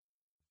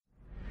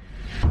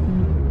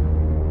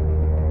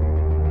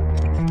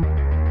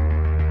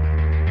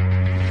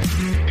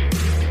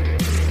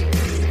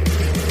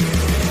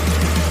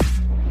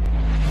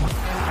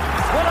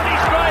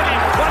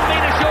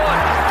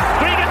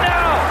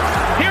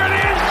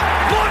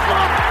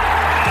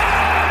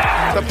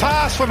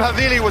pass from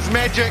Havili was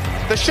magic.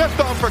 The shift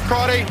on for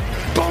Crotty.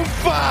 Boom,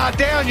 far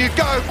down you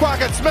go,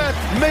 Quackett Smith.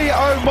 Me,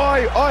 oh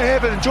my, I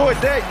have enjoyed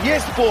that.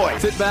 Yes, boy.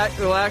 Sit back,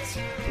 relax,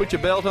 put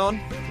your belt on,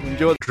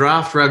 enjoy.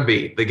 Draft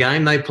Rugby, the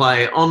game they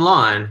play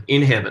online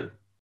in heaven.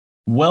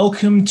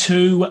 Welcome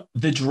to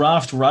the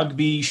Draft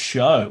Rugby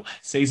Show,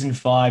 Season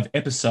 5,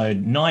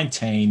 Episode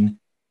 19.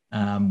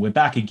 We're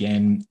back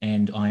again,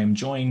 and I am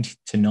joined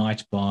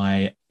tonight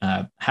by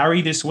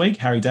Harry this week.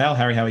 Harry Dale.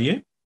 Harry, how are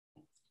you?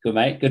 Good,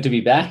 mate. Good to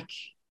be back.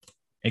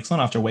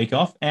 Excellent, after a week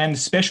off. And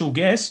special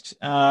guest,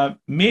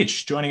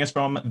 Mitch, joining us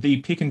from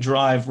the Pick and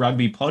Drive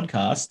Rugby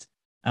podcast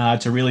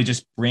to really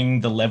just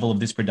bring the level of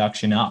this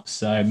production up.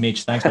 So,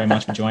 Mitch, thanks very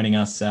much for joining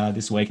us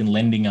this week and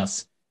lending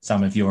us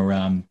some of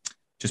your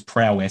just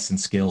prowess and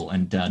skill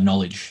and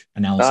knowledge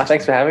analysis.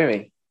 Thanks for having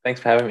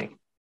me.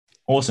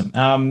 Awesome.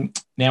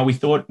 Now, we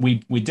thought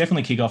we'd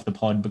definitely kick off the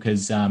pod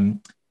because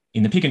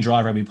in the Pick and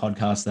Drive Rugby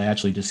podcast, they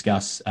actually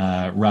discuss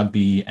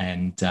rugby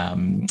and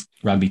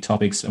rugby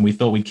topics. And we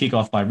thought we'd kick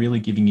off by really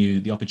giving you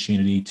the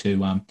opportunity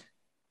to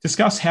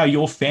discuss how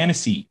your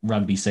fantasy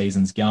rugby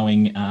season's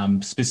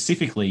going.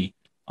 Specifically,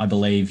 I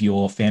believe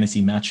your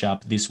fantasy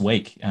matchup this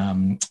week.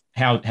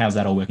 How's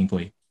that all working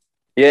for you?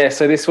 Yeah,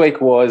 so this week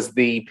was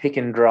the Pick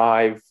and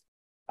Drive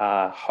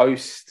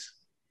host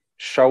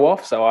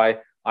show-off. So I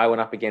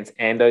went up against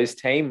Ando's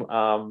team.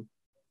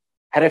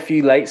 Had a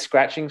few late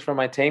scratchings from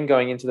my team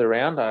going into the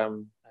round. I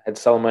had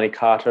Solomon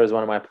Carter as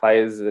one of my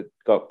players that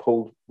got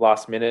pulled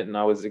last minute,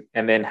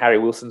 and then Harry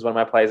Wilson's one of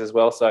my players as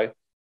well. So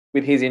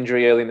with his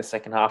injury early in the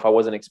second half, I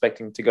wasn't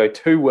expecting to go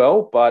too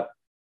well, but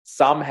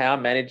somehow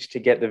managed to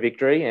get the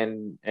victory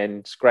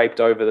and scraped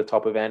over the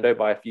top of Ando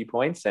by a few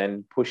points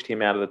and pushed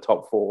him out of the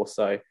top four.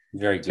 So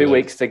very good. 2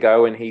 weeks to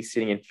go, and he's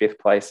sitting in fifth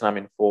place and I'm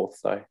in fourth.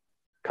 So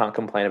can't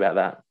complain about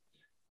that.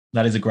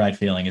 That is a great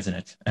feeling, isn't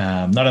it?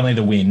 Not only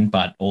the win,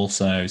 but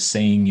also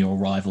seeing your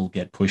rival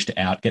get pushed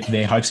out, get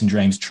their hopes and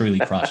dreams truly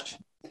crushed.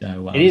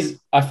 So, it is.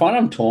 I find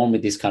I'm torn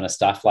with this kind of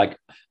stuff. Like,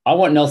 I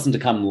want Nelson to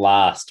come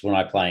last when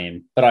I play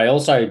him, but I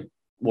also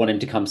want him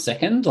to come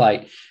second.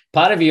 Like,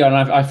 part of you, and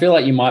I feel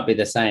like you might be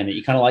the same, that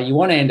you kind of like, you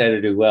want Ando to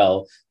do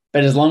well,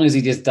 but as long as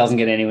he just doesn't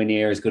get anywhere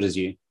near as good as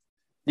you.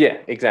 Yeah,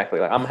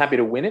 exactly. Like, I'm happy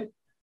to win it,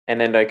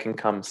 and Ando can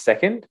come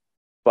second.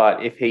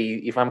 But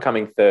if I'm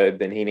coming third,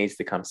 then he needs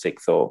to come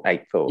sixth or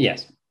eighth.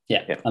 Yes.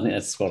 Yeah. I think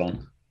that's spot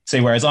on. See,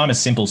 whereas I'm a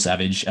simple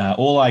savage,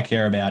 all I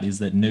care about is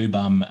that New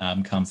Bum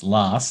comes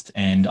last,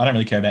 and I don't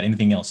really care about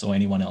anything else or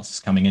anyone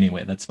else coming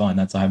anywhere. That's fine.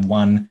 I have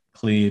one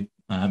clear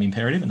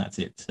imperative, and that's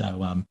it.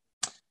 So,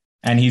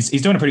 and he's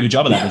doing a pretty good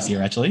job of that this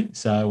year, actually.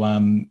 So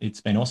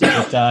it's been awesome.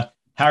 But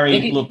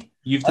Harry, look,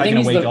 you've taken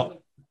a week off.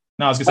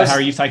 No, I was going to say,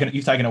 Harry,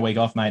 you've taken a week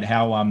off, mate.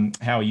 How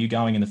are you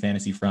going in the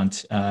fantasy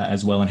front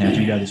as well, and how did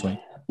you go this week?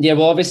 Yeah,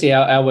 well, obviously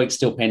our week's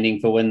still pending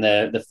for when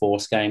the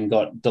Force game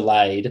got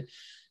delayed.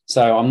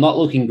 So I'm not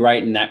looking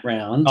great in that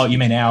round. Oh, you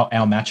mean our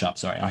matchup?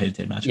 Sorry, our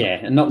head-to-head matchup.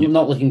 Yeah, and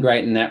not looking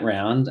great in that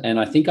round. And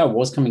I think I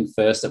was coming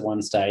first at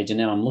one stage, and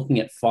now I'm looking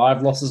at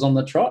 5 losses on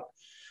the trot.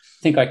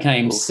 I think I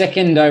came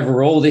second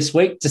overall this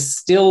week to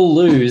still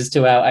lose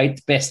to our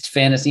 8th best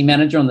fantasy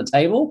manager on the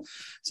table.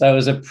 So it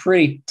was a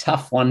pretty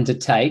tough one to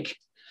take,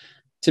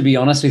 to be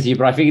honest with you.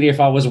 But I figured if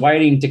I was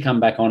waiting to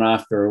come back on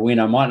after a win,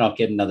 I might not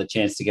get another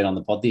chance to get on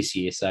the pod this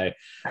year. So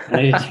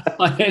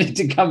I needed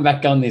to come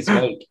back on this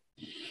week.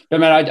 But,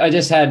 man, I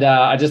just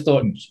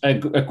thought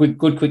a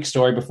quick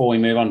story before we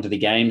move on to the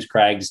games,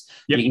 Craigs.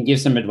 Yep. You can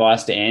give some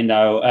advice to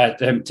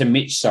Ando, to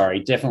Mitch, sorry,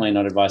 definitely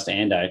not advice to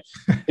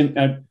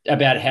Ando,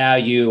 about how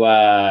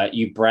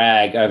you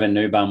brag over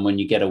Newbum when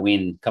you get a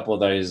win. A couple of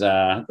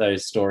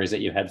those stories that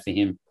you had for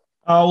him.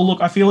 Oh, well,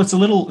 look, I feel it's a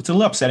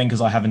little upsetting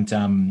because I haven't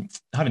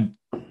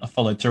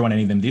followed through on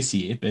any of them this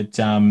year, but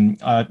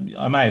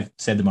I may have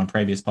said them on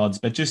previous pods,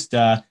 but just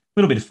a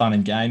little bit of fun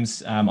and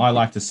games. I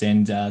like to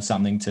send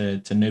something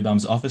to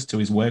Newbum's office, to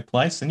his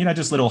workplace, and,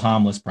 just little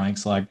harmless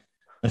pranks. Like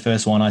the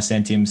first one, I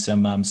sent him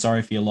some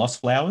sorry for your loss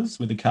flowers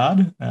with a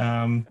card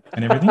and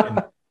everything.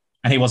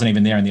 And he wasn't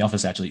even there in the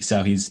office, actually.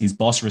 So his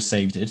boss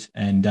received it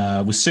and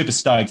was super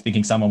stoked,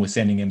 thinking someone was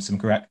sending him some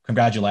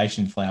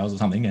congratulation flowers or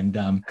something.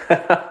 And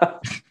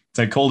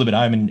so called him at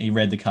home and he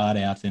read the card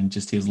out and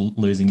just he was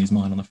losing his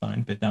mind on the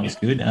phone. But that was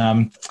good.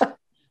 And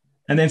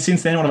then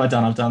since then, what have I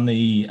done? I've done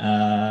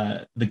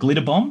the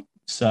glitter bomb.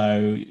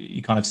 So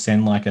you kind of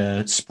send like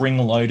a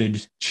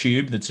spring-loaded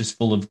tube that's just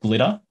full of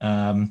glitter.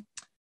 And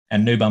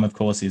Newbum, of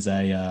course, is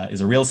a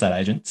real estate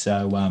agent.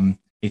 So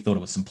he thought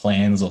it was some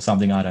plans or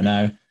something, I don't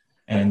know.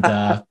 And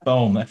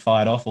boom, that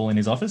fired off all in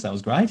his office. That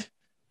was great.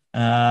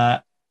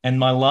 And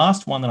my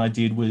last one that I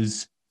did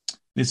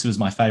this was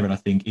my favorite, I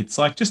think. It's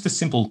like just a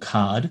simple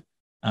card.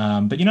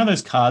 But you know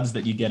those cards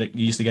that you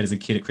used to get as a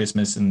kid at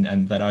Christmas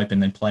and that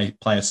open and play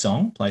a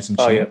song, play some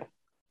tune? Oh,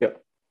 yeah.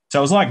 So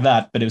it was like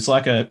that, but it was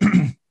like a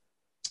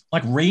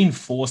like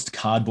reinforced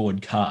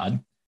cardboard card.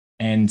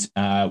 And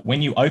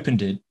when you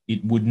opened it,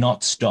 it would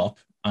not stop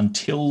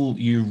until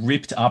you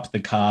ripped up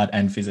the card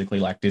and physically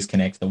like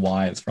disconnect the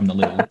wires from the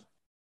little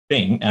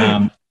thing.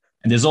 And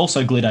there's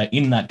also glitter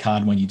in that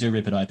card when you do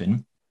rip it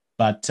open.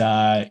 but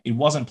it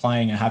wasn't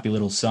playing a happy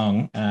little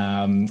song.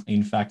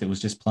 In fact, it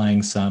was just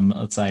playing some,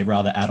 let's say,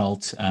 rather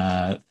adult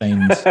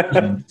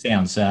themed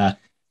sounds.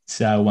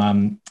 So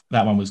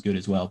that one was good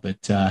as well.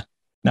 But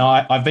no,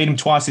 I've beat him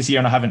twice this year,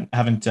 and I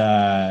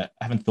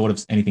haven't thought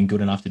of anything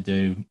good enough to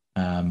do.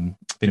 Been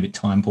a bit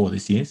time poor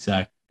this year,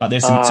 so. But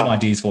there's some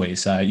ideas for you,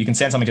 so you can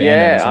send something to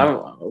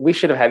Ando. We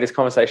should have had this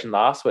conversation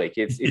last week.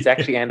 It's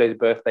actually Ando's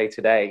birthday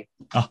today,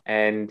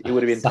 and it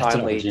would have been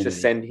timely to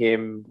send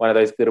him one of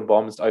those glitter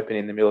bombs to open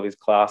in the middle of his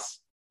class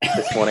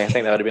this morning. I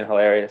think that would have been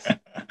hilarious.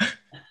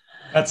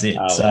 That's it.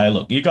 So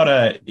look,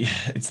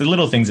 it's the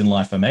little things in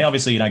life for me.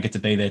 Obviously, you don't get to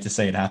be there to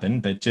see it happen,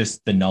 but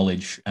just the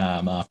knowledge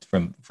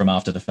from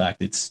after the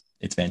fact, it's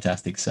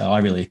fantastic. So I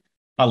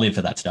live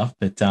for that stuff.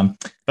 But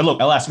look,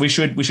 alas, we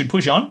should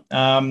push on.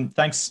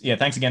 Thanks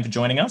again for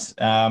joining us.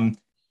 And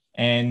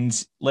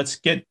let's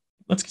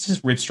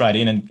just rip straight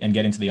in and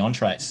get into the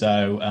entree.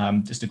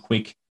 So just a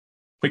quick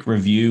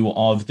review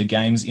of the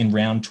games in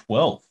round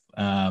 12.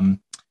 Why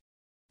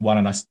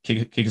don't I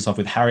kick us off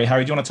with Harry?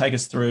 Harry, do you want to take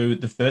us through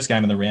the first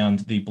game of the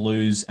round, the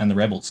Blues and the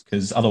Rebels?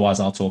 Because otherwise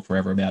I'll talk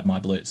forever about my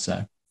Blues.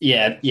 So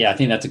Yeah, I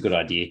think that's a good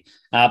idea.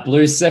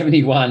 Blues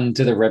 71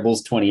 to the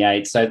Rebels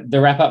 28. So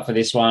the wrap up for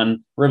this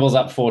one, Rebels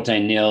up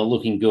 14-0,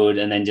 looking good,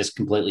 and then just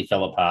completely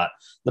fell apart.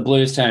 The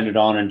Blues turned it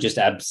on and just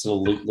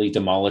absolutely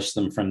demolished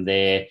them from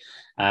there.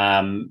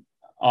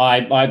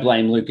 I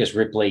blame Lucas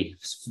Ripley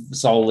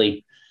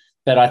solely,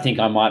 but I think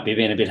I might be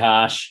being a bit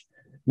harsh.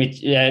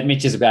 Mitch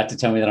is about to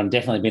tell me that I'm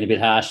definitely being a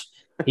bit harsh.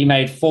 He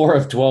made 4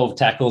 of 12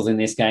 tackles in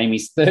this game.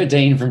 He's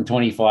 13 from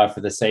 25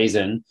 for the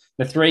season.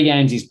 The 3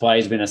 games he's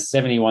played has been a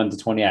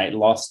 71-28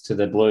 loss to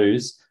the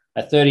Blues,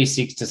 a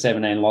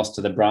 36-17 loss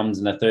to the Brums,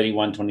 and a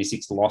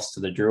 31-26 loss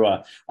to the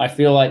Drua. I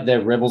feel like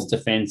the Rebels'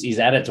 defense is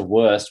at its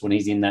worst when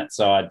he's in that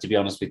side, to be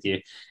honest with you.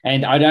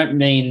 And I don't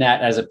mean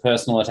that as a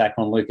personal attack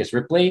on Lucas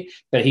Ripley,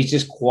 but he's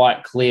just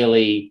quite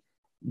clearly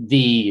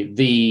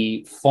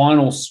the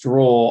final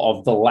straw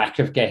of the lack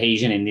of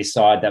cohesion in this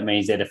side. That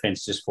means their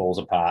defense just falls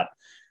apart.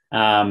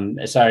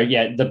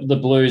 The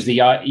Blues, the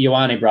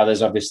Ioane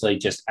brothers obviously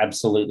just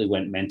absolutely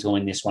went mental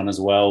in this one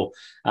as well.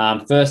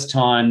 First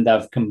time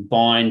they've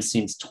combined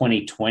since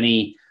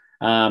 2020.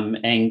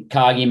 And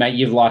Cargie, mate,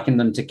 you've likened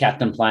them to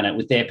Captain Planet.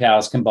 With their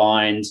powers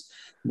combined,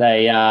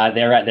 they're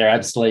at their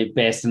absolute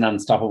best and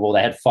unstoppable.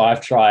 They had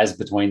 5 tries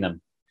between them.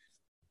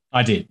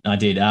 I did. No,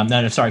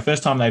 sorry.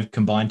 First time they've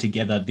combined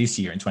together this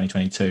year in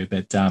 2022.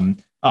 But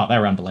they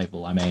were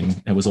unbelievable. I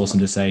mean, it was awesome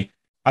to see.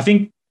 I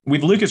think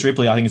with Lucas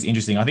Ripley, I think it's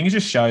interesting. I think it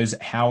just shows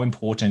how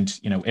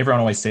important, everyone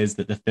always says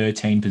that the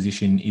 13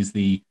 position is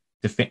the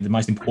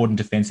most important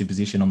defensive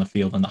position on the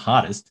field and the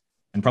hardest,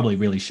 and probably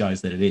really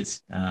shows that it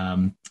is.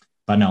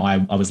 But no, I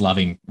was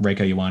loving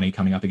Rieko Ioane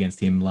coming up against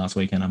him last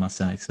weekend, I must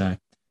say. So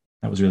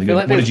that was really good.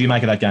 What did you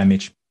make of that game,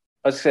 Mitch?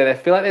 I was going to say,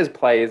 I feel like there's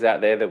players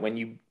out there that when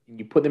you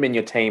put them in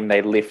your team,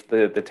 they lift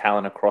the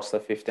talent across the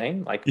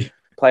 15. Like a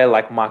player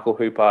like Michael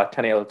Hooper,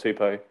 Taniela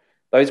Tupou,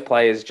 those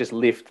players just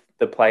lift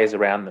the players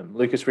around them.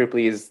 Lucas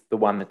Ripley is the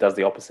one that does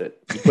the opposite.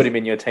 You put him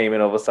in your team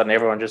and all of a sudden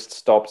everyone just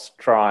stops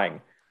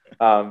trying.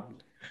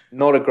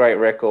 Not a great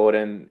record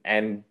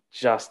and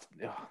just,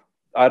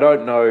 I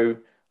don't know.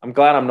 I'm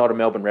glad I'm not a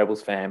Melbourne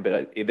Rebels fan,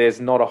 but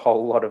there's not a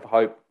whole lot of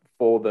hope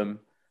for them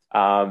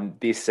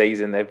this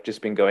season. They've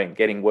just been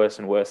getting worse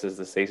and worse as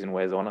the season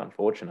wears on,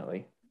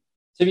 unfortunately.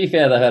 To be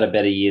fair, they've had a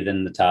better year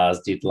than the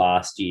Tars did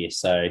last year,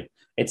 so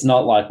it's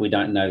not like we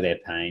don't know their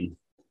pain.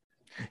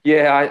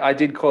 Yeah, I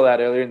did call out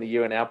earlier in the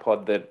year in our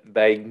pod that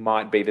they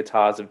might be the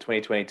Tars of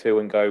 2022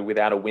 and go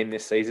without a win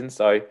this season.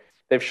 So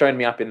they've shown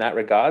me up in that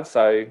regard.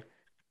 So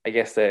I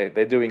guess they're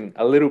doing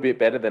a little bit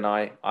better than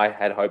I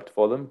had hoped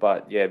for them.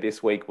 But yeah,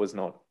 this week was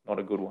not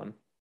a good one.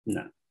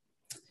 No.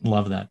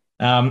 Love that.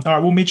 All right,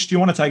 well, Mitch, do you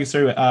want to take us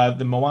through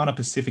the Moana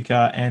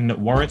Pacifica and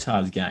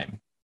Waratahs game?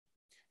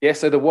 Yeah,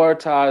 so the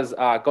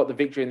Waratahs got the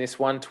victory in this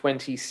one,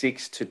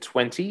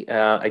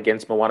 26-20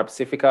 against Moana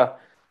Pacifica.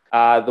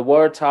 The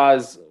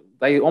Waratahs,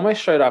 they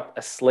almost showed up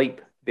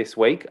asleep this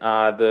week.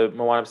 The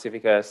Moana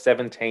Pacifica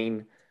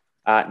 17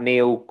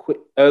 nil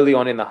early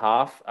on in the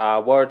half.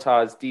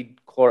 Waratahs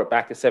did claw it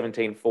back to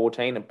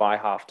 17-14 by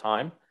half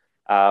time.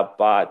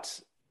 But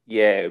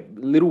yeah,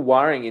 little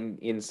worrying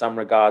in some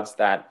regards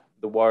that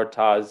the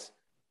Waratahs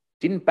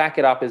didn't back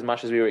it up as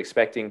much as we were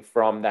expecting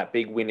from that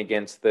big win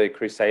against the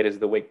Crusaders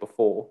the week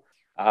before.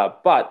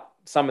 But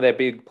some of their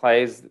big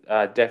players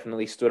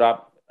definitely stood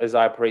up.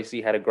 Isaiah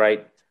Parisi had a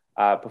great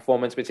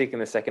performance, particularly in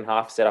the second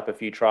half, set up a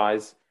few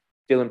tries.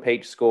 Dylan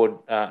Peach scored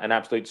an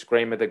absolute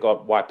screamer that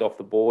got wiped off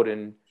the board,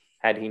 and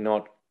had he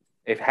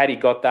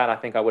got that, I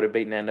think I would have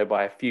beaten Ando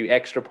by a few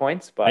extra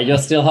points. But you're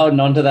still holding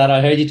on to that.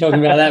 I heard you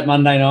talking about that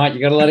Monday night. You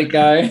got to let it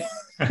go.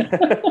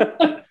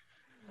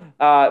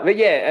 But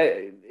yeah,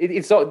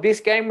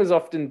 this game was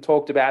often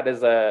talked about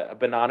as a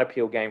banana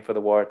peel game for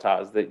the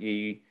Waratahs, that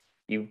you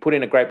put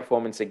in a great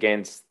performance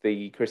against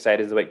the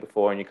Crusaders the week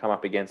before and you come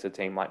up against a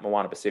team like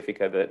Moana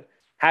Pacifica that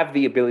have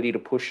the ability to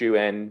push you.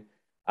 And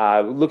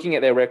looking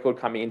at their record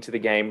coming into the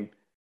game,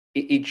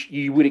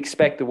 you would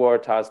expect the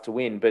Waratahs to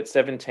win, but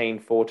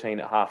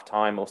 17-14 at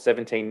halftime or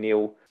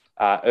 17-0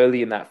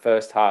 early in that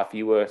first half,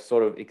 you were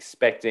sort of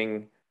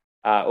expecting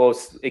a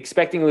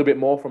little bit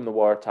more from the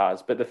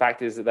Waratahs. But the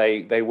fact is that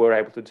they were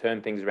able to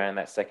turn things around in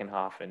that second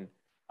half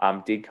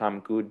and did come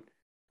good.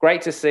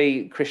 Great to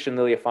see Christian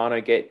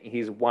Liliafano get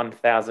his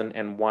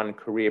 1,001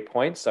 career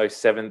points, so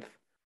 7th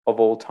of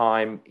all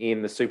time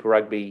in the Super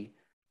Rugby.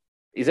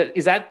 Is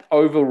that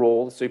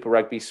overall the Super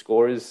Rugby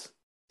scorers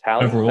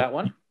tally Overall, that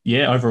one?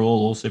 Yeah, overall,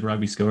 all Super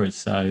Rugby scorers.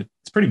 So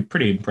it's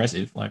pretty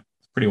impressive. Like,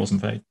 it's a pretty awesome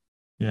feat.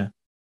 Yeah.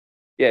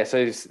 Yeah, so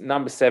it's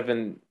number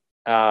 7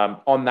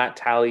 on that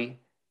tally.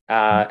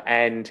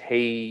 And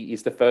he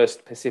is the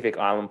first Pacific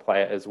Island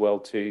player as well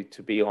to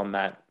be in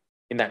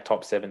that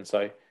top 7.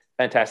 So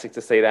fantastic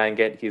to see that and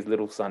get his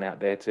little son out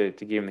there to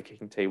give him the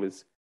kicking tee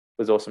was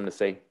awesome to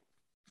see.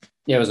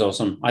 Yeah, it was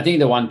awesome. I think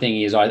the one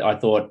thing is I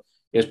thought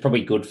it was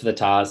probably good for the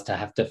Tars to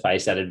have to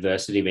face that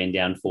adversity of being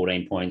down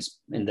 14 points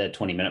in the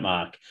 20-minute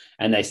mark,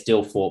 and they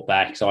still fought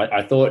back. So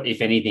I thought,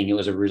 if anything, it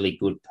was a really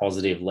good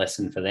positive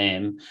lesson for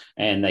them,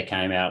 and they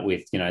came out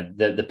with,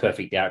 the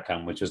perfect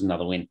outcome, which was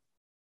another win.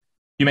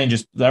 You mean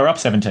just they were up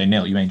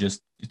 17-0? You mean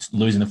just it's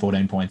losing the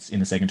 14 points in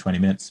the second 20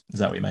 minutes? Is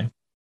that what you mean?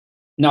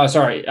 No,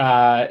 sorry.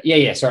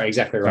 Sorry,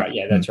 exactly right.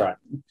 Yeah, that's right.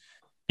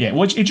 Yeah,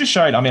 which it just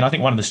showed. I mean, I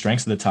think one of the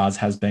strengths of the Tars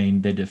has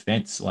been their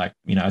defense, like,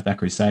 that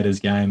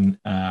Crusaders game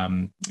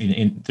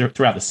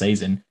throughout the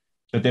season.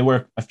 But there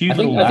were a few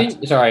little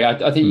laps.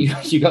 I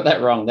think you got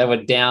that wrong. They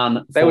were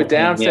down. They were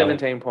down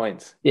 17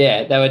 points.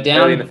 Yeah, they were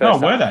down. Early in the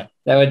first half. Were they?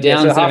 They were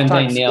down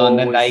 17-0, and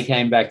then they was...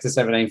 came back to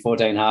 17-14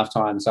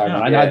 halftime. Sorry,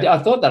 I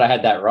thought that I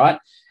had that right.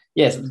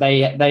 Yes,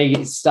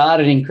 they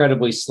started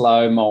incredibly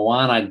slow.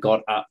 Moana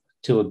got up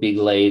to a big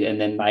lead, and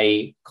then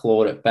they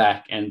clawed it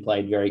back and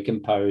played very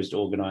composed,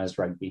 organised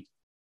rugby.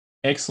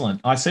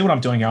 Excellent. I see what I'm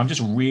doing here. I'm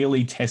just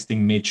really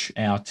testing Mitch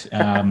out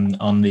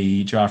on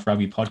the Giraffe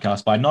Rugby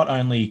podcast by not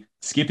only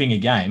skipping a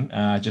game,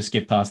 just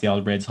skip past the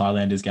old Reds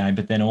Highlanders game,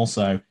 but then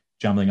also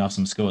jumbling up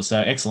some scores. So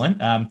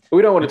excellent.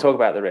 We don't want to talk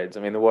about the Reds.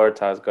 I mean, the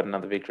Waratahs got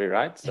another victory,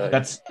 right? So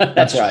that's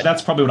right.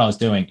 That's probably what I was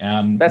doing.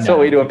 That's what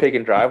we do on Pick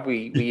and Drive.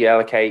 We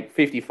allocate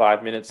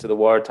 55 minutes to the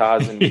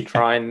Waratahs and we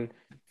try and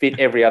fit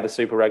every other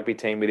Super Rugby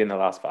team within the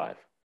last 5.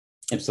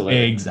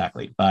 Absolutely.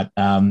 Exactly. But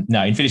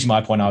no, in finishing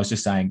my point, I was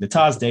just saying the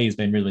Tars D has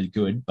been really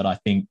good, but I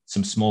think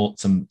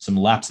some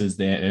lapses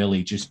there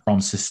early just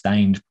from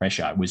sustained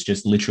pressure. It was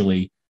just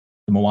literally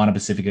the Moana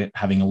Pacifica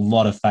having a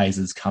lot of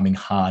phases coming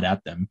hard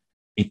at them.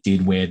 It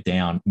did wear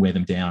them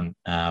down,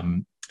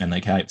 and they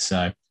caved.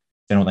 So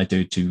then what they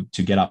do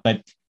to get up.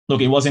 But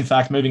look, it was in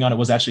fact moving on. It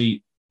was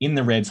actually in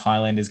the Reds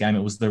Highlanders game.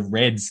 It was the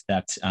Reds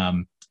that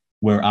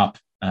were up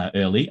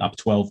early, up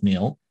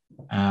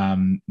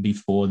 12-0,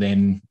 before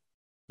then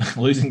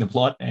losing the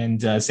plot,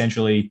 and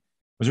essentially it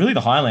was really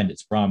the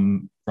Highlanders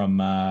from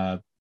I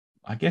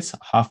guess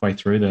halfway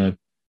through the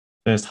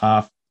first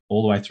half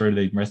all the way through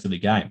the rest of the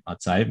game.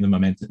 I'd say the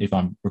momentum, if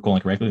I'm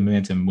recalling correctly, the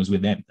momentum was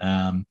with them.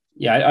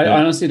 I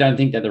honestly don't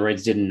think that the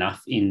Reds did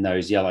enough in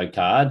those yellow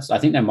cards. I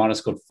think they might have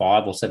scored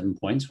 5 or 7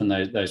 points when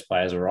those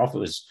players were off. It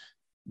was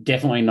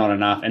definitely not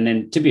enough. And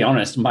then, to be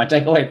honest, my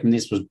takeaway from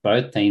this was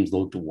both teams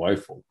looked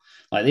woeful.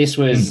 Like, this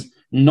was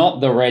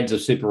not the Reds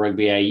of Super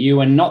Rugby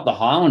AU and not the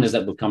Highlanders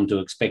that we've come to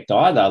expect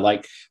either.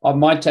 Like,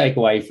 my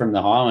takeaway from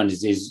the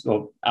Highlanders is,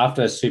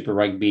 after Super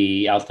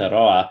Rugby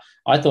Aotearoa,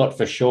 I thought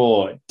for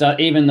sure,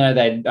 even though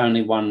they'd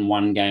only won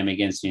one game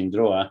against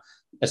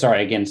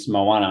against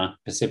Moana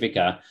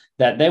Pacifica,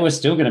 that they were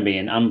still going to be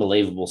an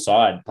unbelievable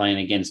side playing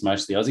against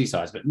most of the Aussie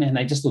sides. But man,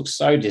 they just looked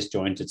so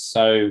disjointed,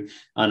 so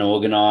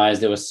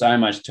unorganised. There was so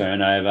much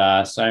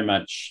turnover, so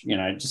much,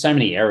 just so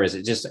many errors.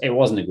 It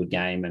wasn't a good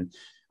game. And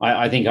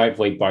I think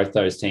hopefully both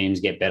those teams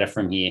get better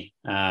from here.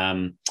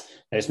 They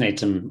just need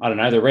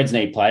the Reds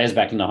need players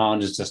back in the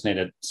Highlanders, just need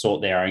to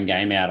sort their own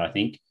game out, I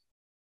think.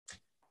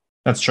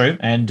 That's true.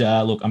 And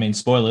look, I mean,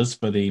 spoilers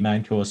for the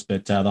main course,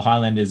 but the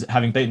Highlanders,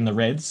 having beaten the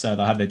Reds, so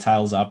they'll have their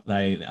tails up.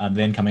 They are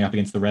then coming up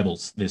against the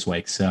Rebels this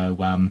week. So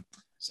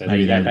there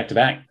you go, back to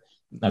back.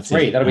 That's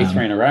 3. it. That'll be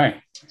 3 in a row.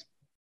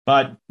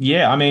 But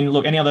yeah, I mean,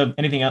 look,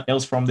 anything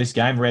else from this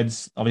game?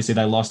 Reds, obviously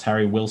they lost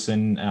Harry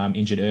Wilson,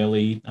 injured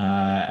early,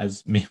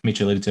 as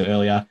Mitch alluded to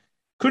earlier.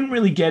 Couldn't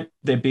really get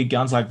their big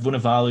guns like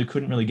Vunivalu,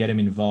 couldn't really get him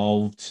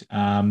involved.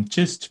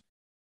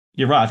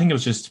 You're right. I think it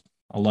was just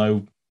a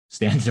low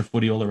standard of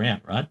footy all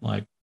around, right?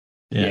 Like,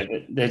 yeah.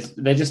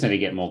 They just need to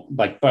get more,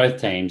 like, both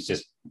teams,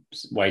 just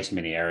way too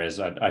many errors.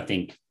 I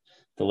think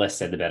the less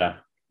said, the better.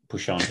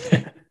 Push on.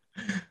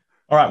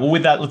 All right. Well,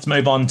 with that, let's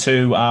move on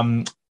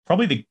to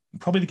probably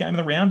the game of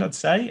the round, I'd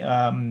say.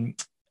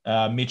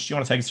 Mitch, do you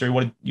want to take us through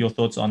what are your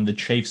thoughts on the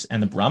Chiefs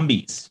and the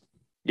Brumbies?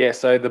 Yeah,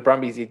 so the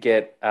Brumbies did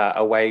get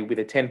away with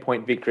a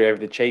 10-point victory over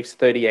the Chiefs,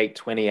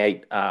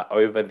 38-28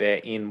 over there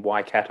in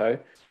Waikato.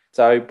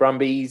 So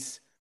Brumbies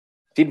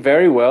did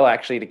very well,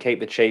 actually, to keep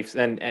the Chiefs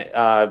and,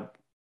 to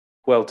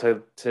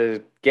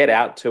get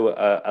out to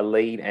a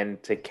lead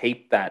and to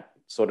keep that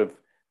sort of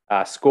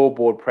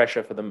scoreboard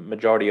pressure for the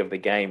majority of the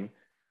game.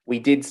 we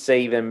did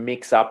see them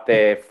mix up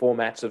their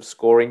formats of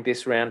scoring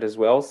this round as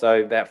well.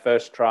 So that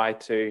first try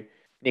to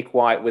Nick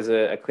White was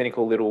a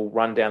clinical little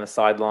run down the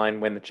sideline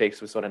when the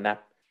Chiefs were sort of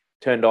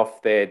turned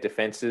off their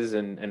defenses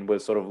and were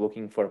sort of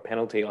looking for a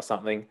penalty or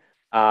something.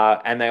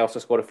 And they also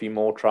scored a few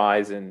more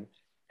tries and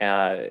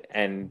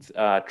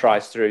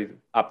tries through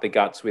up the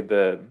guts with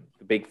the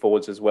big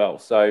forwards as well.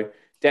 So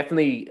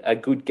definitely a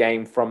good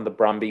game from the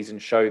Brumbies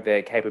and show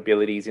their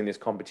capabilities in this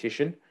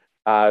competition.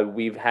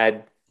 We've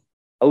had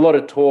a lot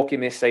of talk in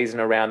this season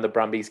around the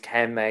Brumbies.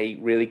 Can they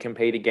really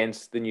compete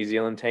against the New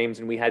Zealand teams?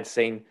 And we had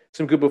seen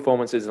some good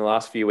performances in the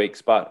last few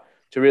weeks, but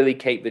to really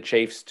keep the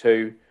Chiefs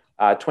to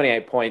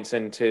 28 points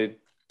and to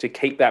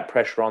keep that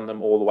pressure on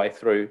them all the way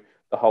through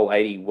the whole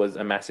 80 was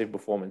a massive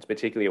performance,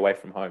 particularly away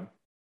from home.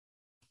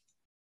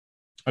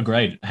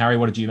 Agreed. Harry,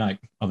 what did you make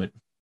of it?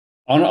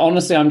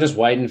 Honestly, I'm just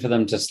waiting for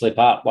them to slip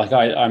up. Like,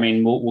 I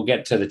mean, we'll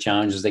get to the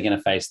challenges they're going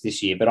to face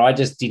this year, but I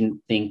just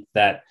didn't think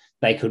that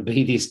they could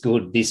be this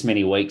good this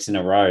many weeks in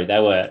a row. They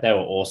were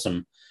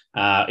awesome.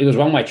 It was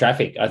one-way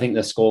traffic. I think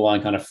the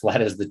scoreline kind of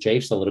flatters the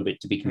Chiefs a little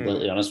bit, to be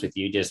completely honest with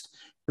you. Just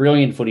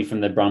brilliant footy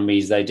from the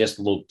Brumbies. They just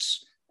looked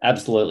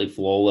absolutely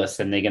flawless,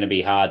 and they're going to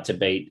be hard to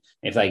beat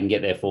if they can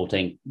get their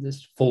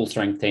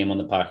full-strength team on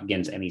the park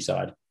against any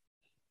side.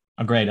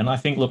 Agreed. And I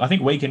think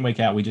week in, week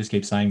out, we just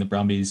keep saying the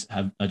Brumbies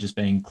are just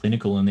being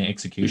clinical in their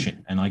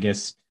execution. And I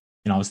guess,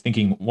 I was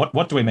thinking,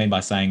 what do we mean by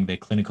saying they're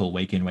clinical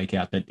week in, week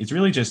out? But it's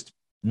really just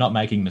not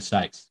making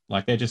mistakes.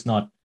 Like, they're just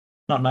not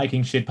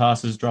making shit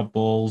passes, drop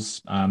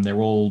balls. They're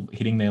all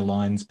hitting their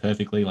lines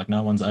perfectly. Like,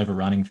 no one's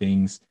overrunning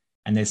things.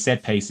 And their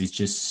set piece is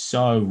just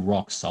so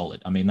rock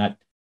solid. I mean, that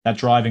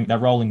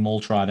rolling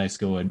maul try they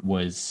scored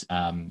was,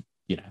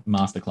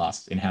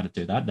 masterclass in how to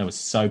do that. That was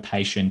so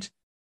patient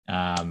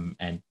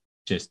and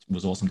just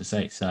was awesome to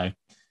see. So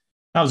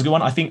that was a good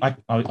one. I think I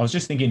was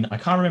just thinking, I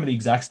can't remember the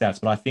exact stats,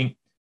 but I think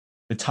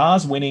the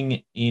Tars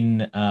winning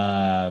in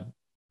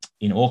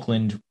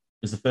Auckland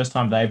was the first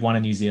time they've won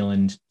in New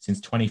Zealand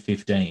since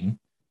 2015.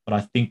 But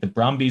I think the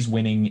Brumbies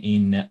winning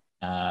in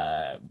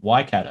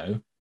Waikato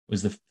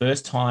was the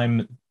first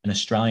time an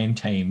Australian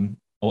team,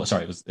 it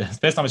was the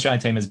first time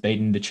Australian team has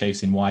beaten the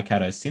Chiefs in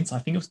Waikato since, I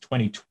think it was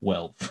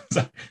 2012.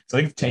 so I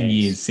think it's 10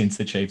 years since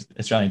the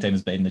Australian team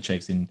has beaten the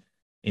Chiefs in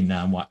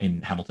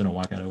Hamilton or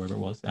Waikato, wherever it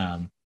was.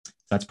 So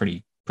that's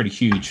pretty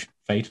huge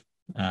feat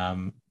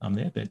there.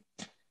 But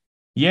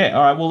yeah,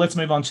 all right. Well, let's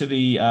move on to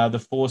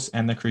the Force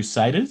and the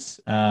Crusaders.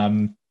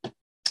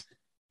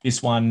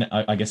 This one,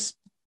 I guess,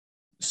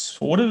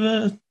 sort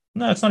of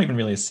it's not even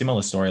really a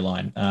similar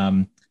storyline.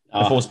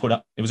 The Force put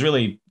up. It was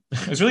really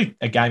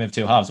a game of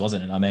two halves,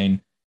 wasn't it? I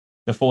mean,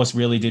 the Force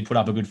really did put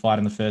up a good fight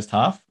in the first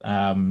half,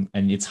 and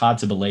it's hard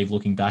to believe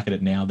looking back at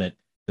it now that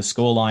the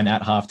scoreline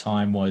at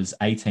halftime was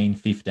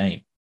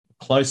 18-15.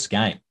 Close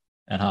game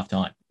at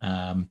halftime.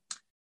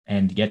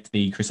 And yet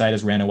the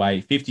Crusaders ran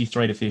away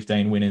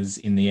 53-15 winners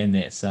in the end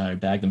there. So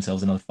bagged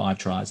themselves another 5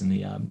 tries in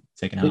the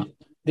second half.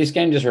 This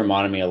game just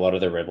reminded me a lot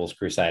of the Rebels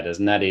Crusaders,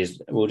 and that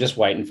is we're just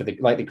waiting for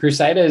the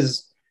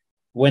Crusaders.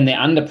 When they're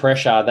under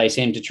pressure, they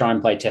seem to try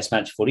and play test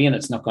match footy, and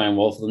it's not going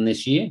well for them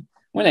this year.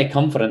 When they're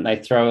confident, they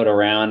throw it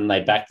around and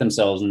they back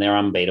themselves, and they're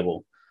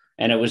unbeatable.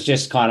 And it was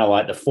just kind of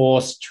like the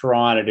Force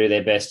trying to do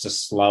their best to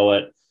slow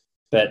it.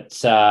 But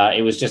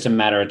it was just a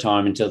matter of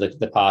time until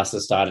the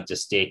passes started to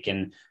stick.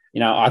 And,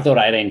 I thought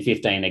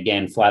 18-15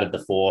 again flattered the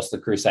Force. The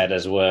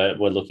Crusaders were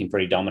looking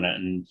pretty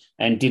dominant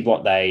and did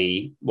what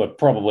they were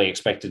probably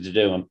expected to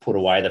do and put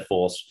away the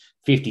Force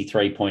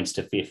 53 points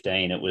to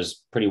 15. It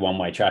was pretty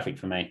one-way traffic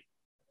for me.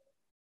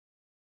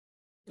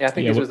 Yeah, I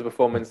think this was the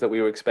performance that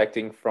we were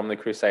expecting from the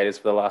Crusaders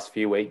for the last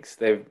few weeks.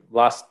 They've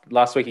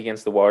last week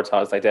against the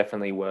Waratahs, they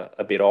definitely were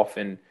a bit off,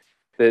 and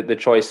the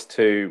choice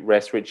to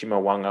rest Richie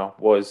Mo'unga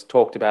was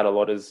talked about a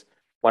lot as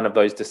one of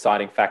those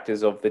deciding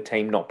factors of the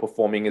team not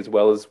performing as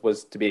well as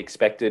was to be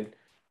expected.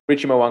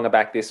 Richie Mo'unga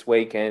back this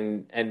week,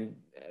 and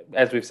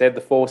as we've said,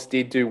 the Force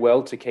did do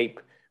well to keep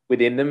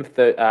within them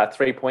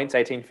 3 points,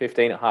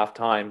 18-15 at half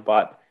time,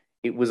 but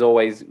it was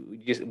always,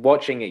 just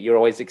watching it, you're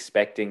always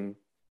expecting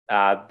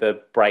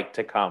the break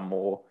to come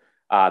or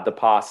the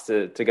pass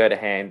to go to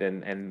hand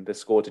and the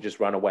score to just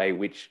run away,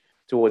 which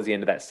towards the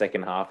end of that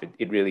second half,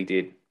 it really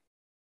did.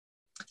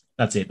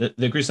 That's it.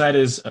 The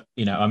Crusaders,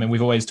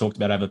 we've always talked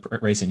about over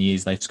recent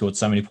years, they've scored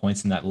so many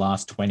points in that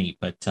last 20,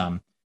 but it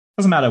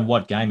doesn't matter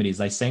what game it is.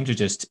 They seem to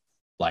just,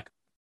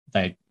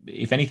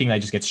 if anything, they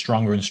just get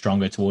stronger and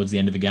stronger towards the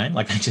end of the game.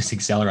 Like, they just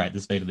accelerate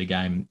the speed of the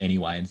game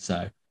anyway. And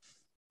so,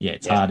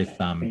 it's hard if...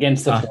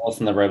 Against the Force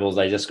and the Rebels,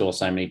 they just score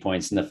so many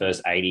points in the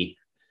first 80.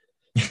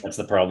 That's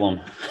the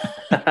problem.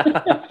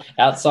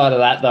 Outside of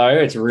that, though,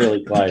 it's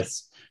really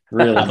close.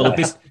 Really close.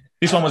 Look,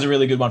 this one was a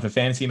really good one for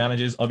fantasy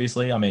managers,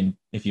 obviously. I mean,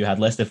 if you had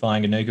Lester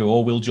Fainganuku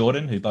or Will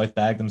Jordan, who both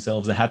bagged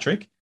themselves a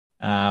hat-trick,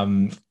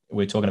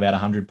 we're talking about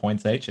 100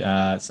 points each.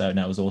 So,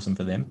 no, it was awesome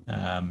for them.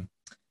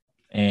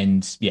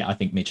 And, I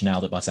think Mitch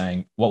nailed it by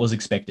saying what was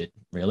expected,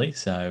 really.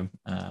 So,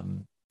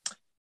 Final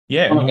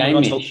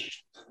game,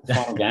 Mitch.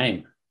 Final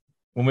game.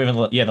 We'll move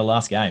on to the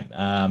last game,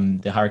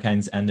 the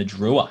Hurricanes and the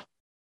Drua.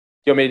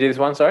 You want me to do this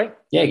one? Sorry.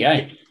 Yeah,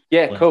 go.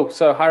 Yeah, cool.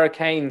 So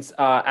Hurricanes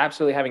are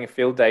absolutely having a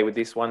field day with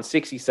this one,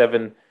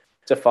 67-5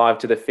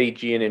 to the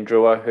Fijian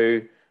Drua,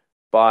 who,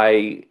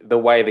 by the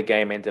way the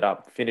game ended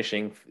up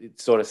finishing, it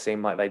sort of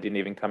seemed like they didn't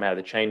even come out of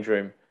the change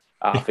room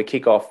for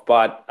kickoff.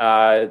 But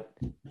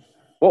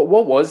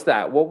what was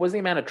that? What was the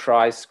amount of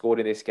tries scored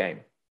in this game?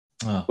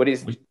 What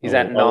is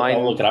that 9,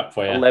 I'll look it up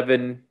for you.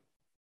 11,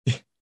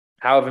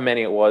 however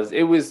many it was?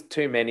 It was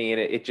too many, and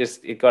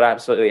it got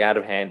absolutely out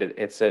of hand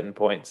at certain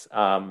points.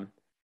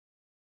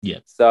 Yeah.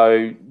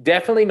 So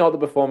definitely not the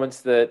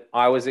performance that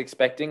I was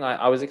expecting.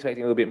 I was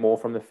expecting a little bit more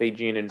from the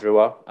Fijian and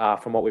Drua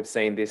from what we've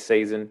seen this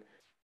season.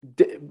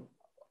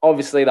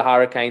 Obviously, the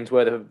Hurricanes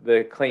were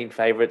the clean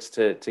favourites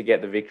to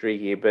get the victory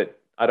here, but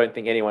I don't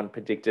think anyone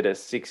predicted a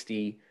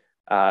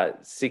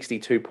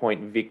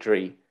 62-point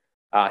victory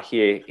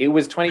here. It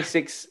was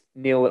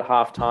 26-0 at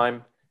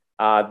halftime.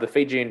 The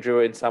Fijian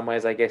Drua, in some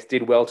ways, I guess,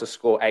 did well to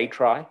score a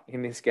try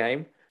in this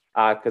game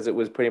because it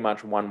was pretty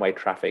much one-way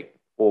traffic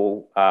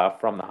all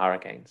from the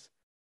Hurricanes.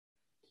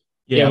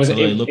 Yeah,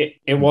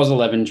 it was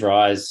 11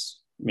 tries,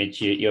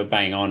 Mitch. You're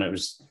bang on. It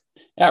was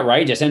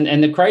outrageous.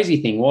 And the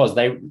crazy thing was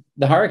the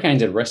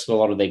Hurricanes had rested a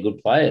lot of their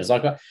good players.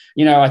 Like, I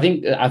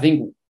think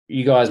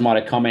you guys might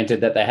have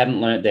commented that they hadn't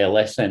learnt their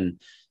lesson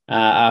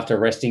after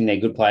resting their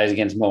good players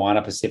against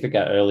Moana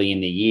Pacifica early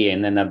in the year,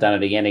 and then they've done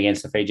it again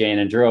against the Fijian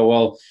and Drua.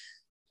 Well,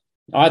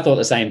 I thought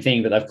the same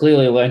thing, but they've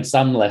clearly learned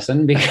some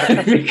lesson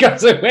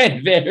because it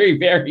went very,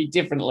 very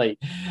differently.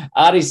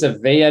 Artie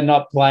Sevilla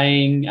not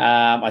playing.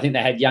 I think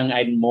they had young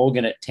Aiden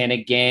Morgan at 10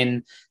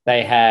 again.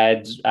 They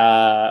had,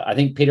 I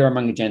think Peter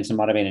Amunga Jensen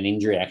might have been an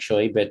injury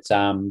actually, but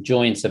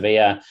Julian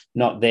Sevilla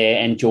not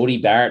there, and Geordie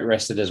Barrett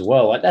rested as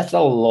well. Like, that's a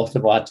lot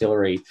of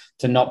artillery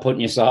to not put in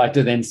your side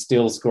to then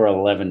still score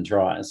 11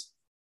 tries.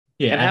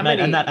 Yeah, and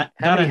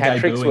how many hat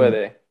tricks were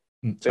there?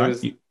 There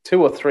was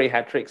 2 or 3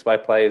 hat tricks by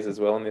players as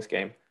well in this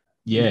game.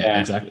 Yeah,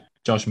 exactly.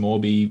 Josh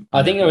Morby.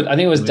 I think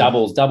it was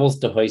doubles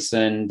to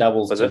Huijsen,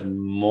 doubles to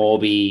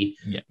Morby,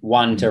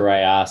 1 to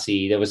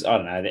Rayasi. There was, I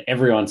don't know,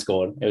 everyone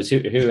scored. It was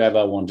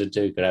whoever wanted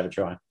to could have a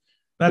try.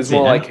 It's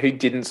more like who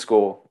didn't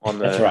score on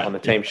the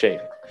team sheet.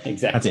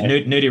 Exactly. That's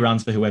it. Nudie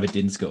runs for whoever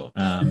didn't score.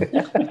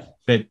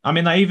 But I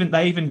mean, they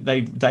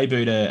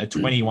debuted a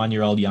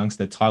 21-year-old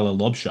youngster, Tyler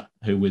Lobsher,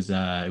 who was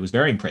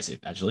very impressive.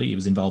 Actually, he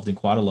was involved in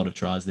quite a lot of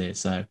tries there,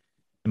 so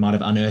they might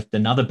have unearthed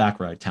another back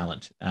row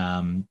talent.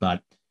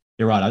 But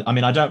you're right. I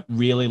mean, I don't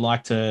really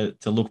like to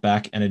look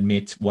back and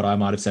admit what I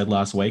might have said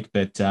last week,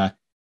 but I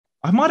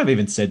might have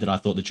even said that I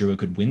thought the Drua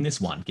could win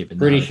this one.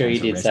 Pretty sure you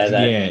did say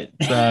that.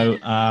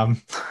 Yeah.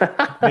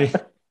 So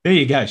there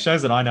you go.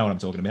 Shows that I know what I'm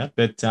talking about.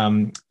 But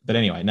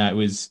anyway, no, it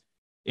was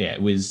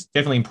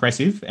definitely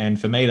impressive.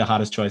 And for me, the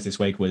hardest choice this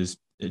week was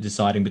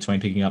deciding between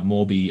picking up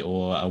Morby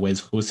or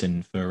Wes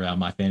Huijsen for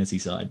my fantasy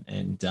side.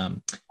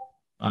 And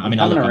I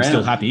mean, I'm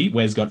still happy.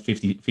 Wes got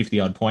 50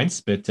 odd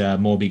points, but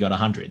Morby got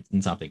 100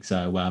 and something.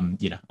 So,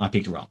 I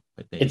picked wrong.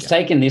 But it's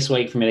taken this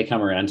week for me to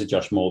come around to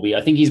Josh Morby.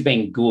 I think he's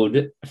been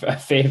good for a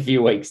fair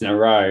few weeks in a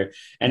row,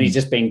 and he's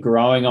just been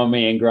growing on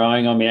me.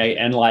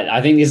 And like,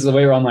 I think this is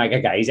where I'm like,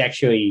 okay, he's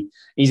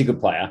a good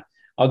player.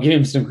 I'll give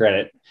him some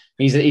credit.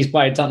 He's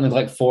played something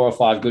like 4 or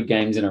 5 good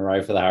games in a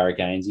row for the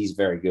Hurricanes. He's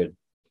very good.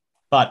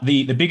 But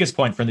the biggest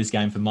point from this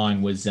game for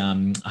mine was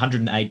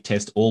 108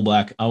 Test All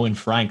Black Owen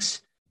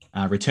Franks.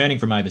 Returning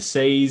from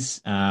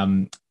overseas,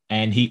 and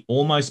he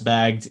almost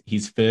bagged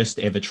his first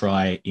ever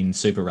try in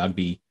Super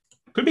Rugby.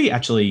 Could be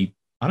actually,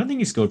 I don't think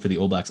he scored for the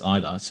All Blacks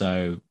either.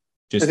 So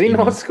has he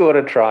not scored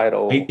a try at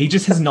all? He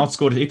just has not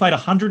scored. He played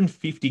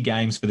 150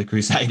 games for the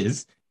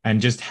Crusaders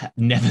and just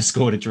never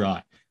scored a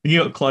try. He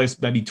got close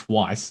maybe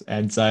twice,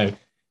 and so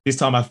this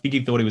time I think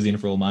he thought he was in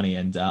for all money,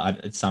 and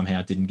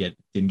somehow didn't get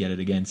it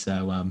again.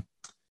 So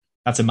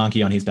that's a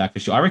monkey on his back for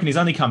sure. I reckon he's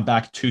only come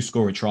back to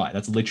score a try.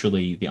 That's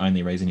literally the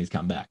only reason he's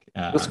come back.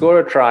 He'll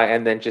score a try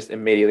and then just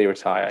immediately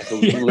retire. He'll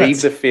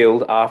leave the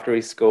field after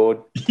he's scored,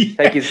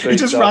 take his boots He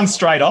just runs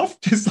straight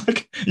off. Just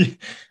like,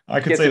 I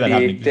could see that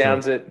happening.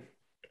 Downs it.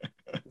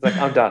 He's like,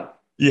 I'm done.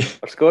 Yeah.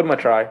 I've scored my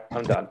try.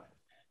 I'm done.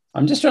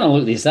 I'm just trying to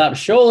look this up.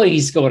 Surely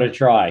he scored a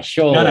try.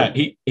 Surely. No.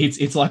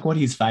 It's like what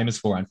he's famous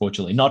for,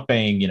 unfortunately. Not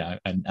being, a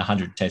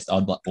 100 Test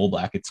All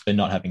Black. It's for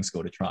not having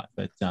scored a try.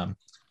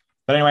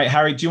 But anyway,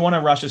 Harry, do you want to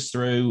rush us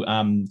through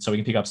so we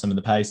can pick up some of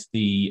the pace,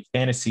 the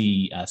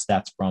fantasy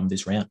stats from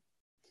this round?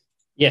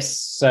 Yes.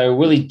 So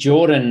Willie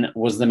Jordan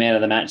was the man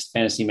of the match,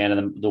 fantasy man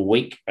of the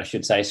week, I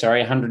should say.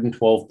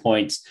 112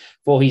 points.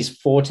 For his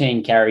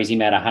 14 carries, he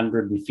made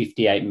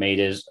 158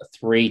 metres,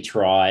 3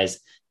 tries,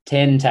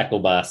 10 tackle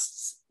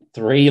busts,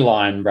 3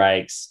 line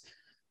breaks,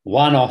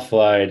 1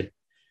 offload,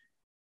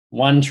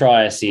 1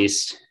 try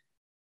assist.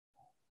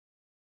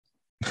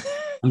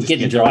 I'm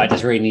getting dry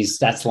just reading his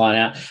stats line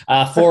out.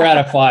 4 out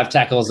of 5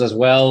 tackles as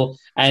well.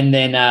 And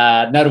then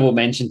notable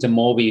mention to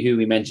Morby, who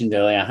we mentioned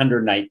earlier,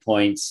 108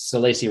 points.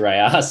 Salesi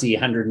Rayasi,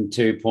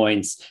 102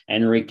 points.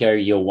 Enrico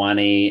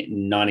Ioane,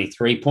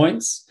 93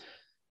 points.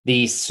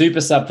 The super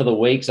sub for the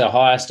week, so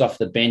highest off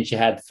the bench, you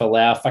had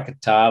Falau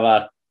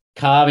Fakatava,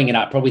 carving it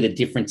up, probably the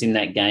difference in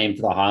that game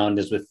for the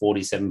Highlanders with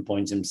 47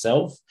 points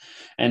himself.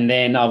 And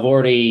then I've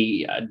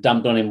already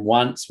dumped on him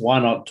once, why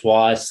not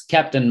twice?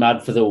 Captain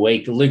Mud for the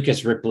week,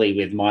 Lucas Ripley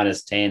with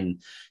 -10.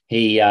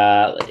 He,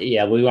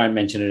 we won't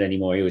mention it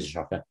anymore. He was a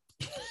shocker.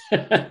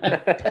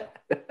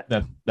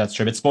 That's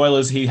true. But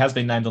spoilers, he has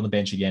been named on the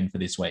bench again for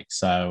this week.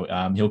 So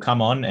he'll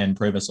come on and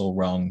prove us all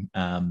wrong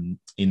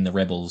in the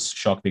Rebels'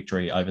 shock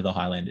victory over the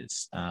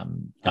Highlanders. I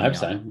hope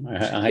so.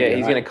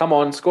 He's going to come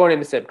on, score an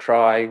intercept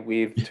try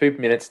with 2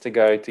 minutes to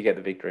go to get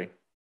the victory.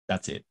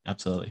 That's it.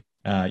 Absolutely.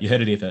 You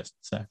heard it here first.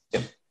 So,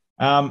 yep.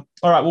 All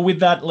right. Well, with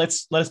that,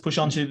 let's push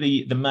on to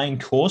the main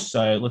course.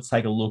 So let's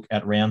take a look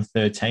at round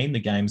 13, the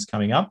games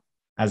coming up.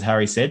 As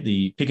Harry said,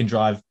 the Pick and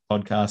Drive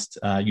podcast,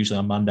 usually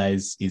on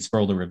Mondays, is for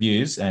all the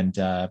reviews. And,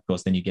 of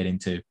course, then you get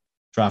into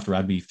Draft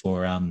Rugby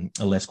for a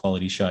less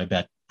quality show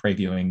about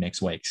previewing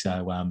next week.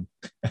 So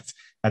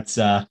that's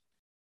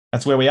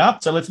where we are.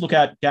 So let's look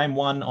at game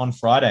 1 on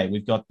Friday.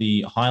 We've got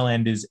the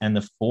Highlanders and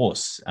the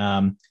Force.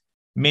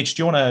 Mitch,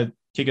 do you want to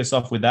kick us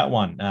off with that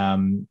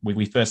one?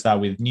 We first start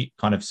with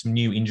some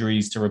new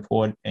injuries to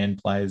report and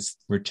players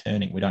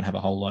returning. We don't have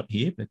a whole lot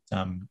here, but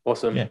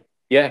awesome. Yeah.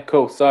 Yeah,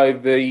 cool. So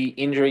the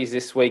injuries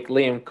this week,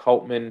 Liam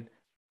Coltman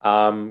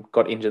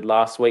got injured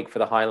last week for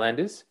the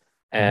Highlanders.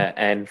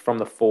 And from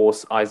the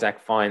Force, Isaac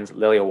Fines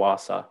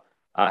Leliawasa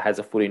has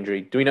a foot injury.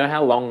 Do we know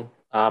how long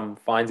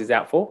Fines is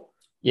out for?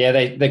 Yeah,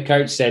 the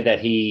coach said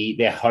that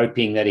they're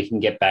hoping that he can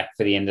get back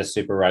for the end of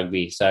Super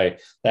Rugby. So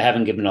they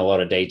haven't given a lot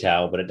of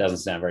detail, but it doesn't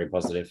sound very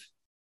positive.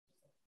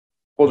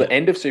 Well, the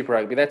end of Super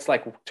Rugby, that's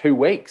like 2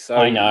 weeks. So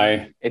I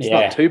know. It's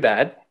not too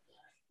bad.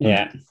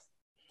 Yeah.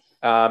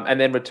 And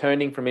then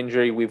returning from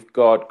injury, we've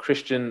got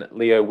Christian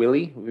Leo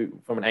Willie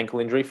from an ankle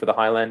injury for the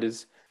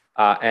Highlanders,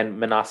 and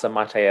Manasa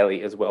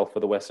Mataele as well for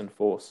the Western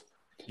Force.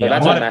 So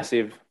that's a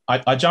massive.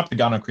 I jumped the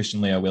gun on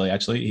Christian Leo Willie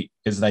actually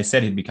because they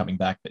said he'd be coming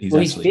back, but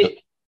he's fit.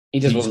 He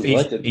just wasn't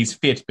selected. He's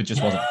fit, but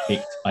just wasn't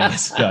picked, I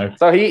guess.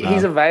 So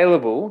he's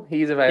available.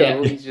 He's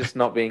available. Yeah. He's just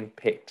not being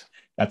picked.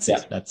 That's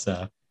it. That's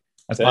I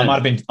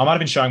might have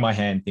been showing my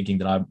hand thinking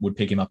that I would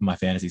pick him up on my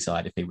fantasy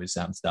side if he was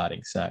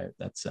starting. So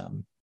that's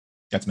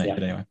me. Yeah.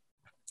 But anyway.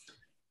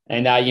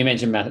 And you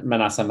mentioned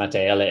Manasa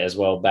Mataele as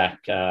well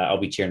back. I'll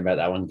be cheering about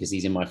that one because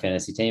he's in my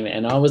fantasy team,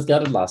 and I was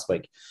gutted last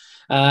week.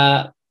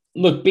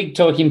 Look, big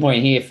talking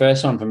point here.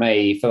 First one for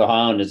me for the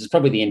Highlanders. It's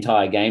probably the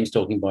entire game's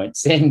talking point.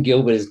 Sam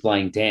Gilbert is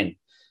playing 10.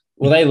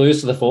 Will they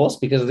lose to the Force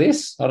because of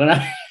this? I don't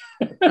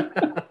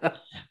know.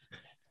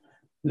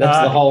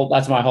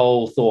 That's my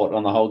whole thought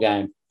on the whole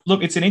game.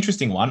 Look, it's an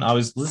interesting one. I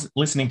was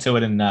listening to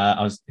it, and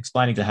I was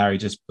explaining to Harry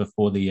just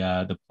before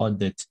the pod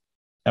that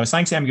they were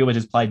saying Sam Gilbert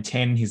has played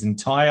 10 his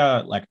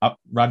entire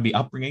rugby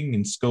upbringing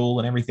in school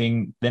and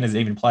everything. Then has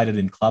even played it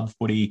in club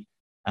footy,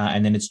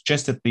 and then it's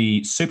just at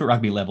the Super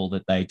Rugby level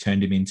that they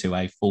turned him into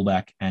a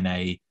fullback and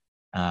a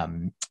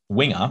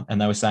winger. And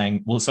they were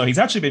saying, well, so he's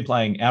actually been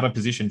playing out of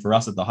position for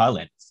us at the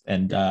Highlanders,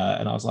 and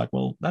I was like,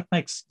 well, that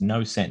makes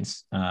no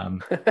sense.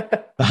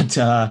 But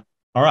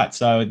all right,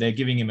 so they're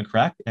giving him a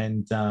crack,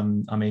 and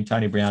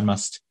Tony Brown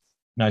must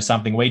know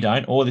something we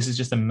don't, or this is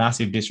just a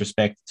massive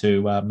disrespect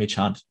to Mitch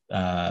Hunt.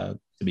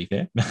 To be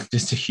fair,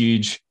 just a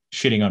huge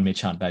shitting on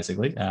Mitch Hunt,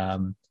 basically.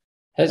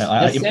 Has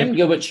Sam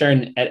Gilbert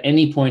shown at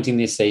any point in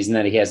this season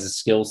that he has a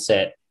skill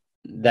set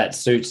that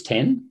suits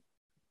 10?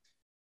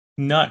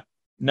 No.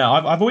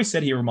 I've always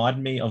said he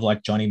reminded me of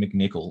like Johnny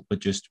McNichol, but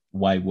just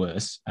way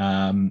worse.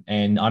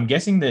 And I'm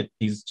guessing that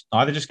he's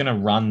either just going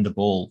to run the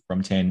ball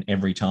from 10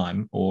 every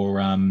time, or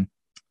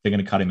they're going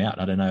to cut him out.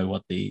 I don't know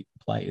what the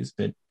play is,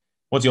 but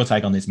what's your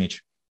take on this,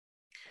 Mitch?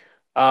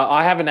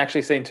 I haven't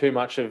actually seen too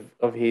much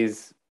of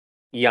his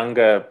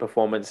younger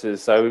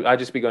performances, so I'd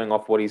just be going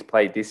off what he's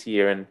played this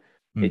year, and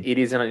it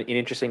is an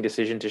interesting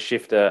decision to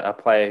shift a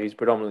player who's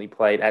predominantly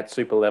played at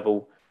super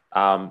level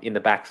in the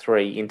back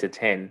 3 into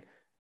 10.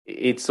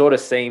 It sort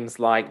of seems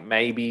like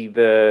maybe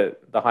the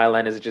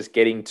Highlanders are just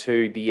getting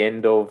to the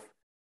end of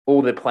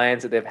all the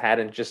plans that they've had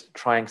and just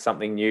trying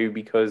something new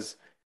because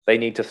they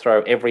need to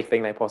throw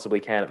everything they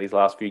possibly can at these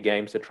last few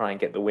games to try and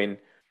get the win.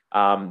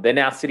 They're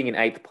now sitting in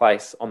 8th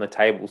place on the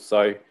table,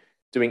 so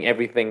doing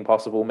everything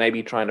possible,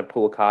 maybe trying to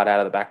pull a card out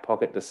of the back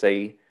pocket to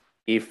see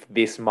if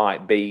this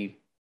might be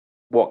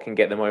what can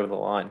get them over the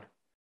line.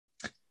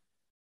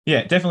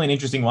 Yeah, definitely an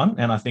interesting one,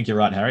 and I think you're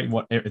right, Harry.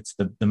 It's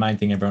the main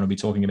thing everyone will be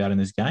talking about in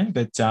this game.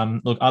 But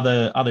look,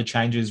 other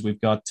changes, we've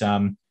got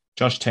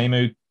Josh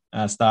Timu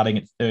starting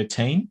at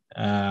 13,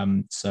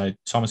 so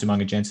Thomas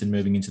Umunga Jensen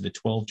moving into the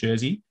 12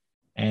 jersey,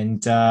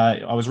 and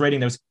I was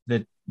reading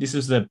that this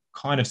is the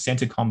kind of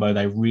centre combo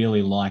they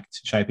really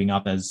liked shaping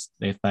up as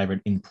their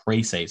favourite in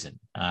pre-season.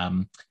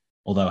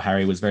 Although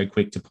Harry was very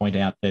quick to point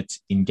out that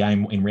in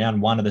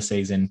round 1 of the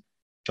season,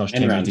 Josh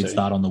Timu did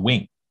start on the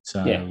wing.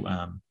 So,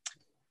 yeah.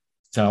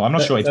 So I'm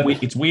not sure.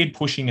 It's weird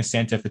pushing a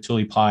centre for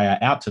Tuli Paya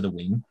out to the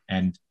wing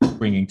and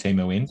bringing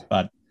Timu in.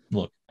 But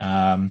look,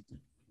 I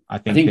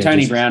think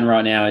Tony Brown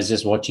right now is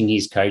just watching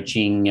his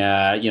coaching.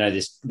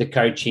 The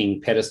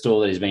coaching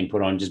pedestal that has been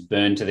put on just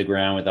burned to the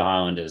ground with the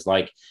Highlanders.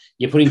 Like,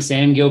 you're putting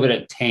Sam Gilbert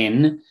at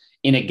 10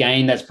 in a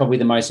game that's probably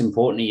the most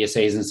important of your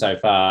season so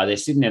far. They're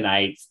sitting in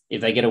 8th.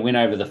 If they get a win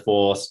over the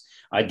Force,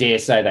 I dare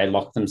say they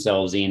lock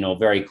themselves in, or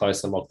very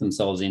close to lock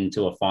themselves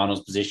into a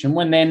finals position,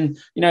 when then,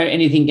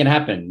 anything can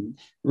happen.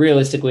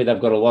 Realistically, they've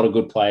got a lot of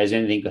good players.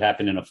 Anything could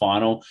happen in a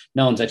final.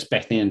 No one's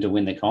expecting them to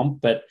win the comp,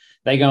 but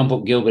they go and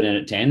put Gilbert in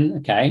at 10.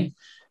 Okay.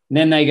 And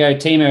then they go,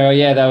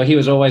 Timo, he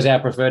was always our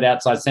preferred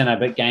outside centre,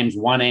 but games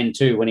 1 and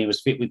 2, when he was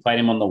fit, we played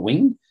him on the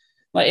wing.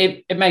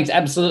 Like it makes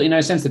absolutely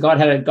no sense. The guy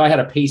had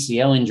a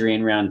PCL injury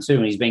in round 2,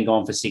 and he's been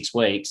gone for 6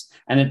 weeks,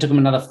 and it took him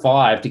another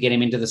 5 to get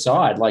him into the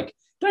side. Like,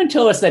 don't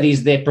tell us that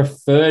he's their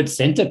preferred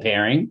centre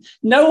pairing.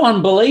 No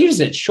one believes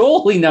it.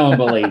 Surely no one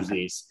believes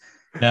this.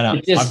 No,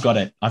 I've got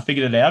it. I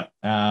figured it out.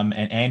 And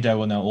Ando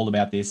will know all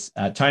about this.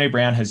 Tony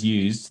Brown has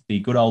used the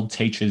good old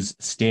teacher's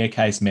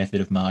staircase method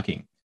of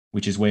marking,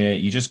 which is where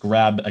you just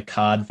grab a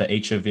card for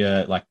each of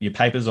your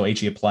papers or each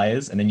of your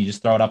players, and then you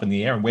just throw it up in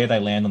the air, and where they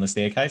land on the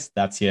staircase,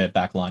 that's your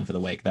back line for the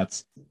week.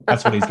 That's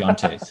what he's gone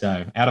to.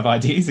 So out of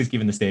ideas, he's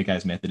given the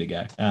staircase method a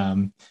go.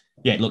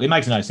 Look, it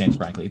makes no sense,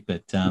 frankly,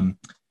 but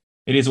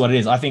it is what it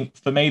is. I think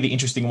for me, the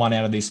interesting one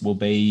out of this will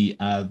be,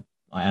 and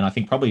I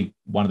think probably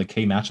one of the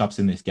key matchups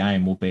in this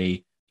game will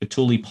be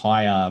Petuli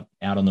Paya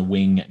out on the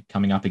wing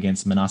coming up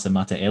against Manasa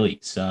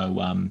Mataeli.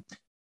 So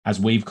as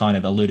we've kind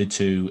of alluded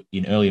to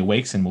in earlier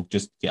weeks, and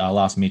I'll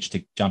ask Mitch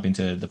to jump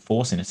into the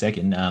Force in a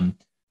second.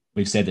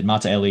 We've said that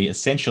Mataeli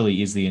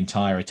essentially is the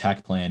entire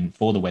attack plan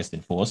for the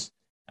Western Force.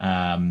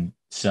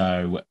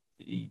 So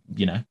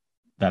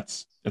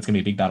that's going to be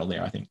a big battle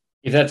there, I think.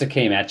 If that's a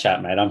key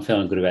matchup, mate, I'm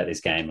feeling good about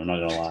this game. I'm not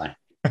going to lie.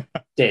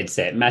 Dead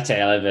set.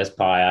 Mataeli versus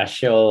Paya.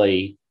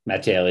 Surely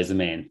Mataeli is the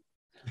man.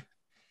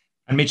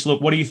 And Mitch, look,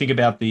 what do you think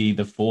about the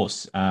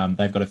Force?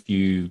 They've got a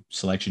few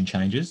selection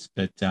changes,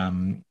 but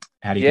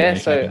how do you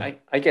think they're shaping?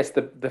 I guess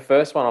the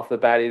first one off the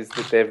bat is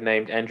that they've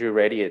named Andrew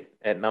Reddy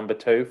at number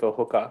 2 for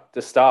hooker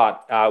to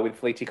start with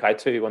Fleety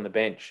Kaitu on the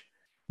bench,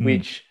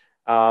 which,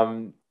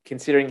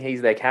 considering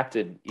he's their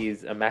captain,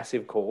 is a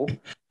massive call,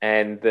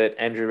 and that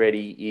Andrew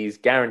Reddy is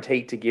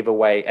guaranteed to give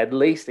away at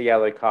least a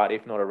yellow card,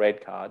 if not a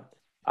red card,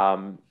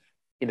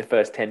 in the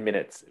first 10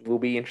 minutes. It will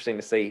be interesting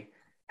to see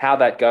how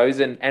that goes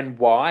and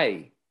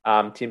why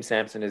Tim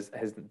Sampson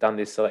has done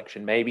this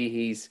selection. Maybe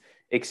he's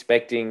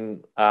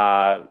expecting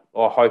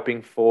or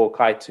hoping for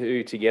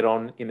Kaitu to get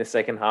on in the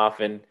second half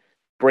and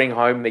bring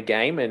home the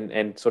game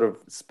and sort of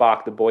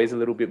spark the boys a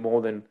little bit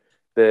more than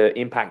the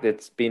impact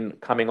that's been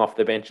coming off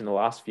the bench in the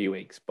last few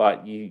weeks.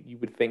 But you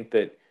would think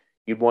that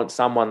you'd want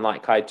someone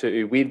like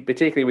Kaitu,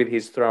 particularly with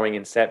his throwing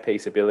and set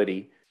piece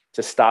ability,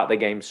 to start the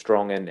game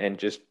strong and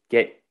just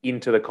get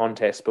into the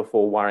contest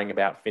before worrying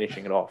about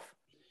finishing it off.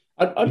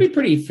 I'd be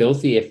pretty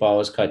filthy if I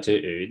was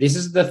Kaitu. This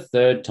is the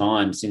 3rd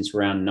time since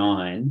round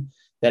 9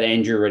 that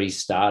Andrew already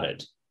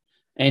started.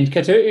 And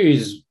Kaitu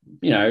is,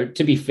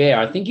 to be fair,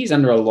 I think he's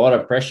under a lot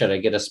of pressure to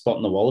get a spot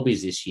in the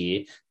Wallabies this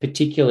year,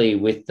 particularly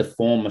with the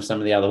form of some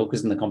of the other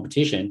hookers in the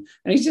competition.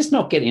 And he's just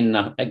not getting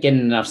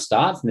enough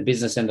starts in the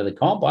business end of the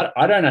comp.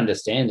 I don't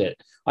understand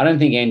it. I don't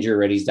think Andrew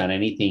Reddy's done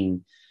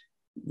anything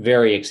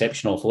very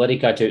exceptional. Fleety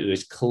Kaitu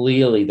is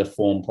clearly the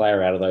form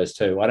player out of those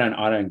two. I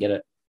don't get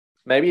it.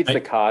 Maybe it's the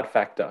card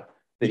factor.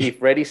 That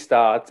if Reddy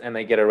starts and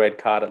they get a red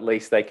card, at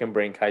least they can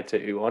bring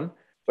Kaitu on.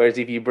 Whereas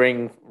if you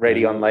bring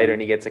Reddy on later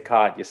and he gets a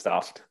card, you're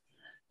stuffed.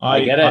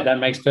 I get it. That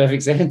makes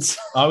perfect sense.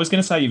 I was going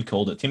to say you've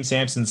called it. Tim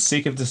Sampson's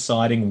sick of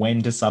deciding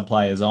when to sub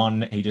players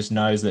on. He just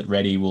knows that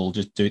Reddy will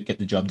just get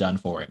the job done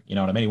for him. You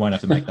know what I mean? He won't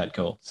have to make that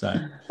call. So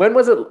when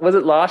was it? Was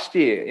it last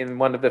year in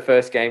one of the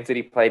first games that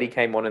he played? He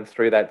came on and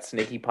threw that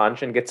sneaky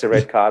punch and gets a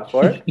red card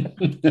for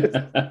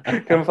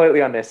it.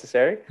 Completely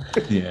unnecessary.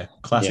 Yeah,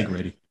 classic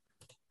Reddy.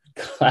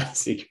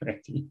 Classic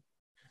Reddy.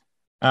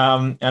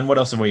 And what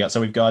else have we got?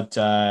 So we've got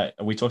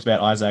we talked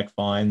about Isaac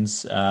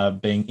Fines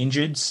being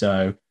injured.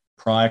 So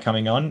Pryor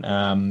coming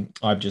on.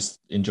 I've just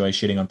enjoyed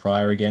shitting on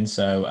Pryor again.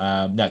 So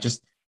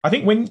I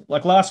think when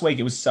last week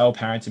it was so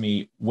apparent to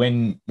me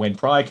when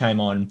Pryor came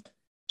on,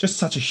 just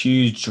such a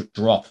huge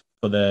drop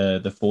for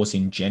the Force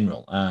in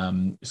general.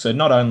 So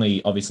not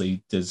only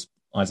obviously does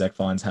Isaac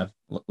Fines have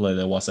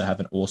Leatherwasser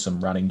have an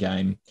awesome running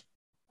game,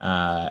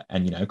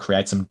 and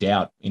create some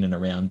doubt in and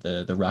around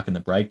the ruck and the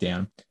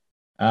breakdown.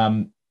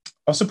 I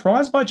was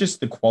surprised by just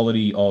the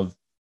quality of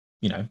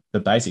the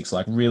basics,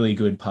 like really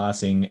good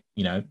passing,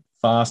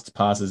 fast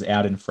passes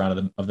out in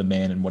front of the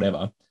man and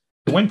whatever.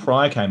 But when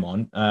Pryor came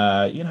on,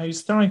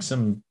 he's throwing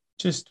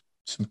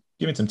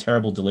giving some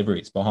terrible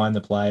deliveries behind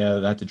the player.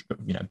 They had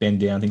to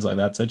bend down, things like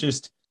that. So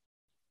just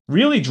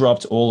really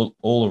dropped all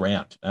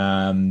around.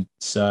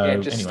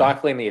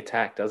 Stifling the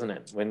attack, doesn't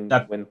it?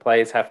 When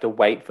players have to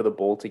wait for the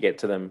ball to get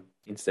to them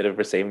instead of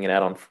receiving it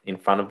out in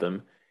front of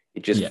them,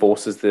 it just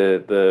forces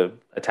the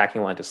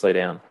attacking line to slow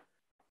down.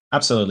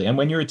 Absolutely. And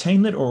when you're a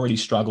team that already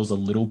struggles a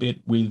little bit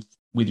with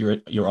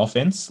your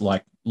offense,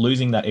 like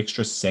losing that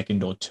extra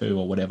second or two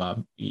or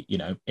whatever,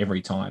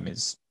 every time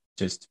is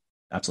just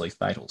absolutely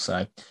fatal.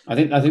 So I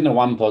think the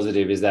one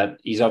positive is that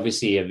he's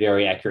obviously a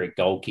very accurate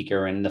goal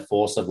kicker, and the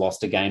Force have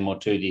lost a game or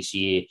two this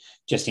year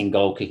just in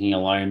goal kicking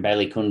alone.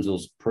 Bailey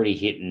Kunzel's pretty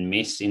hit and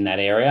miss in that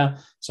area.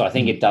 So I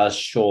think it does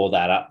shore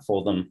that up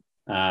for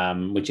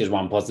them, which is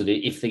one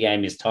positive if the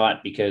game is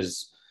tight,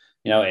 because,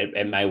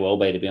 it may well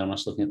be, to be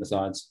honest, looking at the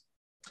sides.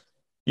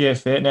 Yeah,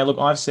 fair. Now, look,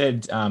 I've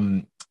said,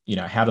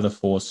 how do the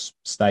Force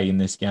stay in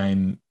this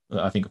game?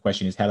 I think the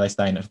question is how do they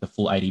stay in it for the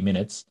full 80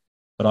 minutes?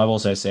 But I've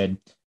also said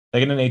they're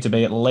going to need to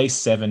be at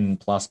least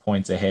 7+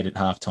 points ahead at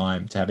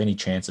halftime to have any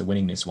chance of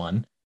winning this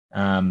one. Is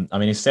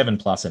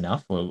 7+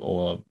 enough,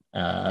 or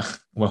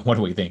what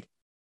do we think?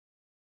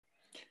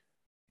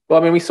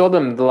 Well, we saw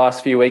them the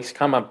last few weeks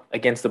come up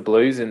against the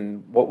Blues,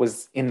 and what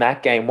was in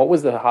that game? What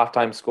was the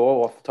halftime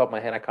score? Off the top of my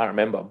head, I can't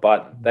remember.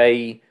 But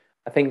I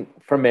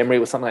think from memory, it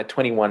was something like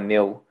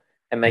 21-0,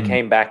 and they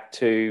came back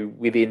to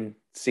within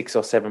 6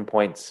 or 7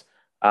 points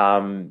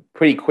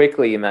pretty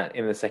quickly in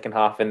the second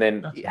half. And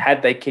then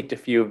had they kicked a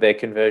few of their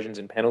conversions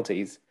and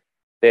penalties,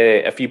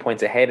 they're a few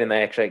points ahead, and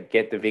they actually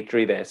get the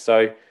victory there.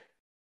 So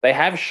they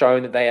have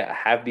shown that they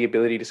have the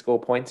ability to score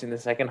points in the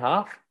second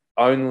half.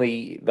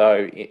 Only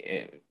though,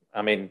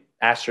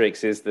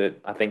 asterisk is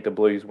that I think the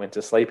Blues went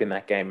to sleep in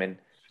that game and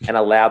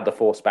allowed the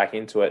Force back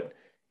into it.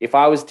 If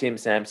I was Tim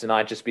Sampson,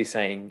 I'd just be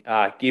saying,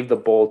 give the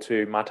ball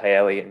to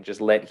Mataele and just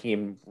let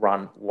him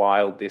run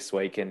wild this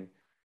week. And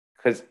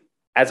because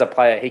as a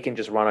player, he can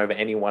just run over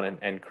anyone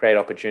and create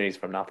opportunities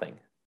from nothing.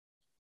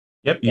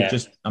 Yep, you've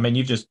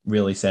just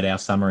really said our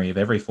summary of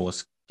every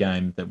Force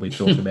game that we've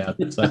talked about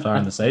so far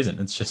in the season.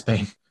 It's just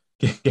been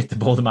get the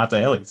ball to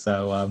Mataele.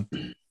 So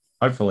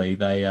hopefully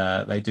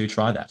they do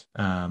try that.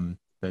 I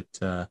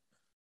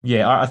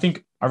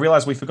think I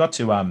realised we forgot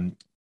to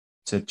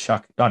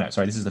chuck. Oh no,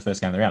 sorry, this is the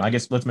first game of the round. I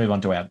guess let's move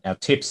on to our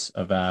tips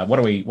of what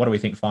do we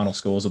think final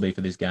scores will be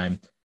for this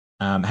game.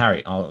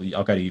 Harry, I'll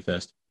go to you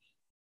first.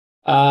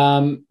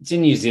 It's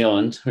in New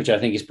Zealand, which I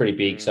think is pretty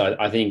big. So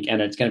I think,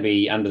 and it's going to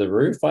be under the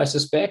roof, I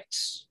suspect.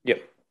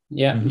 Yep.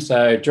 Yeah. Mm-hmm.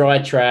 So dry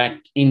track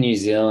in New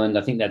Zealand,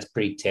 I think that's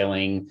pretty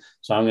telling.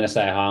 So I'm going to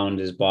say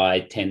Highlanders by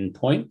 10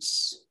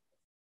 points.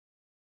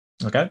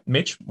 Okay.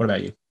 Mitch, what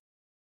about you?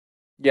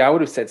 Yeah, I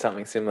would have said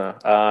something similar.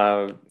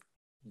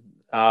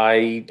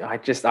 I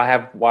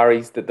have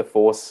worries that the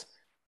Force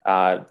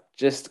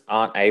just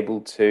aren't able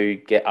to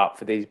get up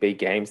for these big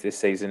games this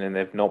season, and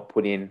they've not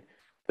put in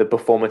the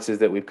performances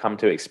that we've come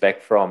to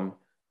expect from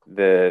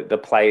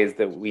the players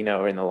that we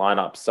know are in the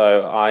lineup.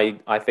 So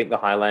I think the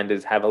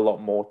Highlanders have a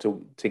lot more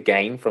to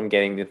gain from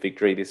getting the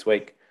victory this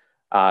week.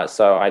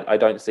 So I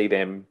don't see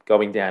them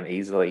going down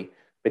easily,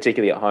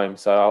 particularly at home.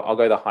 So I'll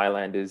go the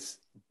Highlanders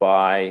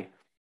by,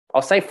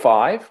 I'll say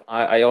 5.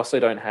 I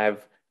also don't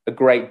have a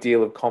great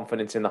deal of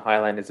confidence in the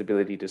Highlanders'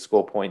 ability to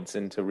score points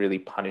and to really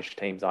punish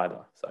teams either.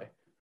 So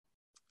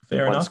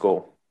fair enough.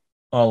 Score.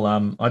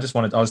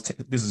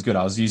 This is good.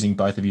 I was using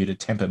both of you to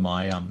temper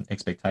my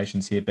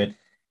expectations here, but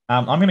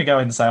I'm going to go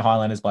ahead and say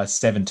Highlanders by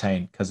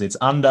 17 because it's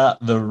under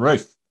the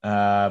roof.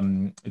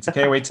 It's a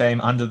Kiwi team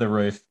under the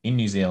roof in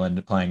New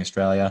Zealand playing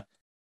Australia.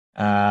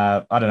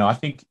 I don't know. I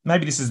think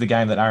maybe this is the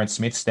game that Aaron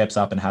Smith steps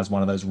up and has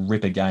one of those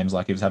ripper games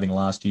like he was having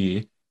last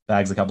year,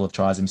 bags a couple of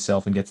tries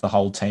himself and gets the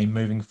whole team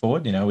moving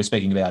forward. We're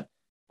speaking about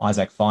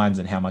Isaac Fines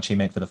and how much he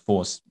meant for the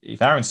Force.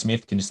 If Aaron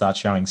Smith can start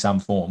showing some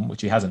form,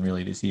 which he hasn't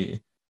really this year,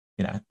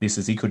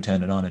 he could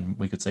turn it on and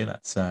we could see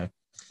that. So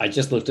I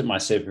just looked at my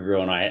Super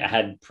Rule and I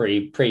had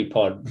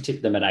pre-pod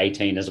tipped them at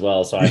 18 as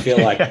well. So I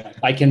feel like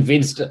I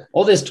convinced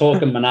all this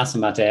talk of Manasa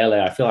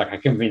Mataele, I feel like I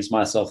convinced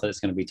myself that it's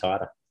going to be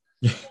tighter.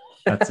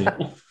 That's it.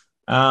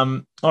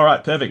 All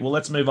right, perfect. Well,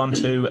 let's move on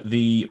to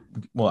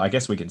I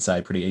guess we can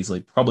say pretty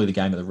easily, probably the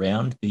game of the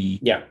round.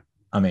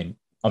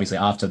 Obviously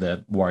after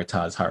the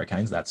Waratahs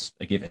Hurricanes, that's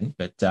a given,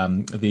 but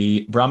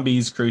the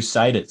Brumbies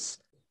Crusaders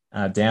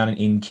down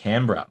in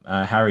Canberra.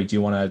 Harry, do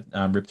you want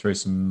to rip through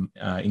some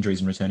injuries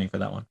and returning for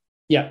that one?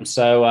 Yeah,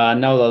 so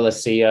Nola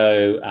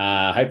Lacio,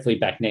 hopefully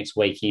back next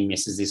week. He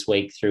misses this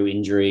week through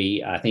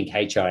injury, I think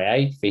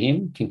HIA for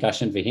him,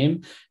 concussion for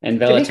him. And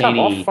Vellatini, did he come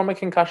off from a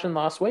concussion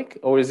last week,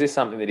 or is this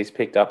something that he's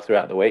picked up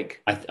throughout the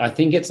week? I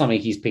think it's something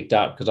he's picked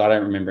up because I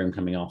don't remember him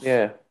coming off.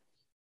 Yeah,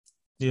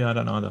 I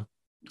don't know either.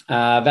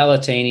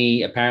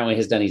 Vellatini apparently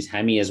has done his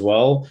hammy as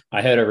well.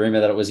 I heard a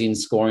rumor that it was in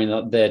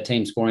the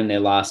team scoring their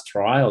last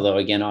try, although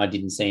again, I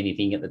didn't see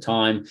anything at the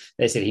time.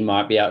 They said he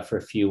might be out for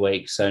a few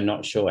weeks, so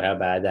not sure how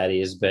bad that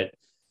is, but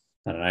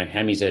I don't know.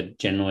 Hammies are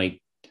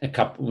generally a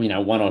couple,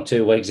 1 or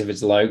 2 weeks if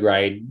it's low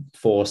grade,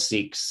 4 to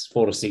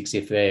 6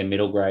 if they're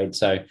middle grade.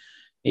 So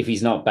if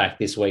he's not back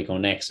this week or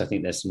next, I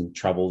think there's some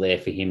trouble there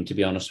for him, to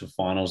be honest, with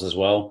finals as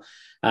well.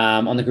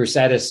 On the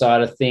Crusaders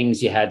side of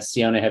things, you had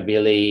Sione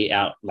Havili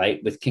out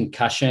late with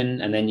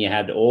concussion, and then you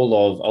had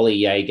all of Ollie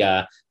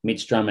Jaeger,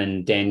 Mitch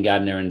Drummond, Dan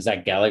Gardner, and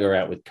Zach Gallagher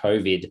out with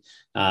COVID,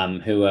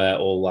 who are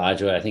all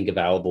largely, I think,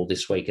 available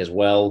this week as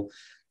well.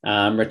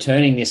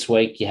 Returning this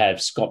week, you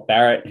have Scott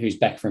Barrett, who's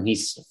back from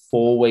his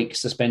 4-week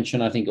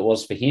suspension, I think it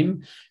was for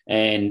him,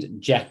 and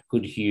Jack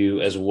Goodhue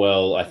as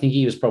well. I think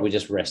he was probably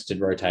just rested,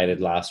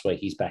 rotated last week.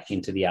 He's back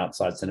into the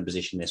outside centre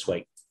position this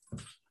week.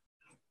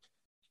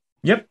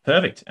 Yep,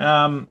 perfect.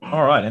 All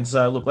right, and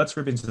so look, let's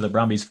rip into the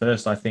Brumbies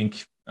first. I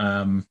think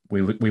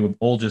we were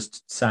all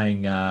just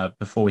saying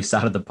before we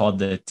started the pod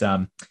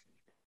that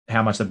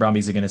how much the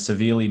Brumbies are going to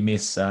severely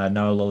miss Noah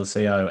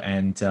Lolesio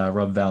and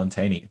Rob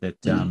Valentini.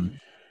 That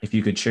if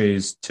you could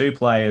choose two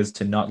players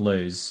to not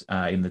lose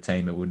in the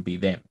team, it would be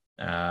them.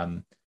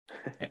 And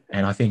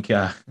I think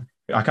I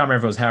can't remember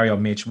if it was Harry or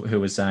Mitch who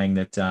was saying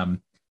that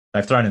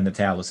they've thrown in the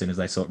towel as soon as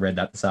they read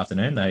that this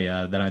afternoon. They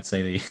don't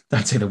see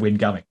the win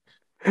coming.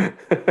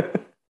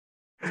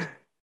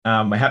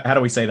 How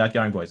do we see that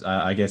going, boys?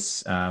 I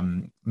guess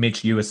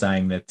Mitch, you were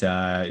saying that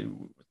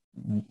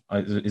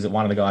is it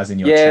one of the guys in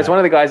your chat? It's one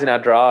of the guys in our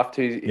draft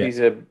who's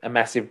a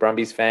massive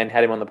Brumbies fan.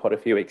 Had him on the pod a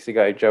few weeks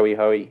ago. Joey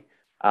Hoey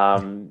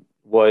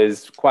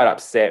was quite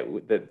upset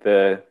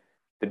that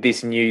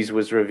this news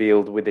was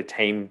revealed with the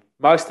team.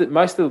 Most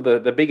of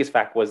the biggest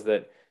fact was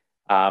that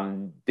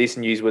this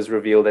news was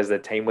revealed as the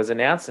team was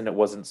announced, and it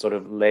wasn't sort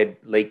of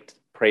leaked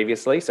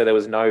previously. So there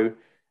was no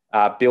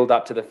build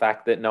up to the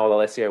fact that Noah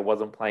Lolesio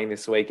wasn't playing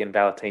this week and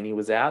Valentini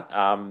was out.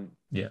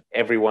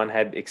 Everyone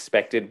had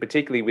expected,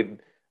 particularly with,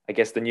 I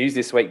guess, the news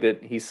this week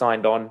that he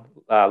signed on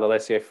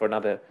Lolesio for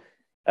another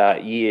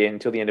year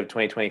until the end of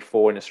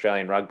 2024 in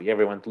Australian rugby.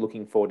 Everyone's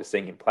looking forward to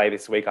seeing him play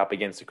this week up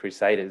against the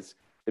Crusaders.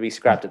 To be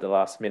scrapped at the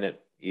last minute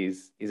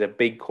is a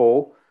big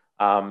call.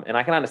 And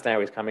I can understand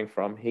where he's coming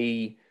from.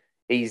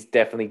 He's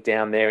definitely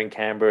down there in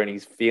Canberra and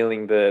he's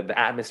feeling the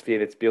atmosphere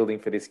that's building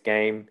for this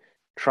game,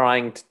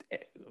 trying to,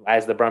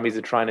 as the Brumbies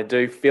are trying to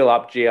do, fill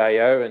up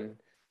GIO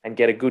and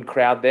get a good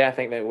crowd there. I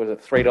think that was a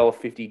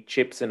 $3.50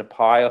 chips and a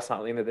pie or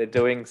something that they're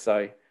doing.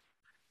 So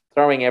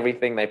throwing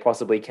everything they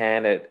possibly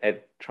can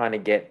at trying to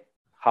get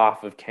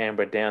half of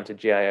Canberra down to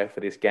GIO for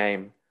this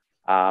game.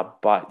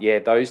 But yeah,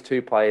 those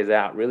two players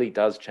out really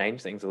does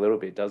change things a little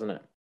bit, doesn't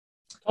it?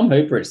 Tom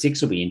Hooper at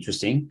 6 will be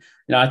interesting.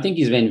 I think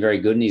he's been very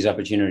good in his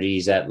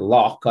opportunities at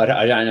lock.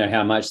 I don't know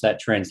how much that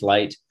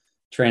translates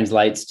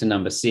to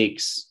number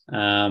 6.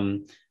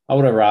 I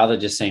would have rather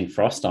just seen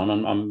Frost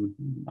on.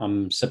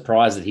 I'm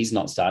surprised that he's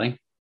not starting.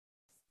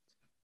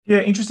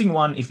 Yeah, interesting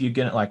one. If you're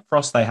going to,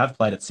 Frost, they have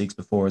played at 6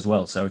 before as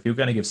well. So if you're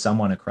going to give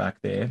someone a crack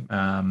there,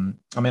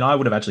 I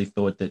would have actually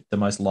thought that the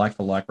most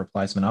like-for-like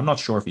replacement, I'm not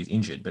sure if he's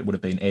injured, but would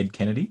have been Ed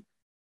Kennedy.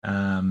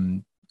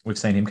 We've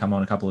seen him come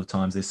on a couple of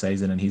times this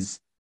season, and he's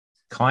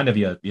kind of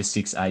your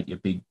 6'8", your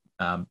big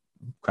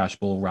crash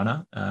ball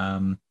runner.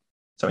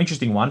 So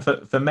interesting one.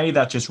 For me,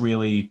 that just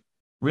really,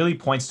 really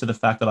points to the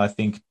fact that I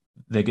think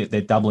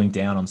they're doubling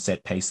down on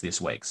set piece this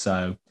week.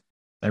 So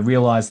they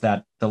realise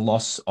that the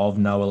loss of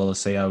Noah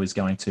Lolesio is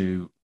going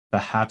to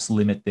perhaps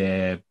limit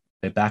their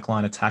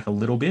backline attack a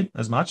little bit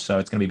as much. So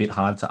it's going to be a bit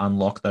hard to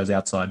unlock those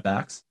outside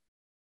backs.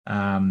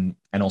 And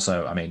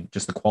also,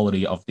 just the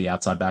quality of the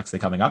outside backs they're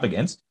coming up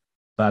against.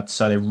 But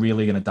so they're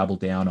really going to double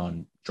down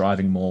on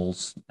driving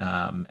mauls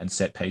and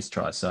set piece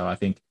tries. So I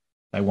think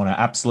they want to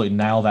absolutely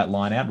nail that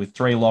line out with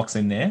 3 locks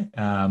in there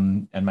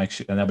and make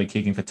sure, and they'll be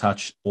kicking for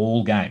touch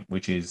all game,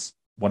 which is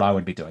what I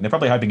would be doing. They're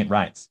probably hoping it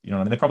rains. You know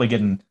what I mean? They're probably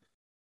getting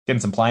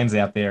some planes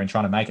out there and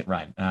trying to make it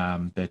rain.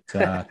 But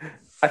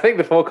I think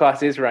the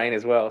forecast is rain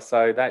as well,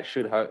 so that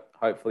should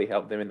hopefully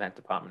help them in that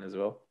department as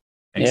well.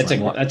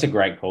 Excellent. Yeah, that's a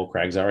great call,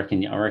 Craigs. I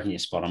reckon you're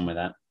spot on with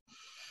that.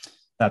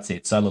 That's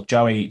it. So look,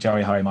 Joey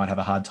Hurry might have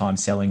a hard time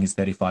selling his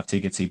 35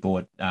 tickets he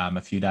bought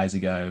a few days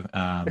ago.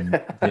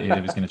 He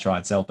was going to try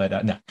and sell,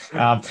 but no.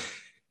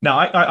 No,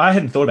 I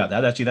hadn't thought about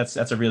that. Actually,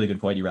 that's a really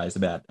good point you raised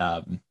about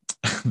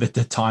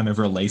the time of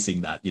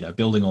releasing that.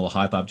 Building all the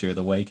hype up during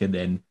the week and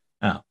then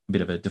a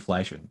bit of a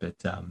deflation. But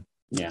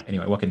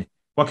anyway,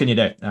 what can you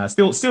do?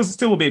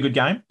 Still will be a good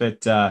game,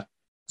 but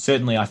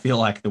certainly I feel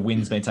like the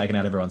wind's been taken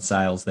out of everyone's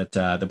sails that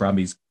the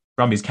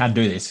Brumbies can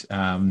do this.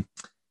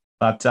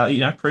 But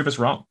prove us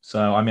wrong.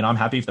 So, I'm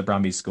happy if the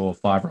Brumbies score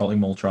 5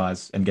 rolling maul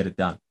tries and get it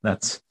done. I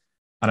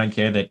don't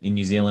care that in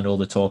New Zealand, all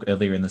the talk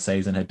earlier in the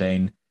season had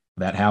been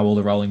about how all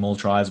the rolling maul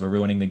tries were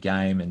ruining the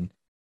game and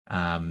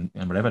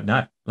whatever.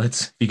 No,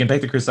 if you can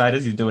beat the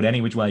Crusaders, you do it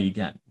any which way you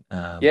can.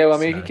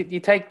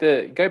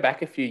 Go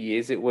back a few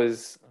years. It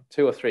was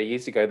 2 or 3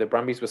 years ago. The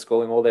Brumbies were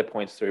scoring all their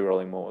points through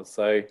rolling mauls.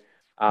 So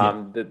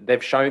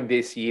they've shown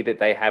this year that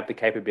they have the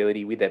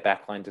capability with their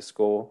backline to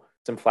score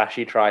some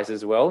flashy tries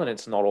as well, and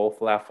it's not all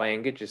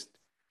Faenga just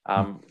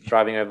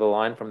driving over the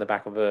line from the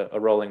back of a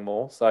rolling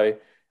maul. So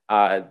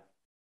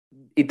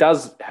it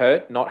does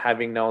hurt not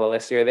having Noah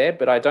Lolesio there,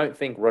 but I don't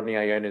think Rodney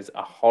Iona is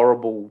a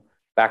horrible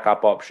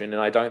backup option,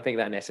 and I don't think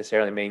that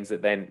necessarily means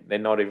that they're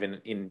not even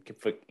in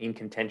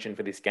contention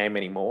for this game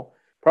anymore.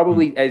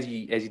 Probably, as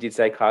you did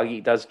say, Kagi,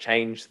 it does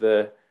change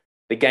the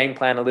game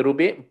plan a little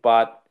bit,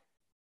 but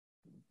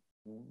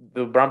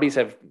the Brumbies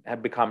have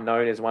become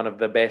known as one of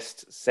the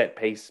best set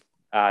piece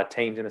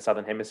teams in the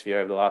Southern Hemisphere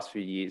over the last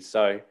few years.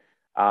 So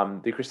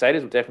the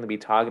Crusaders will definitely be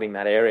targeting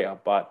that area,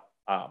 but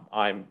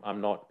I'm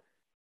not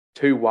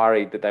too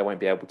worried that they won't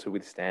be able to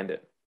withstand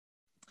it.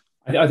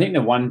 I think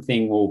the one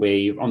thing will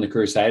be on the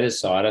Crusaders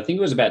side, I think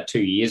it was about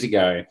 2 years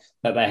ago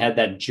that they had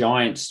that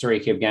giant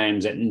streak of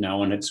games that no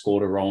one had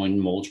scored a rolling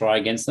maul try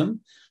against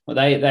them. Well,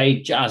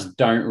 they just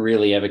don't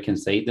really ever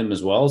concede them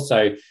as well.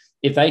 So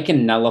if they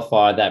can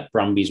nullify that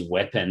Brumbies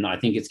weapon, I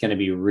think it's going to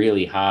be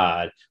really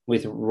hard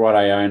with Rod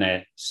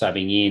Iona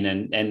subbing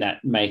in and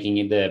that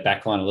making the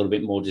backline a little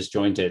bit more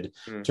disjointed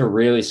to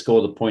really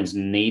score the points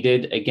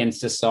needed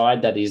against a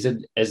side that is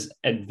as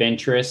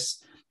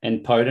adventurous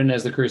and potent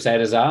as the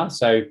Crusaders are.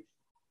 So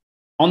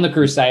on the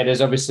Crusaders,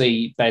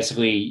 obviously,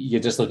 basically,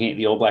 you're just looking at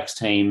the All Blacks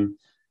team.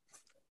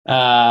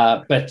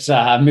 But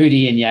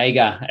Moody and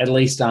Jaeger at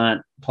least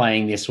aren't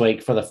playing this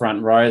week for the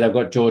front row. They've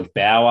got George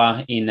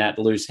Bauer in that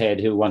loose head,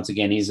 who once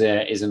again is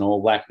an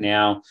All Black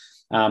now.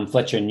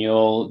 Fletcher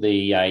Newell, the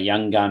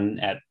young gun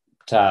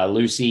at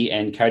Lucy,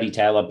 and Cody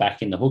Taylor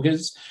back in the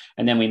hookers.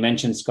 And then we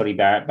mentioned Scotty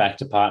Barrett back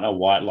to partner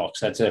Whitelock.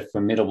 So that's a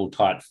formidable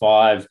tight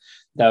five.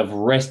 They've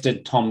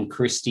rested Tom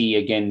Christie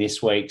again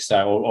this week,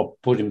 or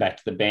put him back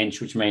to the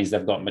bench, which means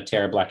they've got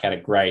Matera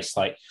Blackadder Grace.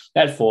 Like,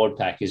 that forward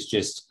pack is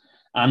just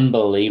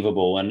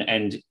unbelievable.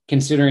 And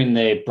considering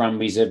the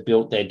Brumbies have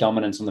built their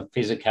dominance on the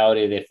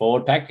physicality of their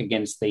forward pack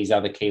against these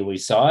other Kiwi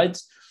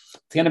sides,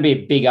 it's going to be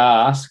a big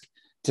ask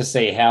to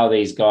see how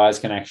these guys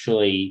can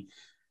actually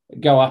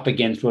go up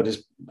against what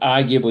is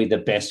arguably the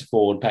best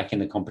forward pack in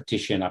the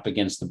competition up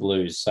against the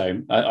Blues.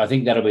 So I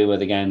think that'll be where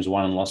the game's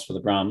won and lost for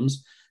the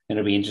Brums. And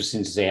it'll be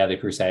interesting to see how the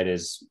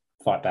Crusaders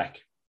fight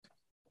back.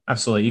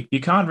 Absolutely. You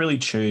can't really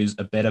choose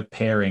a better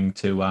pairing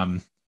to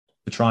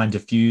try and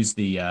diffuse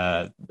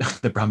the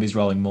Brumbies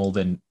rolling maul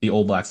than the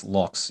All Blacks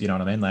locks. You know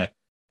what I mean? They're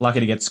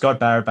lucky to get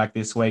Scott Barrett back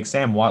this week.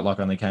 Sam Whitelock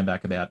only came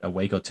back about a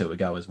week or two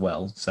ago as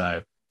well.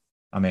 So,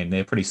 I mean,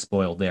 they're pretty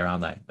spoiled there,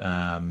 aren't they?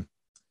 And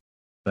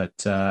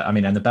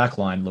the back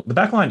line, look, the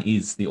back line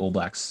is the All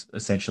Blacks,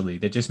 essentially.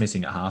 They're just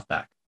missing a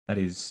halfback. That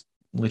is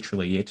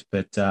literally it.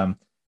 But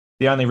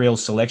the only real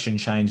selection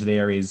change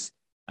there is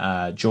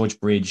George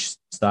Bridge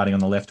starting on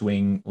the left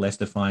wing,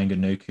 Lester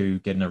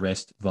Fainganuku getting a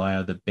rest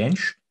via the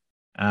bench.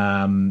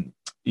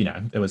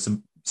 There was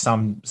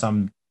some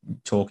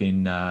talk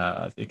in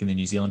I think in the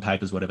New Zealand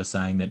papers, whatever,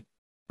 saying that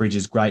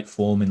Bridges' great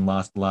form in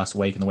last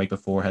week and the week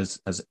before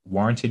has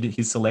warranted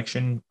his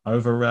selection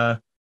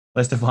over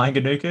Lester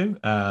Fainganuku.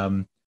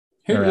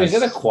 Is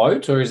that a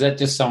quote, or is that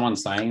just someone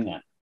saying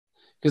that?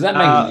 Because that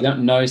makes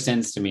no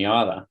sense to me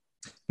either.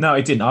 No,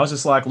 it didn't. I was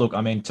just like, look,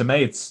 I mean, to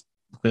me, it's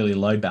clearly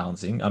load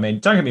balancing. I mean,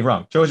 don't get me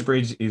wrong. George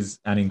Bridge is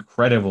an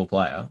incredible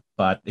player,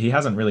 but he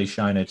hasn't really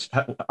shown it.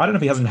 I don't know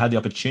if he hasn't had the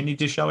opportunity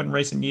to show it in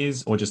recent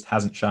years or just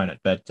hasn't shown it,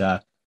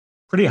 but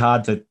pretty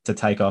hard to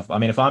take off. I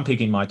mean, if I'm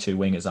picking my two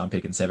wingers, I'm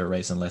picking Sever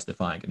Reece and Lester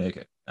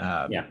Fainganuku.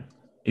 Yeah.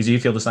 Do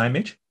you feel the same,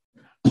 Mitch?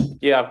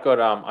 Yeah, I've got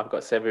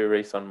Sevu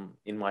Reece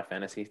in my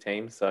fantasy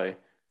team, so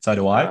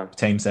do I.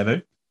 Team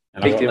Sevu.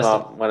 Picked him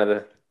up one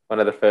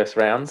of the first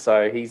rounds,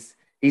 so he's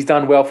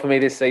done well for me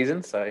this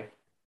season. So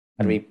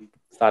I'd be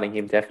starting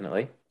him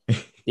definitely.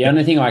 The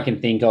only thing I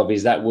can think of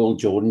is that Will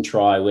Jordan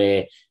try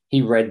where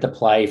he read the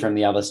play from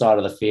the other side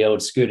of the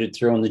field, scooted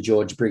through on the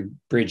George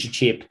Bridge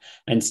chip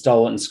and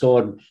stole it and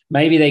scored.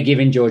 Maybe they're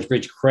giving George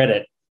Bridge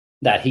credit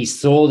that he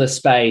saw the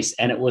space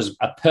and it was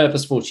a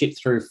purposeful chip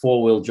through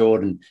for Will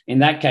Jordan. In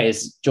that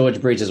case,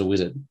 George Bridge is a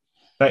wizard.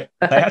 They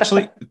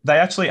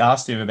actually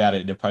asked him about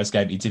it in a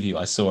post-game interview.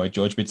 I saw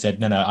George Bridge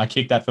said, no, I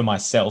kicked that for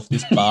myself.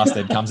 This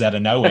bastard comes out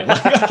of nowhere.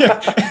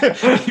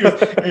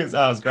 That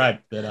was great.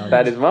 But,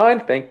 that is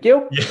mine. Thank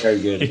you. Yeah. Very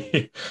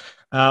good.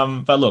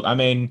 But look, I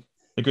mean,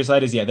 the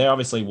Crusaders, they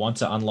obviously want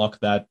to unlock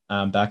that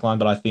backline,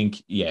 but I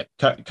think,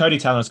 Cody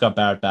Taylor and Scott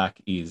Barrett back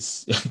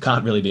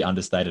can't really be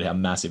understated how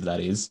massive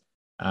that is.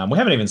 We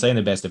haven't even seen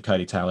the best of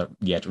Cody Taylor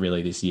yet,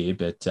 really, this year.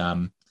 But,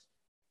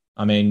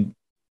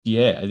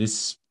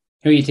 this...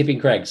 Who are you tipping,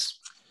 Craigs?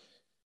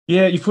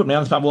 Yeah, you've put me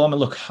on the spot. Well, I'm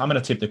going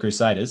to tip the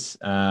Crusaders.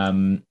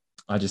 I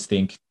just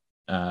think,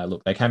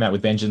 they came out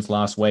with vengeance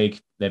last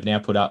week. They've now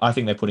I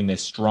think they're putting their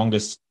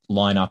strongest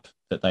lineup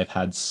that they've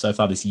had so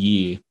far this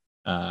year,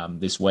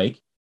 this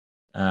week,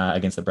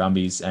 against the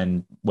Brumbies.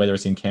 And whether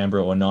it's in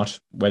Canberra or not,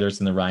 whether it's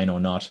in the rain or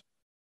not,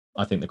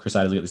 I think the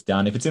Crusaders will get this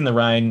done. If it's in the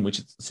rain, which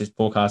is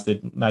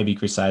forecasted, maybe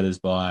Crusaders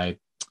by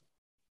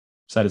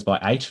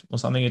 8 or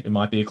something. It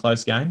might be a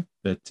close game,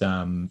 but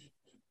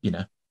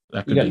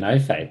you got no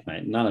faith,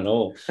 mate. None at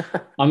all.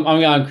 I'm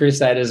going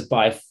Crusaders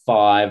by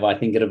 5. I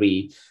think it'll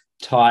be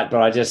tight,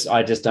 but I just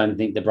don't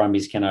think the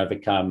Brumbies can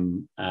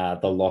overcome the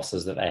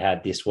losses that they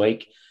had this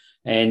week.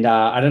 And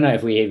I don't know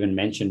if we even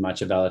mentioned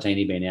much of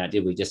Valentini being out,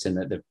 did we? Just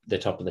in the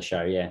top of the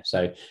show, yeah.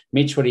 So,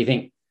 Mitch, what do you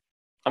think?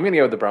 I'm going to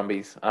go with the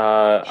Brumbies.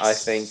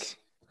 Yes.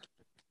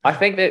 I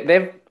think that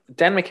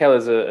Dan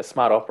McKellar's a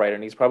smart operator,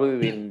 and he's probably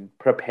been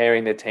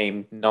preparing the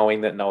team knowing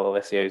that Noel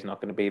Alessio is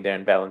not going to be there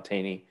and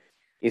Valentini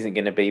isn't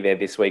going to be there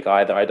this week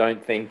either. I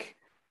don't think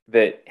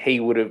that he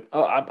would have...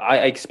 I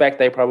expect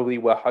they probably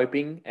were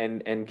hoping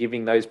and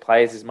giving those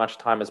players as much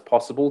time as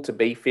possible to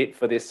be fit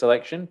for this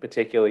selection,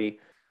 particularly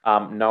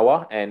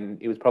Noah.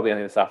 And it was probably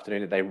only this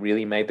afternoon that they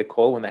really made the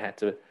call when they had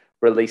to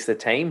release the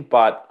team.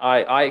 But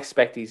I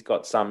expect he's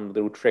got some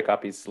little trick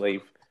up his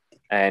sleeve.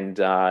 And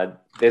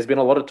there's been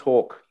a lot of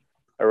talk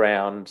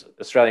around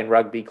Australian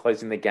rugby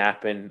closing the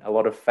gap, and a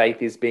lot of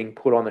faith is being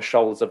put on the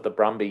shoulders of the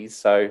Brumbies.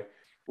 So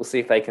We'll see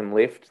if they can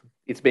lift.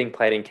 It's being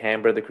played in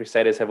Canberra. The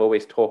Crusaders have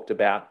always talked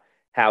about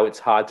how it's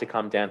hard to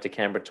come down to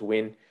Canberra to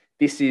win.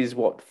 This is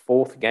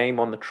fourth game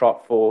on the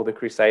trot for the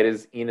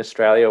Crusaders in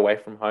Australia away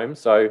from home.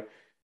 So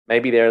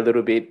maybe they're a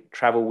little bit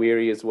travel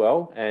weary as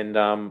well. And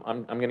I'm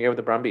going to go with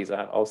the Brumbies.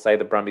 I'll say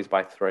the Brumbies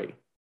by 3.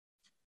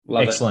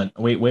 Love Excellent.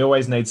 We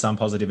always need some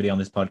positivity on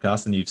this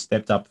podcast, and you've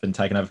stepped up and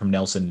taken over from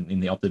Nelson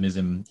in the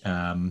optimism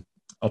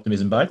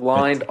boat.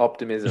 Blind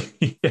optimism.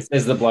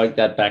 Says the bloke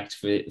that backed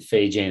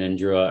Fijian and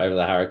Drua over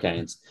the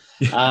Hurricanes.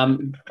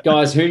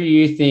 Guys, who do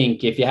you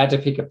think, if you had to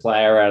pick a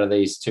player out of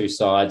these two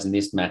sides in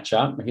this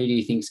matchup, who do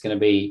you think is going to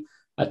be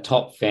a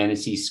top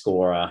fantasy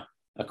scorer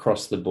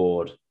across the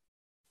board?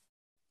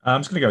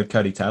 I'm just going to go with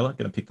Cody Taylor.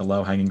 Going to pick the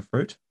low-hanging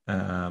fruit.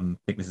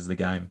 Think this is the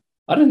game.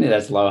 I don't think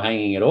that's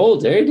low-hanging at all,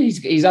 dude.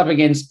 He's up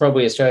against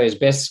probably Australia's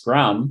best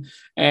scrum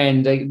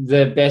and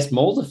the best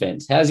maul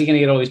defence. How's he going to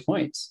get all these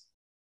points?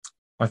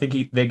 I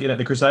think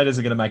the Crusaders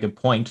are going to make a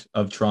point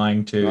of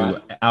trying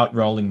to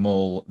out-rolling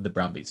maul the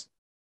Brumbies.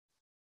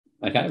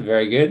 Okay,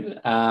 very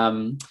good.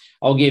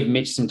 I'll give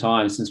Mitch some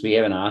time since we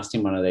haven't asked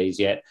him one of these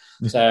yet.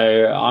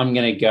 So I'm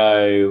going to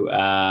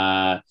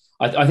go...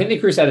 I think the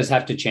Crusaders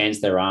have to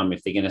chance their arm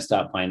if they're going to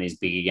start playing these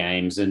bigger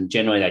games, and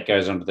generally that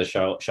goes onto the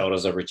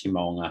shoulders of Richie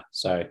Mo'unga.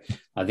 So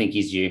I think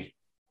he's due.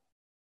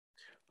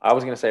 I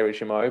was going to say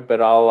Richie Mo, but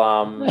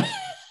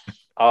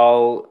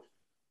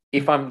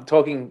if I'm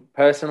talking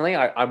personally,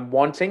 I'm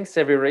wanting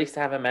Sevu Reece to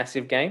have a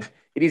massive game.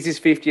 It is his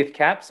 50th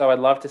cap, so I'd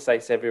love to say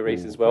Sevu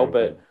Reece as well,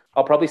 but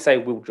I'll probably say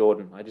Will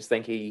Jordan. I just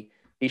think he's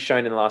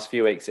shown in the last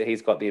few weeks that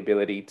he's got the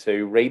ability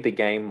to read the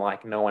game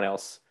like no one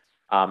else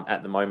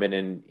at the moment,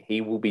 and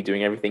he will be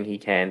doing everything he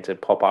can to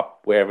pop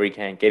up wherever he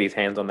can, get his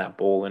hands on that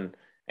ball and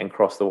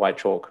cross the white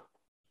chalk.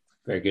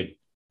 Very good.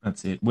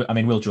 That's it. I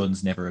mean, Will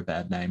Jordan's never a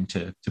bad name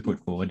to put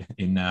forward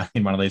in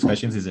one of these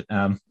questions, is it?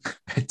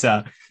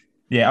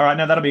 Yeah, all right.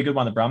 No, that'll be a good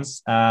one, the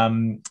Brums.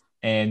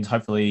 And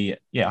hopefully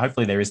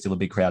there is still a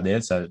big crowd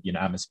there, so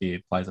atmosphere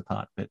plays a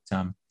part. But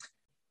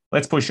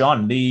let's push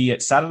on. The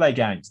Saturday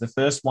games. The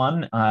first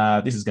one,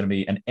 this is going to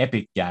be an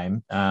epic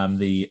game.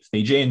 The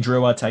Fijian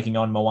Drua taking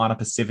on Moana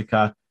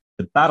Pacifica,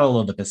 the Battle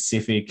of the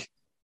Pacific.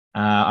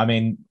 I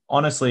mean,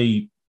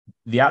 honestly,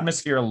 the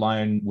atmosphere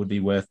alone would be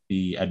worth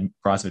the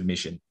price of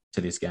admission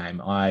to this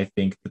game. I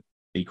think that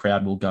the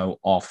crowd will go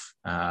off.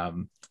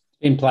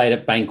 Been played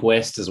at Bank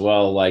West as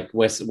well, like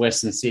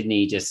Western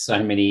Sydney, just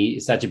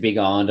such a big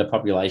islander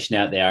population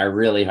out there. I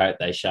really hope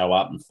they show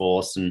up in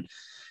force and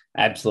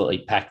absolutely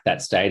pack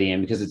that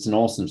stadium, because it's an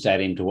awesome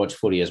stadium to watch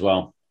footy as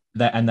well.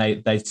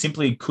 They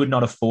simply could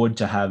not afford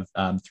to have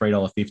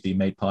 $3.50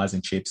 meat pies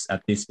and chips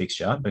at this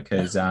fixture,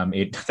 because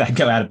they'd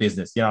go out of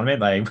business. You know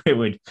what I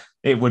mean?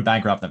 It would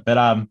bankrupt them.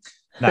 But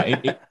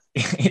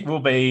it will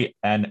be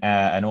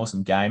an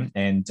awesome game,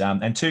 and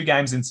 2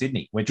 games in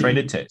Sydney we're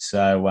treated to.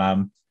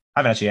 So I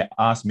haven't actually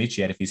asked Mitch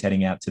yet if he's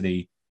heading out to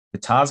the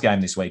Tars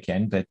game this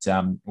weekend, but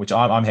which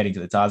I'm heading to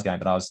the Tars game,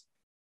 but I was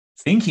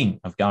thinking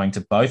of going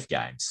to both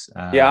games.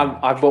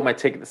 I've bought my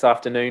ticket this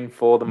afternoon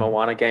for the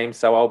Moana game,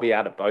 so I'll be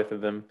out at both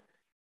of them.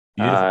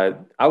 I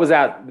was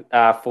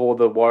out for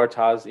the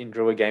Waratahs in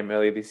Drua game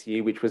earlier this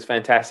year, which was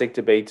fantastic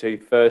to be to.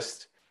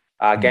 First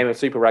game of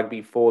Super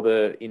Rugby for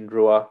the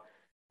Indrua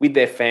with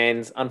their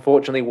fans.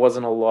 Unfortunately,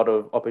 wasn't a lot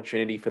of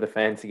opportunity for the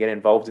fans to get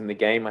involved in the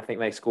game. I think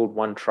they scored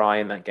 1 try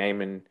in that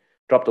game and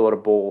dropped a lot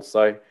of balls.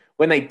 So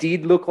when they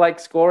did look like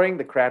scoring,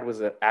 the crowd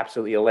was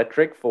absolutely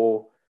electric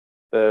for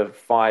the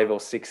 5,000 or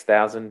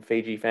 6,000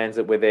 Fiji fans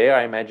that were there.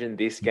 I imagine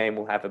this game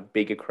will have a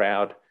bigger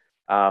crowd.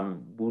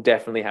 We'll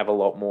definitely have a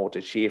lot more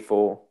to cheer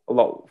for, a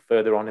lot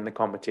further on in the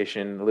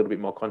competition, a little bit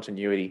more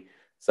continuity.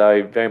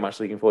 So very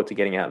much looking forward to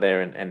getting out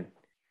there and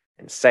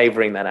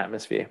savouring that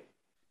atmosphere.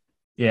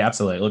 Yeah,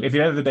 absolutely. Look, if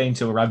you've ever been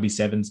to a Rugby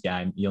Sevens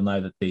game, you'll know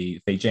that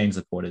the Fijian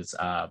supporters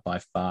are by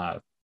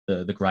far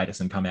the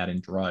greatest and come out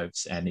in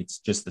droves, and it's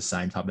just the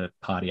same type of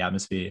party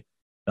atmosphere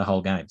the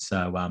whole game.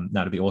 So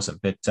that'd be awesome.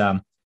 But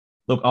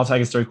look, I'll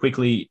take us through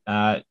quickly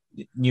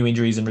new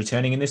injuries and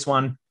returning in this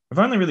one. We've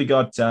only really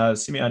got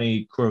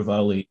Simeone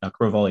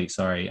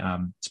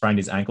Kuravoli, sprained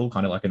his ankle,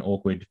 kind of like an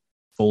awkward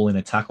fall in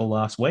a tackle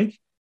last week.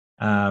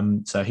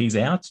 So he's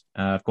out.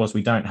 Of course,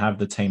 we don't have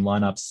the team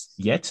lineups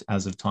yet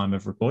as of time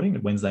of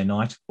recording, Wednesday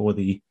night for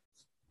the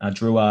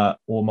Drua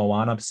or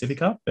Moana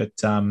Pacifica. But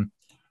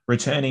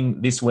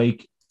returning this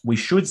week, we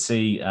should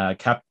see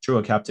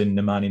Drua captain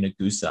Nemani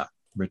Nagusa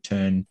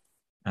return.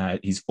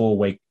 His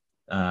 4-week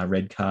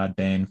red card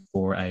ban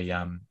for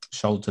a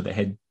shoulder to the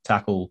head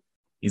tackle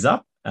is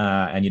up.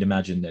 And you'd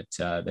imagine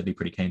that they'd be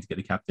pretty keen to get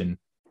the captain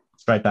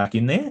straight back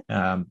in there.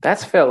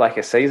 That's felt like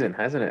a season,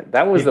 hasn't it?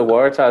 That was the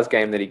Waratahs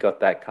game that he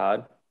got that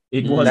card.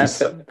 It was.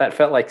 That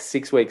felt like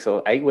 6 weeks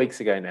or 8 weeks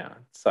ago now.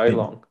 So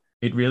long.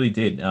 It really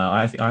did.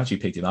 I actually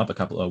picked him up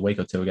a week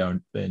or two ago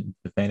in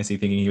the fantasy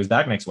thinking he was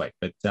back next week.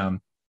 But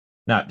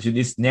no,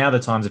 now the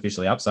time's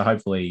officially up. So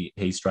hopefully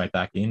he's straight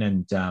back in.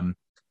 And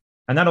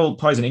that'll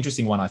pose an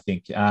interesting one, I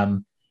think.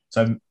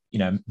 So,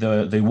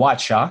 the white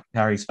shark,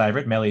 Harry's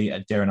favourite, Meli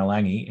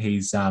Derinalangi,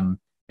 he's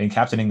been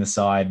captaining the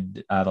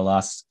side the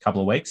last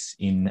couple of weeks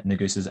in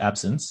Nagusa's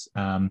absence.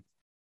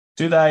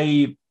 Do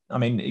they? I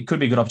mean, it could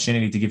be a good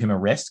opportunity to give him a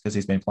rest because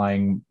he's been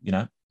playing,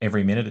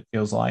 every minute, it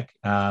feels like.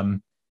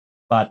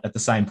 But at the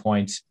same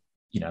point,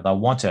 they'll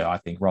want to, I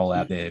think, roll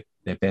out their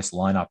best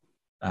lineup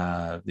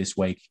this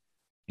week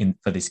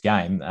for this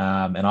game.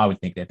 And I would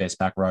think their best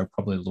back row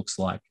probably looks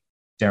like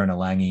Darren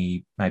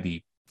Alangi,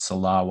 maybe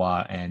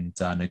Salawa and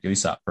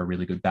Nagusa for a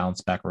really good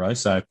balanced back row.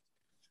 So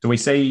do we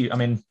see, I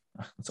mean,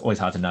 it's always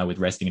hard to know with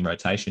resting and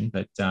rotation,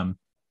 but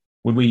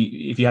would we,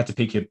 if you had to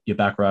pick your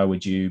back row,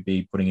 would you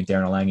be putting in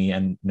Darren Alangi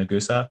and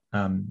Nagusa,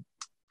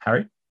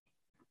 Harry?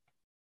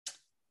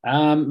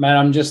 Mate,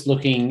 I'm just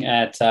looking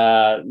at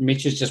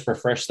Mitch has just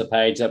refreshed the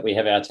page that we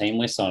have our team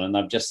list on, and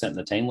I've just sent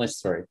the team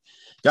list through.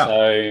 Yeah.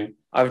 So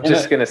I'm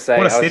just going to say,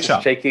 I was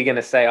just cheeky going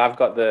to say, I've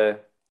got the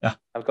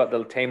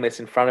team list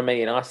in front of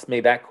me, and ask me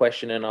that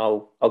question, and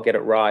I'll get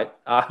it right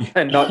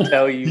and not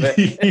tell you. But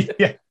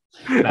yeah.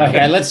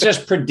 Okay, let's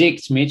just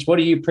predict, Mitch. What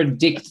do you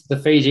predict the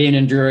Fijian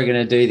and Drew are going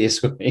to do this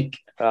week?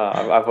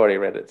 I've already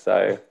read it,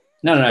 so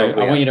no.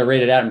 I want you to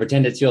read it out and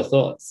pretend it's your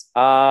thoughts.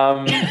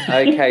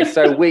 Okay,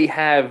 so we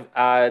have.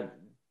 I'm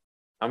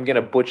going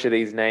to butcher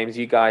these names.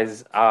 You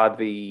guys are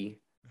the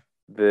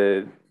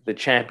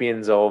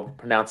champions of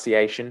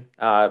pronunciation.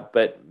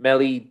 But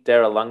Meli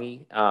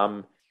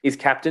Deralangi is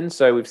captain,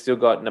 so we've still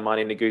got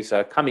Nemani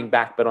Nagusa coming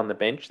back, but on the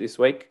bench this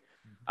week.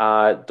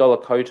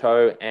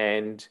 Dolakoto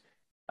and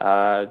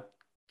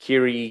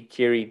Kiri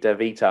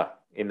Davita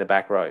in the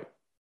back row.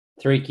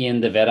 Triki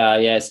and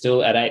Daveta,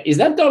 still at 8. Is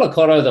that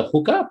Dolakoto the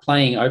hooker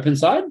playing open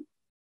side?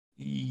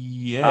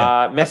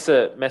 Yeah.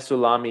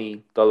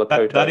 Mesulami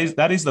Dolakoto.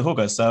 That is the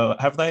hooker. So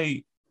have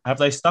they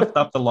stuffed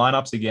up the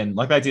lineups again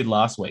like they did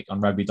last week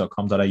on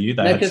rugby.com.au? They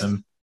had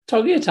some.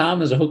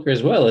 Togiatama's a hooker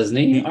as well, isn't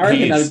he? I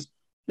reckon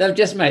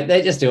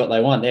they just do what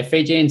they want. They're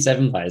Fijian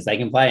 7 players. They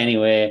can play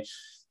anywhere.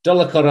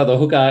 Dolakoto, the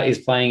hooker, is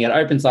playing at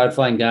open side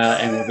flank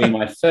guard and will be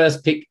my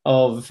first pick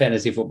of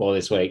fantasy football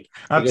this week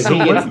because he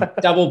gets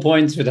double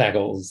points for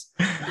tackles.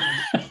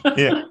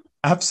 Yeah,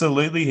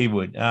 absolutely he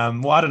would.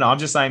 Well, I don't know. I'm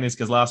just saying this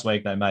because last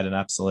week they made an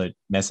absolute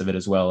mess of it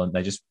as well, and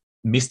they just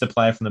missed a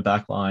player from the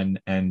back line,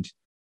 and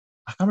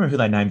I can't remember who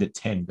they named at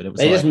 10, but it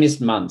was they just missed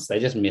Muntz. They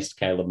just missed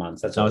Caleb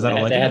Muntz. That's all.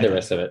 They had the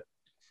rest of it.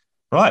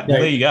 Right, well,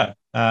 there you go.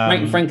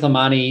 Frank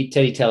Lamani,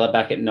 Teddy Teller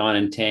back at 9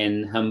 and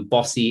 10,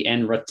 Bossi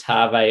and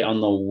Ratave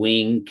on the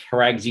wing.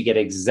 Crags, you get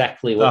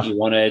exactly what you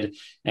wanted,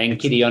 and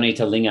Kidioni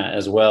Talinga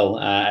as well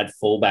at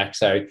fullback.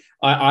 So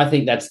I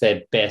think that's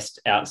their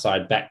best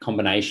outside back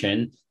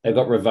combination. They've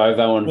got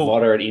Ravovo and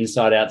Voda at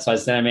inside outside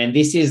center. Man,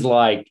 this is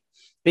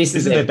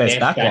their best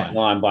back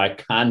line by a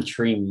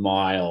country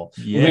mile.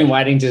 Yeah. We've been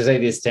waiting to see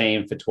this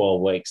team for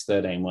 12 weeks,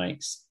 13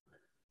 weeks.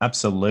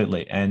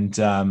 Absolutely. And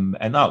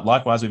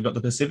likewise, we've got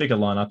the Pacifica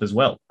lineup as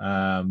well.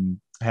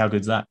 How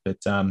good's that? But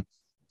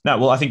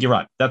I think you're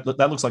right. That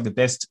looks like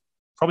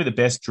probably the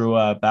best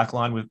Drua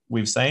backline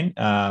we've seen.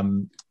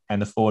 And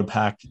the forward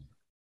pack,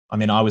 I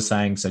mean, I was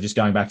saying, so just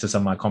going back to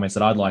some of my comments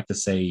that I'd like to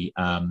see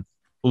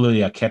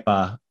Ululia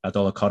Kepa,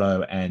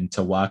 Dolakoto and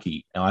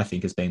Tawaki, I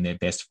think has been their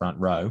best front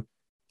row.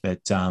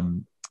 But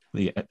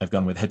they've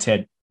gone with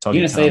Hated. You're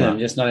going to see them,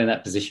 just not in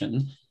that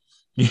position.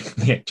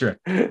 Yeah, true.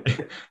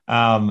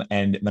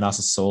 And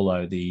Manasa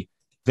Solo, the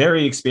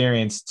very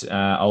experienced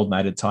old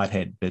mated tight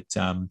head. But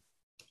no,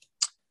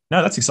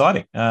 that's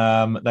exciting.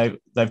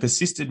 They've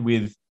persisted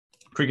with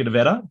Cricket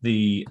Daveta,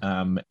 the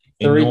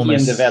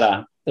enormous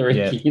Daveta.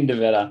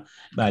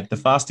 Mate, the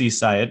faster you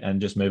say it and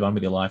just move on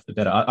with your life, the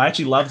better. I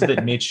actually loved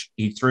that Mitch,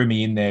 he threw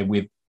me in there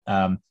with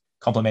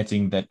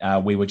complimenting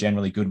that we were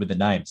generally good with the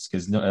names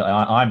because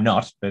I'm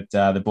not, but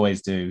the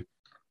boys do.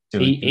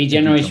 He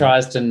generally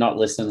tries to not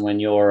listen when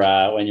you're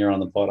on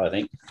the pod. I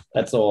think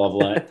that's all I've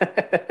learned.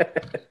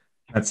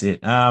 That's it.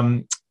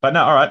 But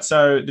no, all right.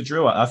 So the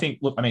Drua, I think.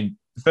 Look, I mean,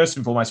 first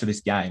and foremost for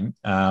this game,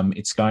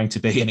 it's going to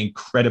be an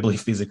incredibly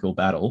physical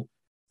battle.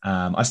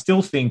 I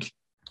still think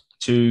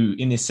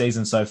in this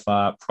season so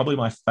far, probably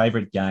my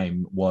favourite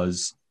game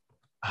was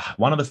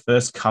one of the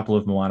first couple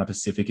of Moana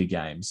Pacifica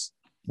games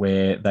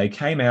where they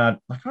came out.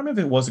 I can't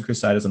remember if it was the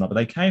Crusaders or not, but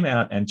they came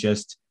out and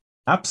just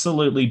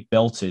absolutely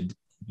belted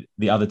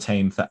the other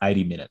team for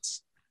 80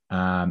 minutes. They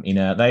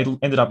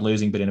ended up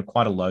losing, but in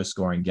quite a low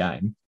scoring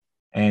game.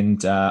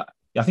 And I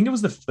think it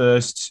was the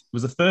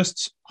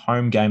first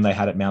home game they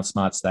had at Mount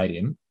Smart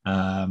Stadium.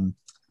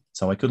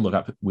 So I could look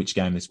up which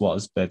game this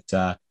was, but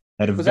they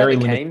had a very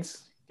limited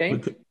Canes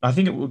game. I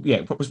think it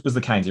was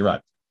the Canes. You're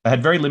right. They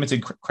had very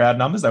limited crowd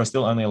numbers. They were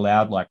still only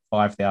allowed like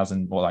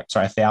 1,000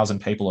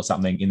 people or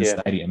something in the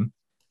stadium.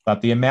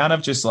 But the amount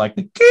of just like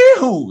the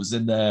girls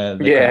and the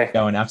crowd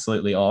going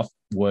absolutely off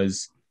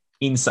was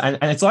insane.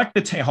 And it's like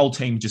the whole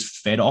team just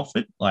fed off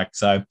it.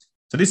 So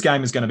this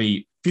game is going to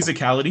be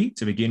physicality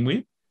to begin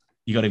with.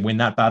 You got to win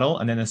that battle.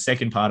 And then the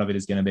second part of it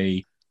is going to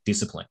be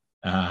discipline.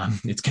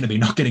 It's going to be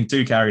not getting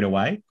too carried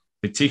away,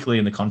 particularly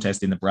in the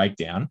contest in the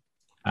breakdown.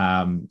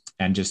 And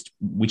just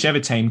whichever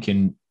team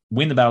can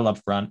win the battle up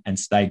front and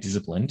stay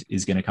disciplined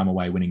is going to come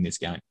away winning this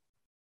game.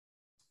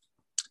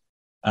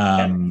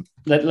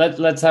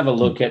 Let's have a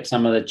look at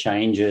some of the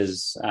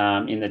changes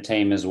in the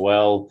team as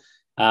well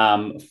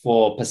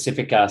for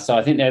Pacifica. So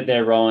I think that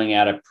they're rolling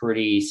out a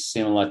pretty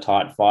similar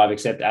tight five,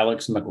 except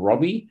Alex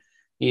McRobbie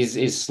is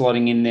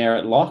slotting in there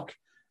at lock.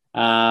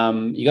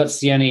 You got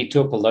Sione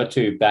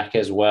Tuipulotu back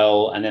as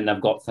well, and then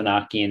they've got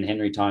Funaki and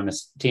Henry Tima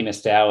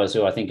Stowers,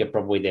 who I think are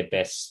probably their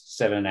best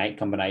 7 and 8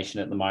 combination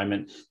at the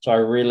moment. So I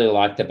really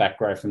like the back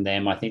row from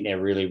them. I think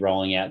they're really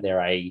rolling out their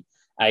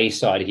A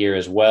side here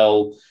as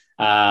well.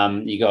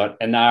 You got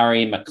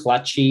Inari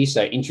McClutchy.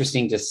 So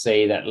interesting to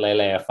see that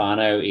Lele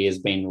Afano is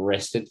being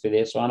rested for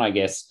this one. I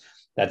guess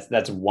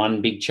that's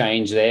one big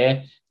change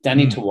there.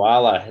 Danny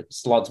Tuwala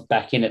slots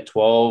back in at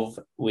 12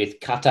 with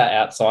Kata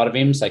outside of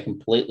him. So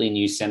completely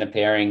new centre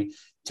pairing.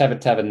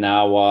 Tabatava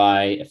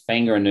Nawai,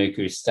 Fanga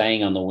Anuku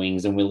staying on the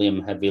wings, and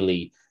William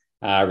Havili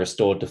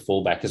restored to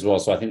fullback as well.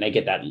 So I think they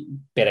get that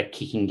better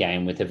kicking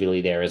game with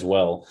Havili there as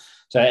well.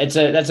 So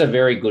that's a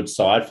very good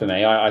side for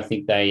me. I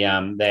think they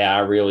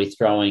are really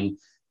throwing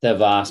the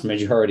vast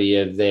majority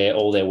of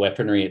all their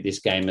weaponry at this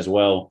game as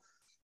well.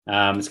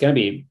 It's going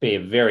to be a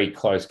very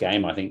close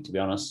game, I think, to be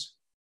honest.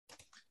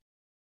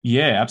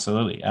 Yeah,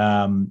 absolutely.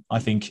 I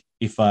think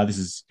if this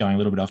is going a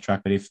little bit off track,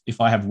 but if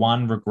I have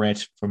one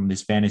regret from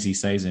this fantasy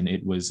season,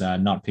 it was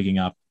not picking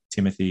up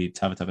Timothy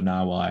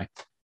Tavatavanawai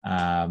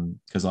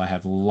because I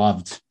have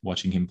loved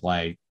watching him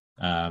play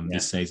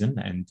this season,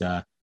 and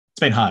it's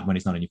been hard when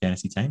he's not in your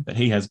fantasy team, but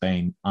he has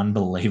been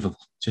unbelievable.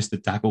 Just a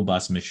tackle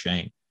bus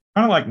machine,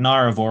 kind of like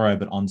Naira Voro,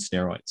 but on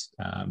steroids,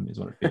 is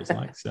what it feels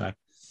like. So,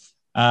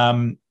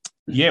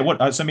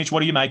 So Mitch,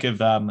 what do you make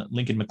of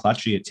Lincoln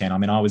McClutchy at 10? I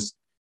mean,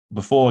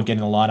 before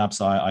getting the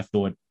lineups, I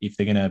thought if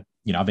they're going to,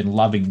 I've been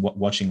loving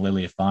watching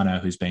Lily Afano,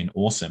 who's been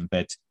awesome,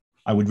 but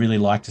I would really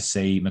like to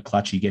see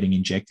McClutchy getting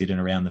injected in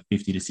around the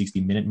 50 to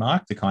 60 minute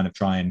mark to kind of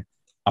try and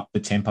up the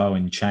tempo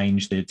and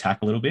change the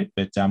attack a little bit.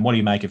 But what do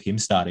you make of him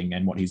starting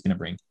and what he's going to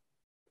bring?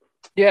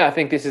 Yeah, I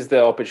think this is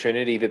the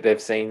opportunity that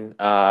they've seen.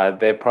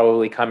 They're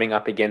probably coming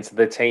up against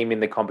the team in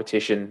the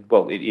competition.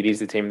 Well, it is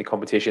the team in the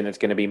competition that's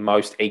going to be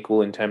most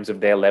equal in terms of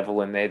their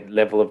level and their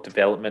level of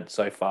development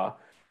so far.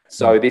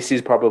 So this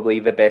is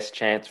probably the best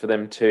chance for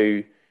them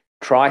to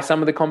try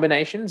some of the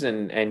combinations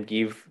and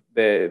give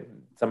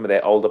some of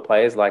their older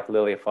players like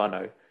Lily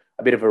Afano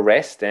a bit of a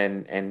rest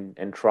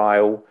and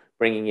trial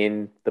bringing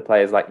in the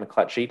players like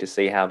McClutchy to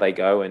see how they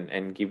go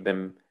and give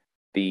them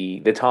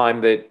the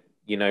time that,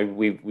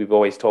 we've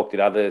always talked that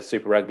other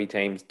Super Rugby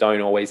teams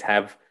don't always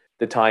have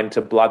the time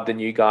to blood the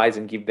new guys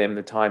and give them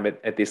the time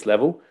at this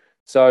level.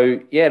 So,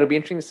 yeah, it'll be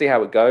interesting to see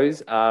how it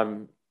goes.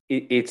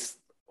 It's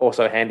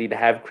also handy to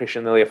have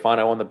Christian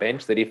Liliafano on the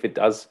bench, that if it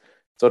does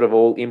sort of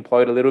all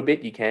implode a little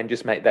bit, you can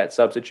just make that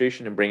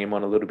substitution and bring him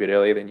on a little bit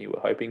earlier than you were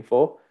hoping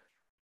for.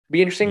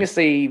 Be interesting to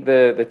see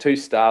the two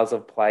styles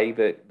of play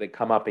that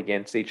come up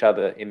against each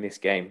other in this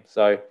game.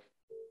 So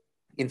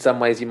in some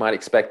ways, you might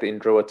expect the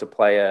Indrua to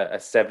play a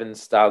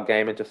 7-style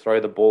game and to throw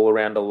the ball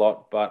around a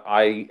lot, but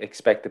I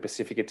expect the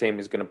Pacifica team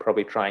is going to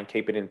probably try and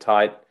keep it in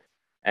tight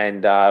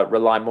and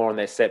rely more on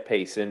their set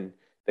piece. And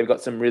they've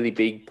got some really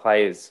big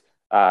players.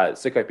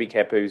 Sukopi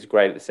Kepu's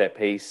great at the set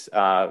piece.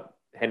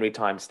 Henry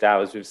Time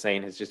Stowers, we've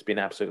seen, has just been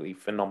absolutely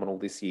phenomenal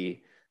this year.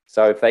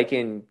 So if they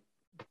can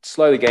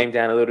slow the game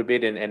down a little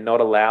bit and not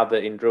allow the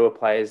Indrua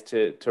players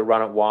to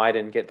run it wide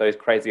and get those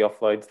crazy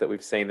offloads that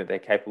we've seen that they're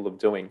capable of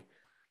doing,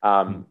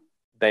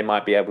 they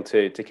might be able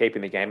to keep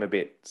in the game a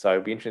bit. So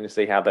it'll be interesting to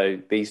see how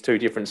these two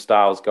different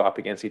styles go up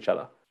against each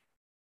other.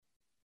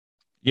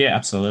 Yeah,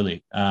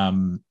 absolutely.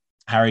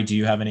 Harry, do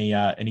you have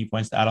any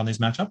points to add on this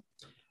matchup?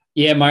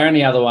 Yeah, my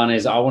only other one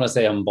is I want to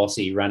see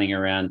Mbosi running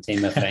around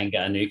Tima Fanga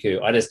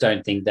Anuku. I just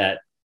don't think that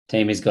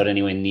team has got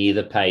anywhere near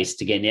the pace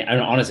to get near. I mean,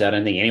 honestly, I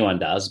don't think anyone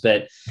does.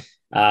 But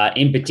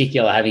in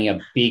particular, having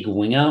a big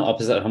winger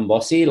opposite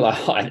Mbosi,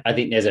 I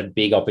think there's a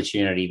big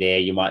opportunity there.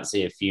 You might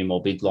see a few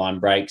more big line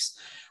breaks.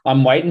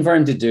 I'm waiting for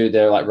him to do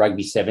the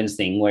rugby sevens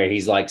thing where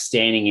he's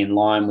standing in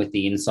line with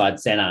the inside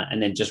centre and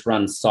then just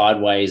runs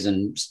sideways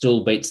and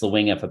still beats the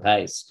winger for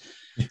pace.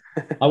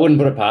 I wouldn't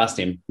put it past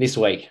him this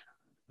week.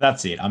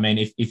 That's it. I mean,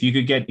 if you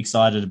could get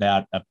excited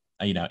about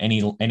any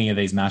of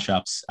these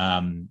matchups,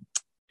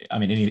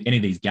 any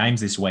of these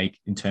games this week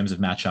in terms of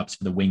matchups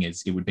for the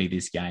wingers, it would be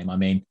this game. I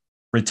mean,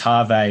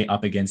 Ritave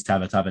up against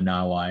Tavatava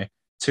Nawai,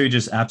 two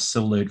just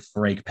absolute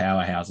freak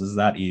powerhouses.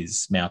 That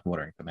is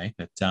mouthwatering for me.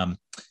 But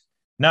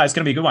no, it's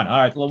going to be a good one. All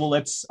right. Well,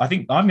 I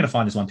think I'm going to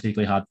find this one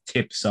particularly hard to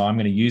tip, so I'm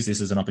going to use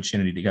this as an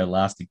opportunity to go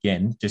last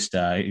again. Just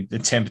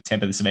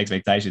temper some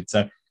expectations.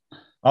 So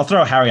I'll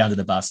throw Harry under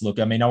the bus. Look,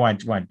 I mean, I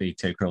won't be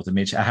too cruel to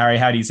Mitch. Harry,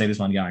 how do you see this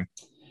one going?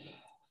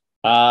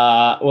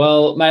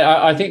 Well, mate,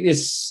 I think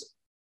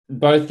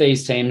both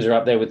these teams are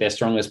up there with their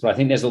strongest, but I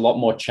think there's a lot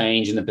more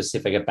change in the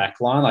Pacifica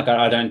backline.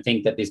 I don't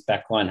think that this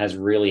backline has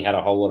really had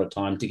a whole lot of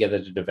time together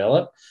to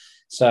develop.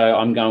 So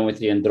I'm going with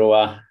the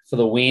Indrua for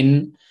the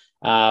win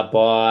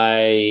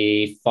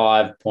by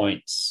 5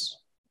 points.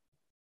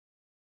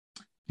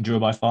 Drew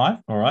by 5.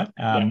 All right.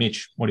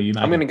 Mitch, what are you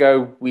making? I'm going to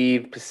go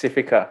with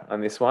Pacifica on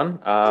this one.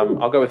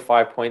 I'll go with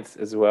 5 points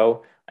as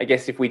well. I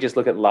guess if we just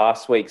look at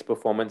last week's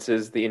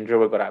performances, the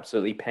Indrua got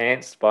absolutely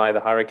pantsed by the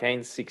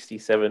Hurricanes,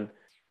 67-5,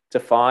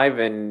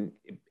 and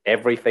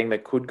everything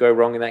that could go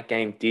wrong in that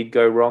game did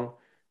go wrong.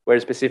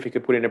 Whereas Pacifica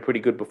put in a pretty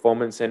good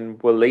performance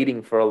and were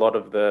leading for a lot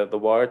of the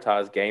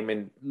Waratahs game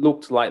and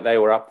looked like they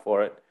were up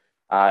for it.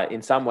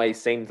 In some ways,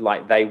 seemed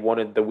like they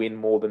wanted the win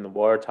more than the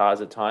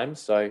Waratahs at times.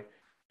 So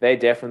they're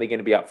definitely going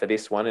to be up for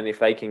this one. And if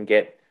they can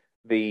get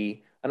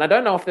and I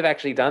don't know if they've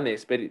actually done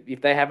this, but if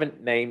they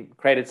haven't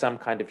created some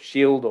kind of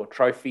shield or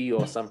trophy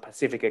or some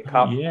Pacifica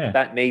Cup,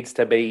 that needs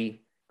to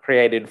be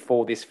created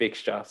for this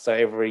fixture. So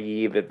every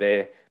year that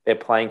they're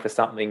playing for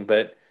something,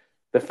 but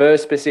the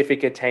first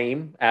Pacifica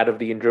team out of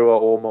the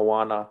Indrua or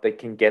Moana that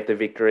can get the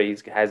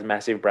victories has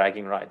massive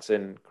bragging rights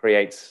and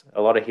creates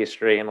a lot of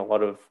history and a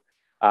lot of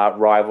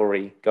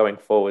rivalry going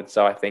forward.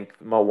 So I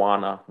think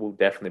Moana will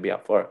definitely be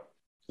up for it.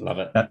 Love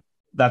it.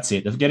 That's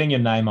it. Getting your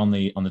name on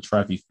the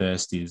trophy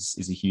first is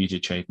a huge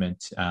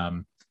achievement.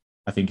 I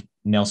think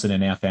Nelson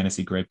and our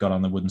fantasy group got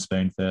on the wooden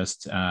spoon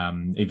first,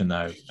 even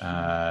though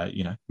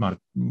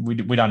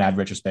we don't add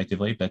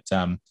retrospectively, but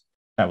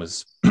that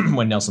was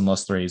when Nelson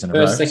lost 3 years in a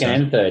row. First, second,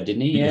 and third,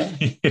 didn't he? Yeah.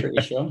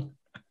 Pretty sure.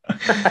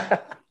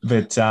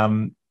 But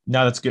no,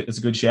 that's good. It's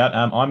a good shout.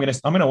 I'm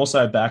gonna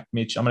also back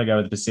Mitch. I'm gonna go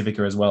with the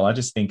Pacifica as well. I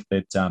just think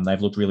that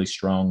they've looked really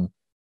strong.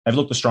 They've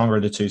looked the stronger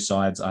of the two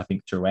sides, I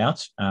think,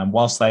 throughout.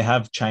 Whilst they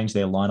have changed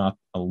their lineup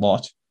a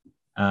lot,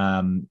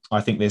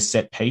 I think their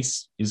set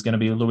piece is going to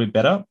be a little bit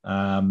better.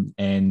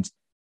 And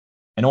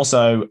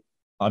also,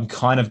 I'm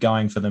kind of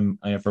going for them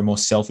for a more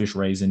selfish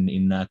reason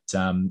in that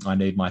I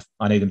need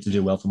them to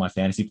do well for my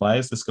fantasy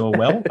players to score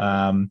well.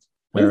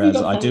 Whereas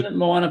I do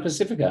Moana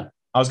Pacifica.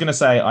 I was going to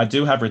say I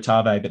do have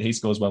Ritabe, but he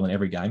scores well in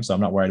every game, so I'm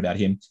not worried about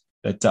him.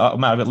 But I've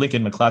got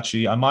Lincoln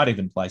McClutchy. I might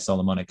even play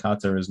Solomon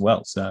Akata as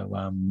well. So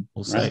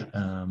we'll see.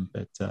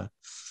 Right.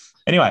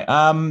 Anyway,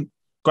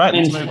 great.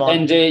 Let's move on.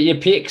 And your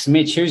picks,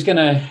 Mitch. Who's going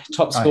to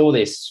top score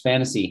this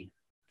fantasy?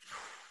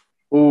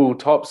 Ooh,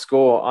 top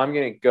score. I'm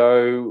going to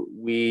go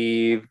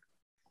with.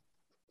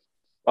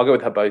 I'll go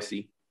with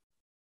Habosi.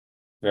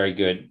 Very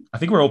good. I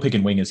think we're all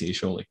picking wingers here,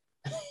 surely.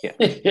 Yeah,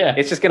 yeah.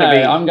 It's just going to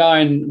be. I'm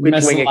going which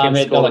winger can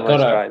score the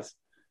most tries.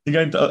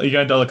 You're going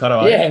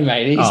Delacoto? Yeah,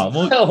 mate. He's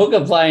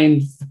hooker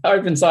playing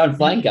open side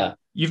flanker.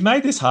 You've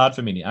made this hard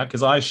for me now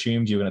because I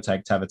assumed you were going to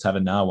take Tava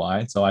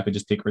Nawai, so I could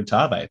just pick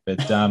Ritabe. But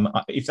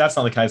if that's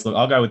not the case, look,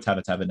 I'll go with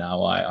Tava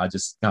Nawai. I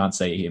just can't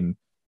see him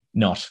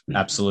not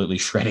absolutely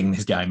shredding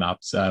this game up.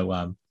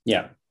 So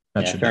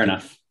fair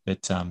enough.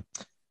 But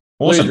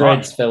Blues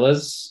Reds,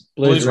 fellas.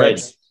 Blues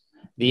Reds.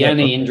 The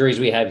only look, injuries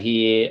we have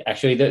here,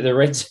 actually, the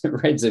Reds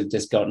have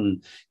just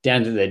gotten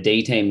down to the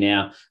D team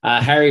now.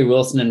 Harry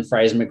Wilson and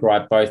Fraser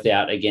McWright both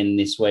out again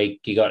this week.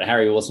 You got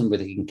Harry Wilson with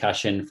a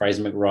concussion,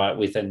 Fraser McWright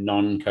with a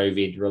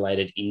non-COVID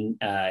related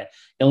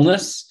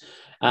illness.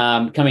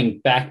 Coming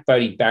back,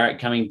 Bodie Barrett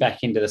coming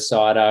back into the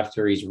side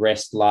after his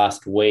rest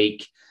last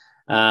week.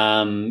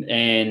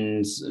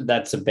 And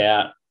that's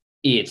about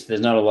it.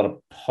 There's not a lot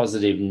of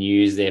positive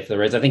news there for the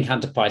Reds. I think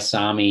Hunter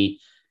Paisami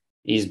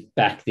is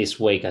back this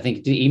week. I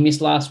think did he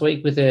miss last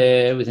week with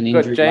an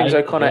injury? James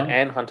O'Connor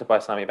and Hunter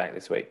Paisami back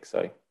this week.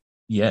 So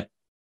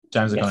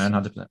James O'Connor and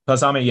Hunter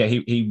Paisami. Yeah,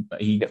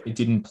 he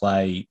didn't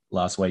play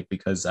last week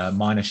because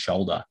minor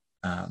shoulder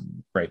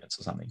grievance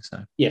or something.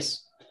 So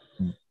yes,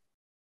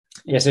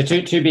 so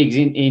two big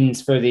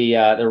ins for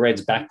the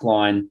Reds back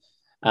line.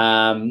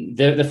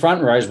 The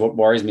front row is what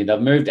worries me. They've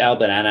moved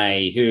Albert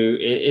Ane, who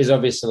is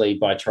obviously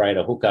by trade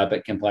a hooker,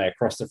 but can play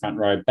across the front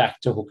row,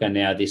 back to hooker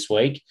now this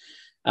week.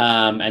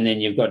 And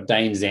then you've got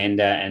Dane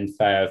Zander and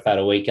Fao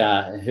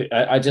Fadawika.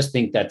 I just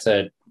think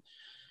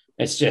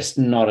it's just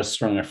not as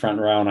strong a front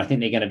row. And I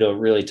think they're going to do it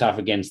really tough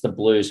against the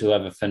Blues, who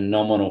have a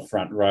phenomenal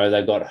front row.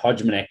 They've got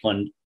Hodgman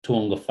Eklund,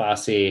 Tuanga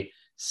Fasi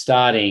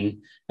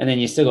starting. And then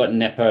you still got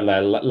Nepo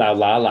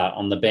Laulala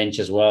on the bench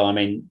as well. I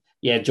mean,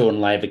 Jordan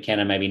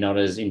Laver-Kenna maybe not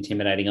as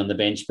intimidating on the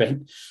bench, but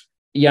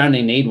you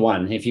only need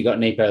one. If you've got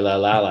Nepo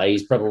Laulala,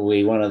 he's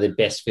probably one of the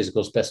best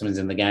physical specimens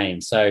in the game.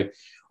 So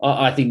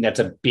I think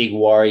that's a big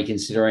worry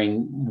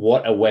considering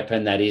what a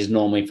weapon that is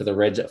normally for the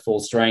Reds at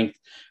full strength.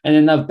 And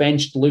then they've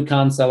benched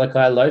Lukan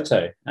Salakai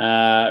Loto.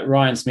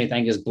 Ryan Smith,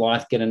 Angus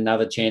Blythe get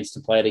another chance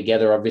to play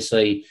together.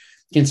 Obviously,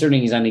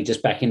 considering he's only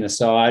just back in the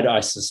side,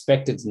 I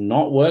suspect it's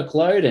not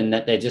workload and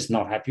that they're just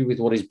not happy with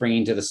what he's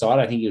bringing to the side.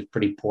 I think he was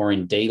pretty poor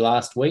in D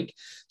last week.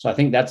 So I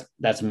think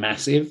that's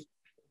massive.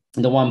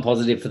 The one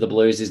positive for the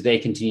Blues is they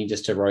continue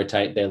just to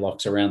rotate their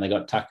locks around. They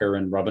got Tucker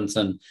and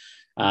Robinson.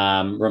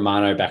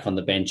 Romano back on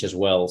the bench as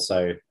well.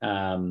 So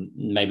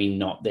maybe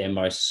not their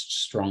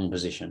most strong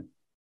position.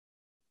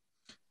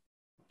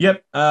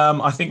 Yep.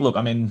 I think, look,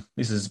 I mean,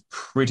 this is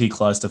pretty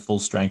close to full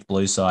strength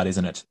blue side,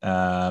 isn't it?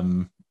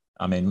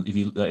 I mean, if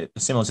you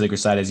similar to the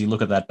Crusaders, you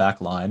look at that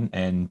back line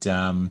and,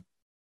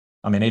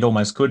 I mean, it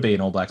almost could be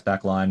an All Blacks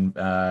back line,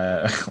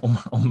 the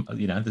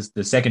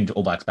second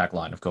All Blacks back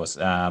line, of course.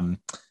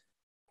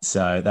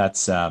 So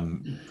that's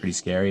pretty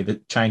scary.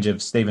 The change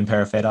of Stephen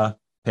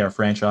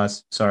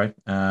Parafranchise,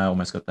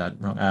 almost got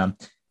that wrong,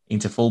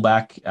 into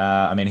fullback.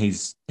 I mean,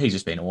 he's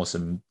just been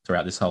awesome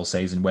throughout this whole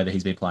season, whether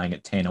he's been playing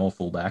at 10 or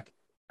fullback.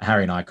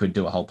 Harry and I could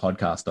do a whole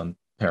podcast on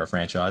Para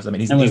Franchise. I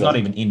mean, he's not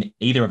even in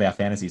either of our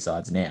fantasy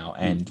sides now,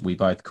 and we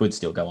both could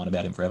still go on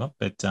about him forever.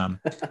 But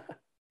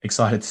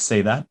excited to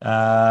see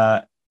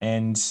that.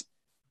 And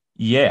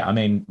yeah, I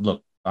mean,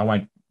 look, I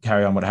won't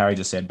carry on what Harry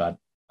just said, but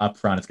up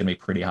front, it's going to be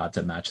pretty hard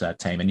to match that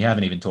team. And you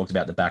haven't even talked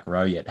about the back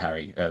row yet,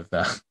 Harry, of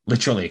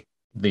literally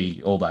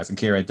the All Blacks.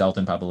 Akira,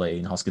 Dalton, Papali'i,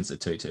 and Hoskins at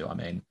 2-2. I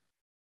mean,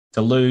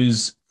 to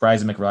lose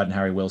Fraser McReight and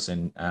Harry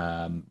Wilson,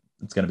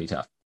 it's going to be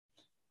tough.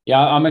 Yeah,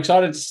 I'm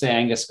excited to see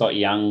Angus Scott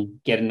Young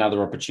get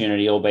another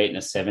opportunity, albeit in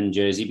a 7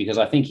 jersey, because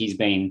I think he's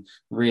been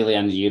really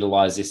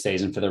underutilised this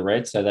season for the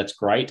Reds, so that's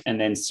great. And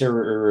then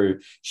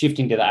Siruru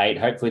shifting to the 8,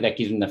 hopefully that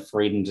gives him the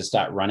freedom to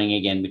start running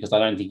again, because I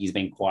don't think he's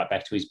been quite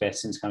back to his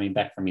best since coming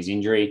back from his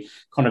injury.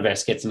 Connor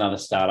Vest gets another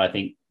start. I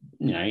think,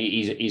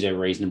 he's a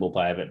reasonable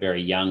player, but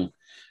very young.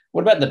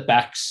 What about the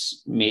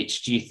backs,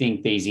 Mitch? Do you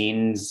think these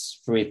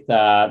ins with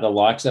the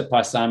likes of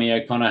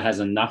Paisami O'Connor has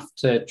enough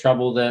to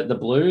trouble the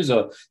Blues,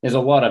 or there's a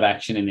lot of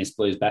action in this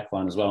Blues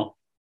backline as well?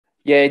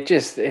 Yeah,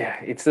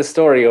 it's the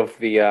story of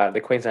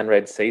the Queensland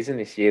Reds season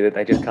this year that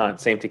they just can't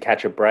seem to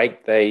catch a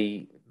break.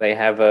 They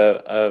have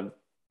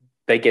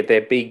they get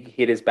their big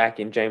hitters back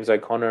in James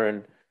O'Connor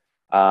and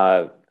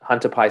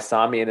Hunter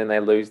Paisami, and then they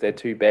lose their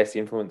 2 best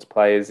influence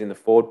players in the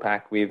forward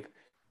pack with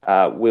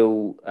Harry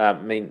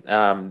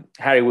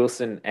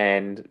Wilson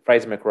and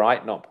Fraser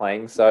McReight not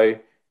playing. So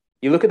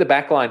you look at the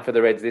back line for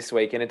the Reds this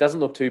week, and it doesn't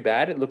look too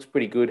bad. It looks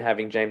pretty good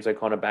having James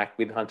O'Connor back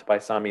with Hunter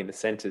Paisami in the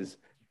centres.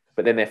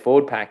 But then their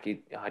forward pack,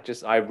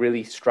 I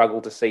really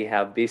struggle to see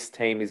how this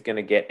team is going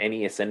to get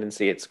any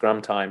ascendancy at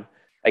scrum time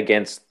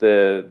against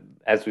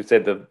as we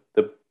said, the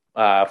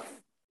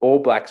All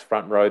Blacks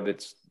front row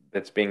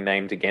that's being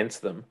named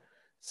against them.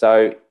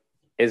 So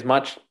as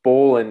much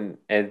ball and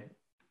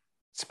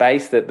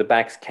space that the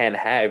backs can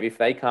have, if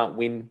they can't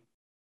win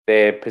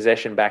their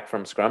possession back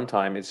from scrum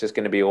time, it's just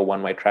going to be all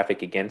one-way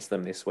traffic against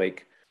them this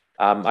week.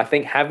 I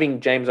think having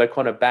James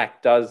O'Connor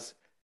back does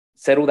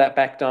settle that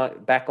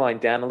back line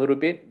down a little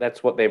bit.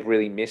 That's what they've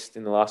really missed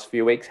in the last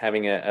few weeks,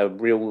 having a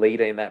real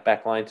leader in that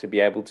back line to be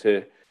able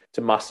to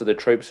muster the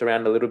troops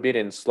around a little bit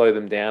and slow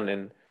them down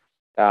and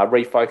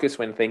refocus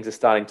when things are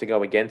starting to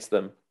go against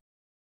them.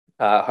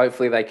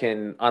 Hopefully they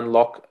can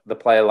unlock the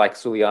player like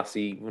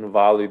Suliasi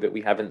Vunivalu that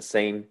we haven't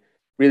seen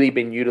really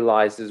been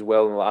utilised as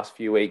well in the last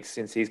few weeks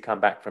since he's come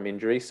back from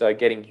injury. So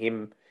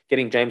getting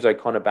James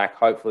O'Connor back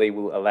hopefully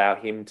will allow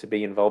him to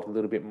be involved a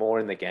little bit more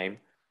in the game.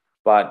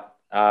 But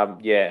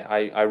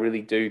I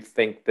really do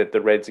think that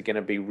the Reds are going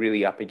to be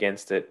really up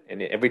against it.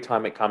 And every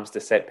time it comes to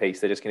set piece,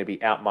 they're just going to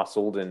be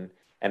out-muscled and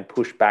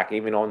pushed back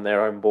even on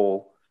their own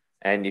ball.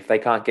 And if they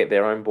can't get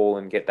their own ball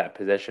and get that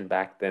possession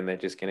back, then they're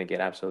just going to get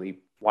absolutely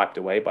wiped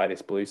away by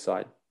this Blues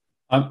side.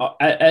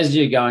 As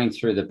you're going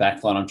through the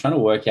back line, I'm trying to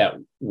work out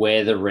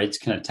where the Reds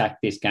can attack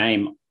this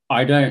game.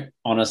 I don't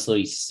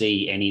honestly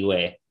see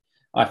anywhere.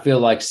 I feel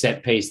like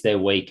set piece, they're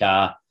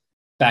weaker.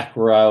 Back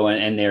row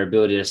and their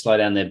ability to slow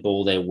down their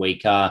ball, they're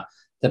weaker.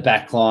 The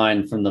back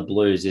line from the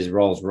Blues is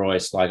Rolls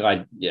Royce.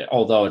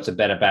 Although it's a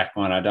better back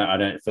line, I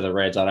don't for the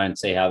Reds, I don't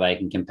see how they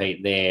can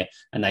compete there.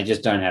 And they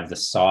just don't have the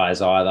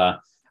size either.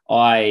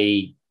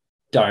 I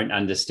don't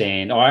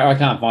understand. I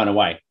can't find a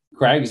way.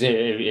 Craig,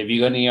 have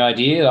you got any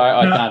idea?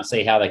 I can't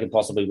see how they could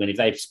possibly win. If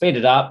they speed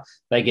it up,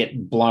 they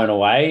get blown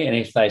away. And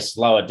if they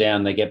slow it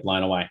down, they get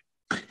blown away.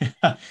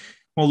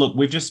 Well, look,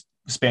 we've just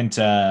spent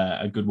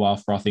a good while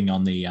frothing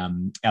on the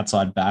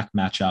outside back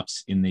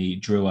matchups in the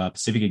Drua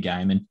Pacifica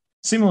game. And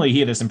similarly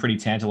here, there's some pretty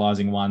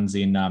tantalising ones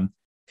in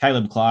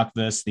Caleb Clark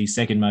versus the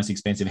second most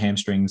expensive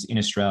hamstrings in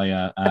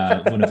Australia,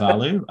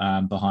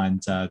 Vunivalu,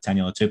 behind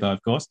Taniela Tupou,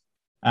 of course.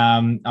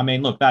 I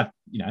mean, look, that,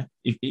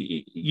 if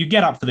you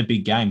get up for the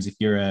big games, if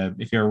you're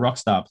a rock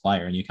star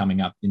player and you're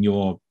coming up and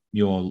your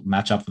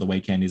matchup for the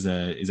weekend is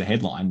a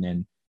headline,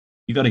 then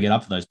you've got to get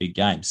up for those big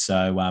games.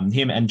 So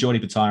him and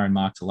Jordi Pataya and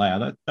Mark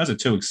Talea, those are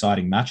 2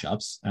 exciting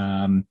matchups.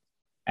 And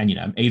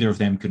either of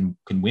them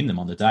can win them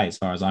on the day, as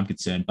far as I'm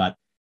concerned. But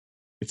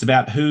it's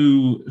about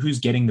who's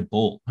getting the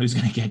ball, who's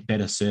going to get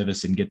better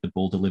service and get the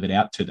ball delivered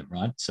out to them,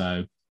 right?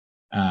 So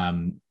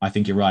I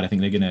think you're right. I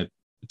think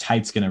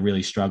Tate's going to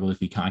really struggle if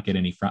he can't get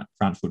any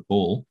front foot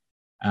ball.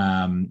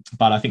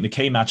 But I think the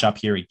key matchup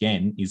here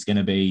again is going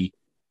to be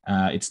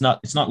it's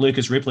not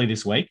Lucas Ripley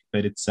this week,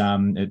 but it's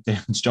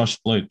Josh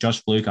Fluke.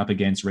 Josh Fluke up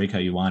against Rico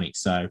Ioane.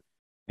 So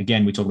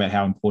again, we talk about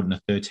how important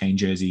a 13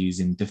 jersey is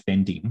in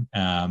defending.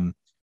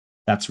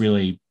 That's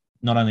really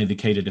not only the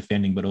key to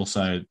defending, but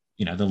also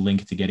the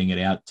link to getting it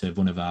out to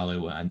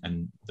Vunivalu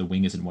and the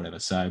wingers and whatever.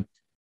 So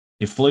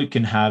if Fluke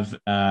can have,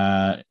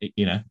 an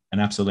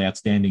absolutely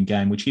outstanding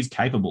game, which he's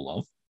capable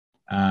of,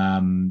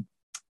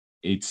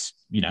 it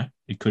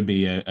could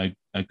be a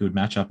good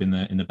matchup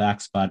in the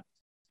backs. But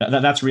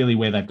that's really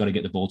where they've got to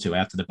get the ball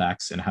out to the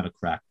backs and have a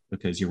crack,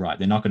 because you're right,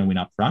 they're not going to win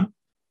up front.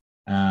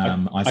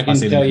 I can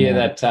tell you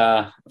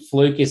that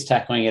Fluke is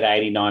tackling at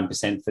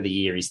 89% for the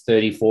year. He's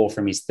 34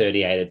 from his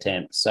 38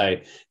 attempts. So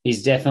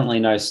he's definitely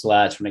no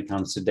slouch when it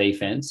comes to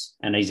defense,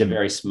 and he's a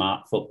very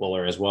smart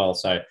footballer as well.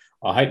 So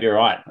I hope you're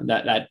right.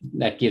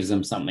 That gives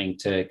them something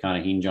to kind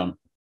of hinge on.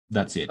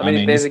 That's it. I mean,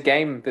 if there's a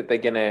game that they're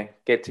going to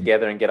get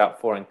together and get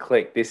up for and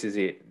click, this is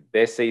it.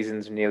 Their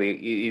season's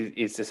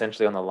is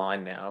essentially on the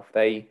line now.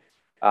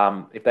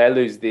 If they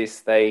lose this,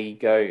 they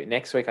go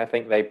next week. I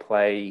think they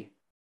play.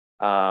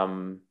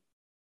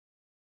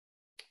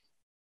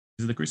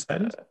 Is it the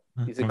Crusaders?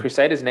 Is it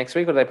Crusaders next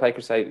week, or do they play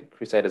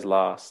Crusaders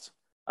last?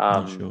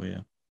 Not sure.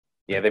 Yeah.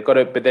 Yeah, they've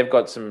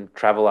got some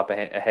travel up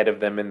ahead of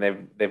them,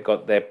 and they've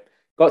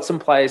got some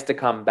players to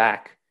come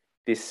back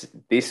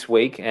this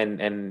week and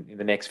in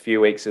the next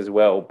few weeks as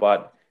well.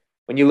 But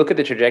when you look at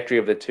the trajectory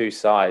of the two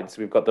sides,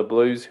 we've got the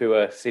Blues who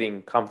are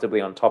sitting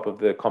comfortably on top of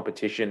the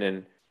competition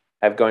and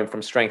have going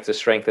from strength to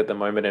strength at the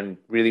moment and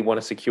really want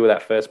to secure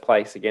that first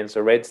place against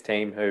a Reds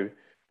team who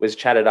was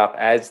chatted up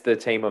as the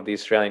team of the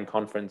Australian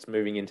Conference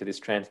moving into this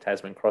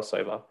Trans-Tasman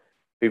crossover,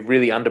 who've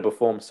really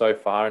underperformed so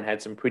far and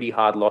had some pretty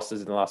hard losses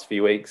in the last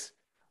few weeks.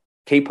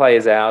 Key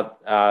players out,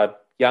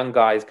 young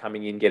guys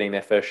coming in, getting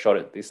their first shot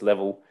at this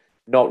level,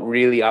 not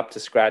really up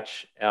to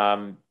scratch.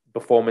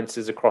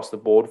 Performances across the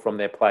board from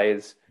their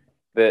players.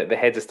 The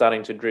heads are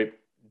starting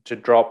to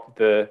drop.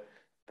 They're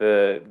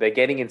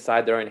getting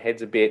inside their own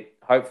heads a bit.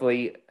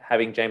 Hopefully,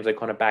 having James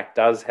O'Connor back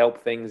does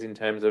help things in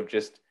terms of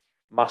just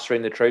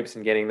mustering the troops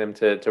and getting them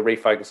to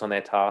refocus on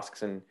their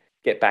tasks and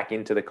get back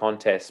into the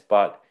contest.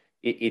 But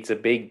it's a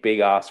big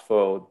ask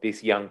for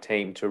this young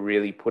team to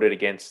really put it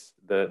against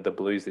the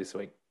Blues this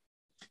week.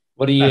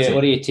 What are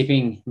you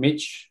tipping,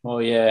 Mitch?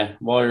 While you're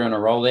on a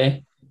roll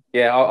there?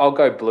 Yeah, I'll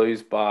go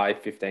Blues by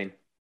 15.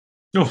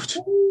 Oh,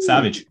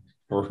 savage.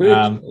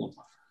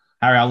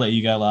 Harry, I'll let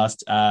you go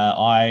last.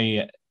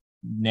 I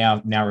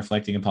now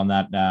reflecting upon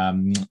that,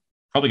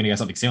 probably going to go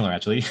something similar.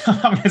 Actually,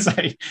 I'm going to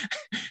say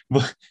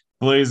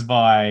Blues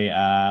by.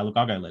 I'll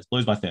go less.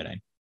 Blues by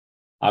 13.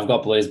 I've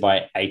got Blues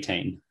by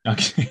 18.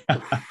 Okay.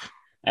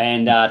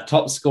 And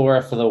top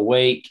scorer for the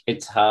week,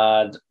 it's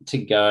hard to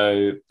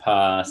go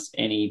past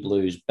any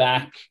Blues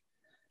back.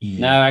 Yeah.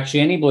 No,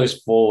 actually, any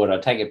Blues forward, I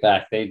take it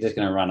back. They're just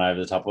going to run over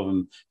the top of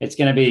them. It's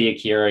going to be the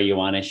Akira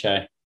Ioane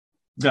show.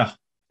 Oh,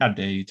 how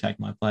dare you take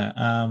my player?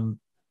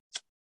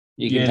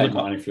 You can take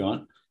mine if you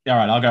want. All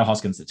right, I'll go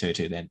Hoskins at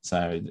 2-2 then.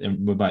 So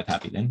we're both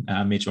happy then.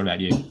 Mitch, what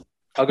about you?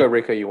 I'll go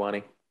Rieko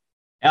Ioane.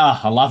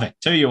 I love it.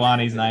 2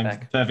 Ioanes names.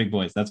 Perfect,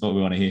 boys. That's what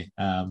we want to hear.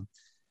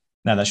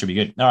 No, that should be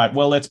good. All right,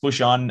 well, let's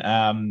push on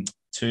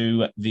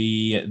to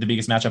the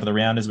biggest matchup of the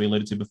round, as we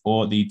alluded to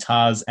before, the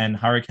Tars and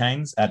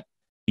Hurricanes at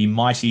the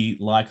mighty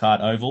Leichhardt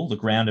Oval, the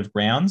ground of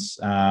grounds,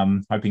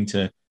 hoping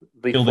to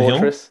fill the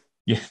hill.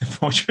 Yeah, the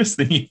fortress,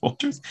 the new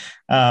fortress.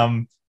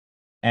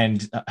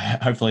 And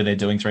hopefully they're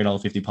doing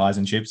 $3.50 pies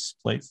and chips,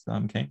 please.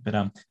 Okay, but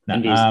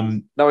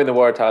knowing the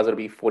Waratahs, it'll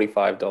be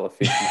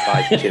 $45.50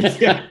 pies and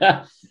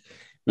chips.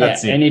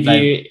 That's it. And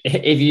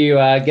if you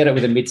get it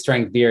with a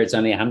mid-strength beer, it's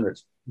only 100.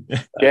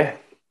 Yeah,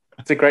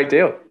 it's a great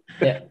deal.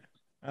 Yeah.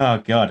 Oh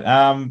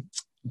God.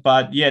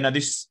 But yeah, no,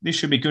 this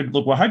should be good.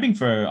 Look, we're hoping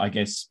for, I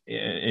guess,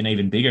 an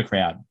even bigger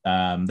crowd.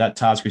 That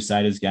Tars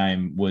Crusaders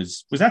game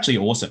was actually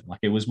awesome. Like,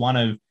 it was one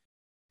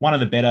of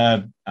the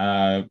better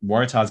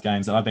Waratahs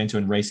games that I've been to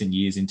in recent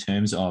years in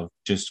terms of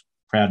just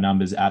crowd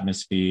numbers,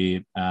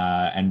 atmosphere,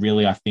 and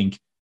really, I think,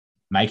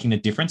 making a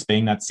difference,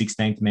 being that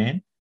 16th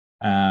man.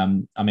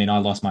 I mean, I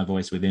lost my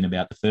voice within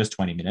about the first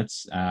 20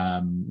 minutes.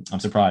 I'm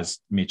surprised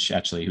Mitch,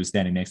 actually, who's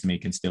standing next to me,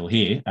 can still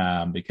hear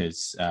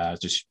because I was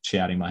just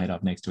shouting my head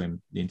up next to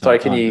him the entire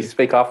time. Sorry, can you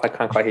speak off? I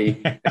can't quite hear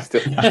you.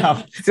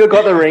 Still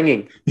got the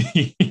ringing.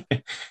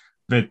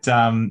 But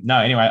no,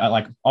 anyway,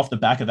 like off the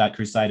back of that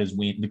Crusaders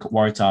win, the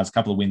Waratahs, a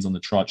couple of wins on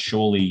the trot,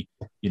 surely,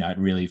 it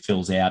really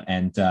fills out.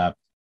 And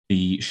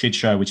the shit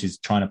show, which is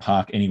trying to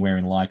park anywhere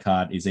in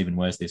Leichhardt, is even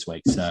worse this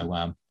week.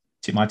 So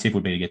my tip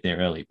would be to get there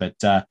early. But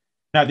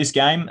no, this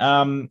game,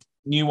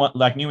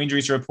 new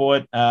injuries to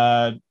report,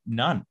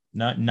 none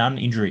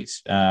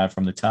injuries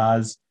from the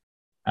Tars.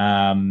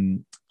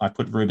 I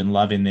put Ruben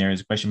Love in there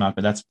as a question mark,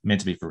 but that's meant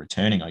to be for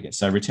returning, I guess.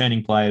 So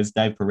returning players,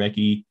 Dave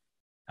Parecki,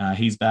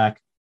 he's back.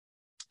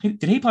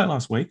 Did he play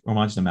last week, or am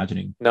I just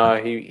imagining? No,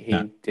 he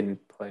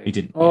didn't play. He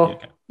didn't. Oh,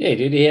 yeah,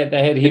 he did.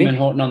 They had him and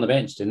Horton on the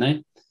bench, didn't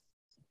they?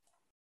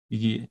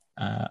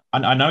 Yeah.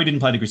 I know he didn't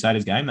play the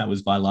Crusaders game. That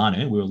was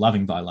Vailanu. We were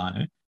loving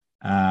Vailanu.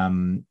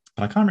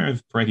 But I can't remember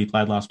if Parecki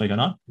played last week or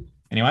not.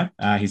 Anyway,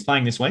 he's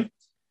playing this week.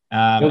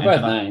 You're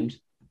both named.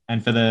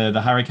 And for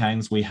the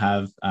Hurricanes, we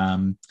have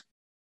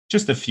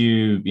just a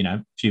few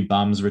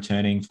bums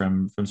returning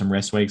from some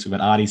rest weeks. We've got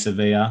Artie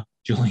Sevilla,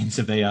 Julian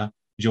Sevilla,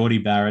 Geordie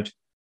Barrett.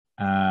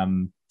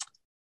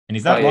 And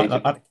is that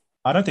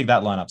I don't think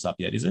that lineup's up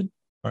yet, is it?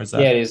 Or is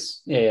that? Yeah, it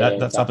is. Yeah,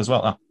 that's up as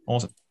well. Oh,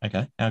 awesome.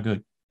 Okay, how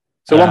good.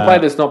 So one player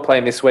that's not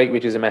playing this week,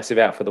 which is a massive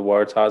out for the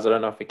Waratahs. I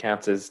don't know if it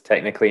counts as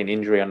technically an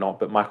injury or not,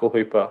 but Michael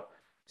Hooper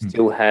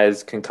still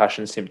has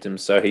concussion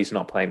symptoms, so he's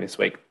not playing this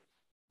week.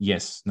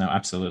 Yes, no,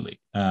 absolutely.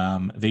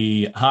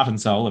 The heart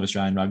and soul of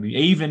Australian rugby,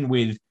 even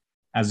with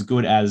as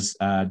good as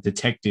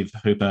Detective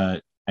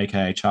Hooper,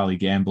 aka Charlie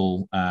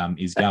Gamble,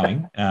 is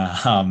going,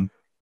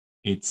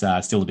 it's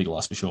still a big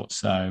loss for sure.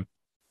 So,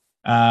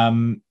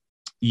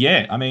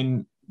 yeah, I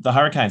mean, the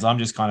Hurricanes. I'm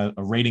just kind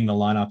of reading the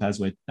lineup as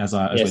we're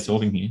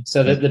talking here.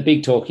 So the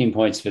big talking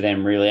points for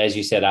them, really, as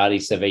you said, Artie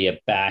Sevilla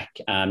back,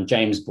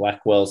 James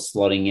Blackwell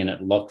slotting in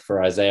at lock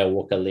for Isaiah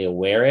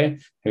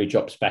Walker-Leawere, who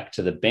drops back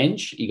to the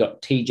bench. You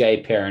got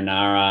TJ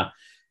Perinara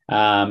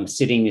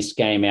sitting this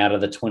game out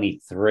of the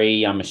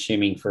 23. I'm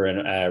assuming for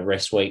a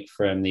rest week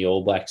from the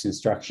All Blacks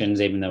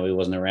instructions, even though he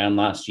wasn't around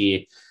last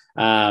year.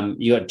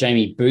 You got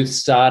Jamie Booth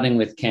starting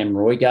with Cam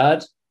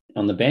Roigard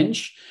on the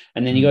bench.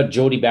 And then you got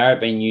Geordie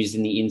Barrett being used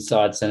in the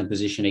inside centre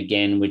position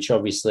again, which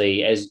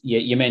obviously, as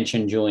you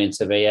mentioned, Julian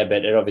Sevilla,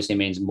 but it obviously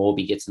means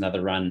Morby gets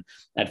another run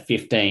at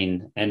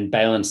 15 and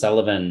Balin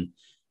Sullivan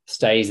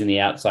stays in the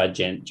outside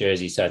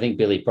jersey. So I think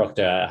Billy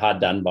Proctor, hard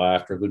done by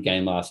after a good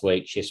game last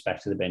week, shifts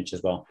back to the bench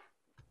as well.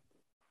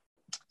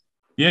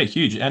 Yeah,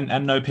 huge.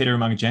 And no Peter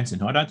Umaga-Jensen,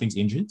 who I don't think is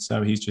injured.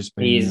 So he's just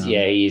been... He is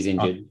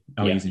injured.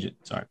 He is injured.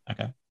 Sorry.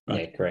 Okay.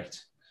 Right. Yeah,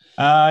 correct.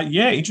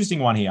 Interesting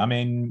one here. I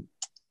mean...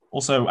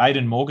 Also,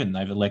 Aidan Morgan,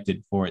 they've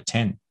elected for at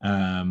 10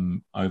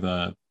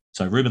 over.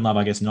 So Ruben Love,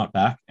 I guess, not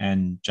back,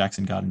 and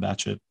Jackson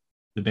Garden-Batch at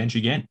the bench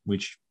again,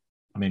 which,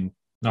 I mean,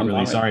 not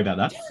really sorry about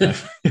that.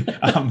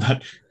 How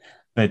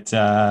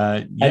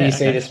do you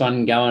see this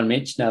one going,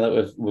 Mitch, now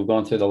that we've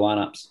gone through the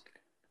lineups?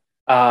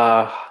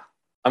 I'm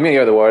going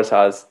to go with the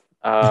Waratahs.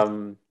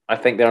 I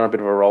think they're on a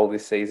bit of a roll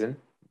this season.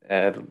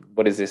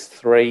 What is this?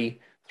 Three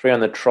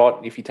on the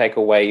trot. If you take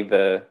away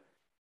the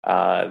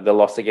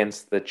loss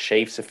against the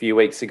Chiefs a few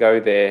weeks ago,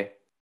 they're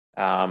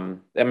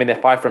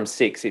 5 from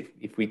 6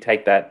 if we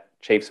take that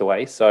Chiefs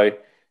away. So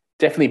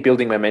definitely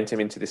building momentum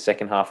into the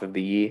second half of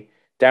the year.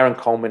 Darren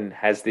Coleman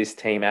has this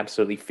team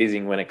absolutely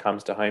fizzing when it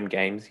comes to home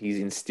games. He's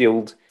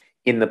instilled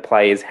in the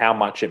players how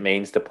much it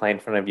means to play in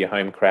front of your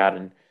home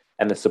crowd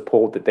and the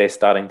support that they're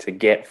starting to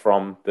get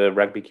from the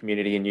rugby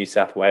community in New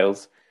South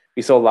Wales.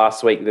 We saw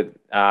last week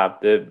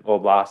that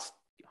last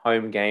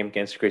home game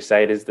against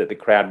Crusaders that the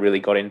crowd really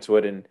got into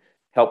it and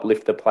help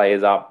lift the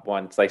players up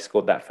once they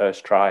scored that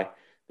first try.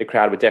 The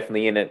crowd were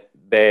definitely in it.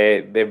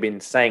 They've been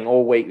saying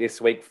all week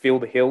this week, feel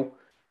the hill.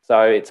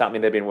 So it's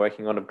something they've been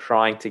working on of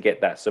trying to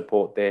get that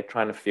support there,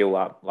 trying to fill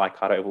up like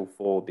Hut Oval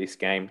for this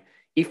game.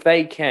 If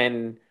they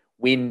can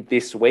win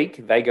this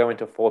week, they go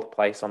into 4th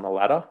place on the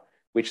ladder,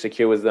 which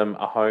secures them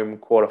a home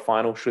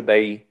quarterfinal should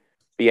they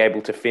be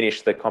able to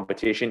finish the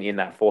competition in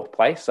that 4th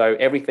place. So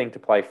everything to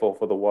play for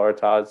the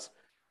Waratahs.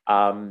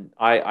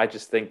 I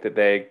just think that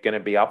they're going to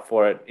be up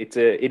for it.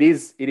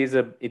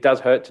 It does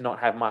hurt to not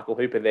have Michael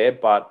Hooper there,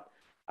 but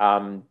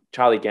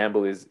Charlie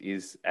Gamble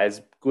is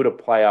as good a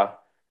player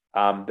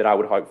that I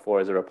would hope for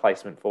as a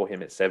replacement for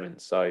him at 7.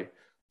 So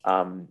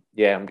I'm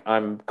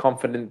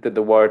confident that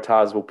the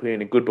Waratahs will put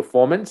in a good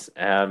performance,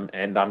 and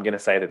I'm going to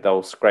say that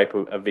they'll scrape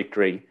a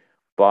victory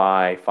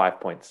by 5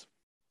 points.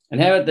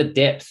 And how about the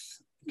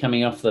depth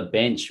coming off the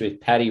bench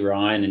with Paddy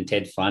Ryan and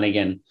Ted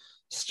Flanagan?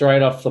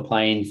 Straight off the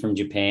plane from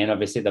Japan.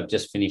 Obviously, they've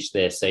just finished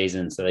their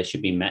season, so they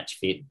should be match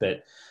fit,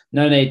 but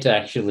no need to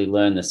actually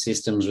learn the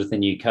systems with the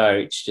new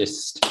coach.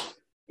 Just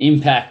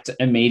impact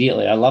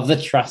immediately. I love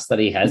the trust that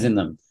he has in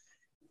them.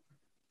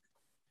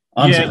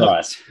 I'm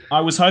surprised. Look, I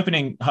was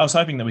hoping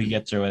that we could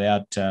get through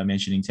without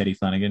mentioning Teddy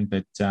Flanagan,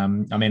 but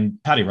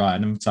Paddy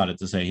Ryan, I'm excited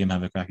to see him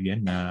have a crack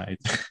again.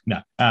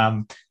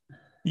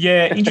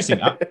 Interesting.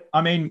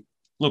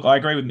 Look, I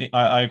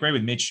agree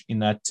with Mitch in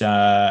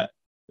that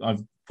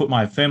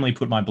I've firmly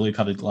put my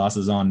blue-coloured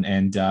glasses on,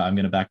 and I'm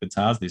going to back the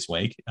Tars this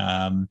week.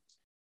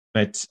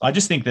 But I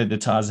just think that the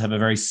Tars have a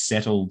very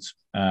settled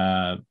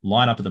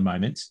lineup at the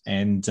moment,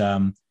 and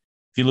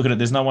if you look at it,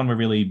 there's no one we're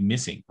really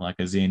missing. Like,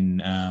 as in,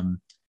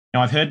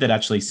 now I've heard that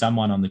actually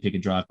someone on the Pick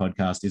and Drive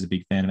podcast is a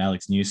big fan of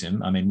Alex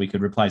Newsom. I mean, we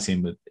could replace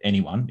him with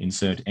anyone,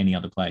 insert any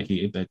other player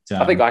here. But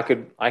I think I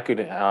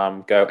could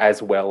go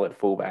as well at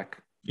fullback.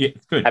 Yeah,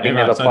 good. Having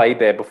never played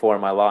there before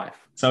in my life.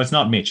 So it's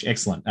not Mitch.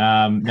 Excellent.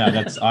 No,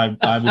 that's I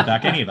would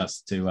back any of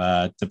us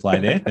to play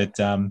there. But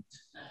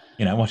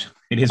you know what?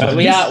 It is. What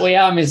we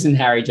are missing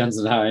Harry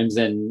Johnson Holmes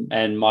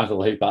and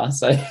Michael Hooper.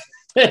 So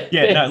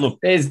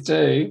there's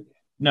 2.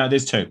 No,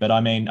 there's 2. But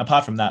I mean,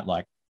 apart from that,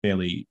 like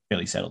fairly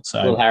settled.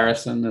 So Will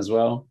Harrison as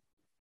well.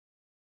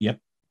 Yep.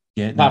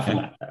 Yeah.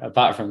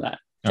 Apart from that,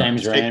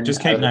 James Rand.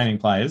 Just keep naming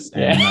players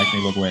and make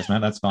me look worse,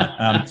 mate. That's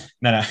fine.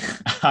 No.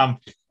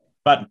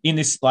 But in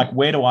this, like,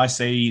 where do I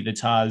see the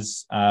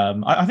Tars?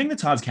 I think the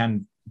Tars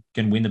can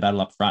win the battle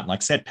up front.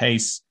 Like, set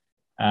piece,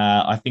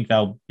 I think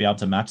they'll be able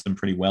to match them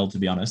pretty well, to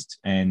be honest.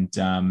 And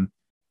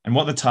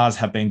what the Tars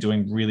have been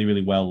doing really,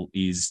 really well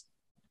is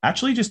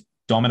actually just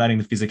dominating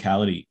the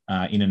physicality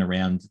in and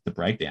around the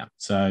breakdown.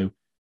 So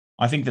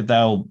I think that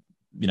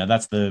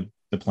that's the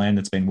plan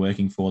that's been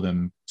working for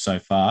them so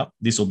far.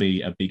 This will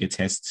be a bigger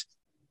test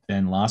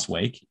than last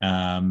week.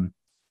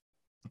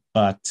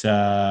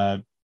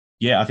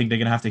 I think they're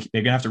gonna have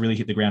to really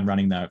hit the ground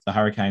running though. If the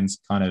Hurricanes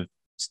kind of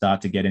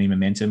start to get any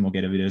momentum or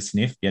get a bit of a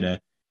sniff.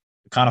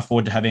 Can't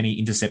afford to have any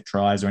intercept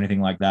tries or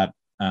anything like that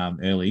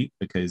early,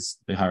 because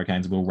the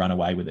Hurricanes will run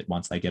away with it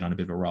once they get on a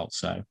bit of a roll.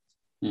 So,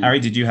 Harry,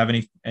 did you have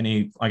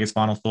any I guess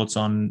final thoughts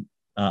on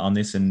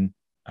this and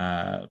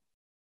then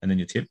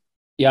your tip?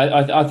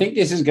 Yeah, I think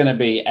this is going to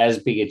be as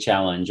big a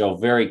challenge, or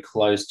very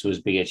close to as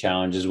big a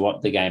challenge as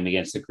what the game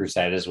against the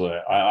Crusaders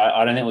were.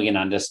 I don't think we can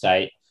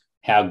understate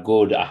how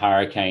good a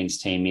Hurricanes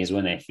team is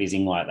when they're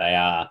fizzing like they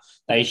are.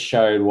 They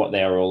showed what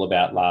they were all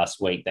about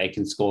last week. They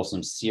can score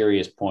some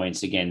serious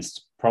points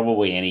against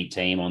probably any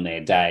team on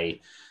their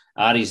day.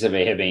 Ardie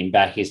Savea being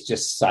back is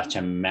just such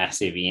a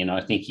massive in.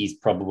 I think he's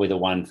probably the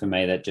one for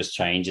me that just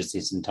changes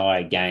this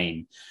entire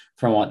game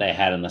from what they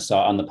had on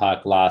the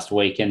park last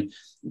week. And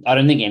I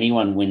don't think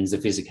anyone wins the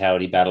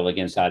physicality battle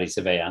against Ardie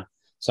Savea.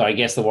 So I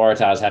guess the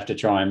Waratahs have to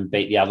try and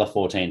beat the other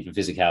 14 for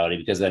physicality,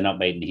 because they're not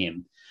beating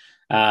him.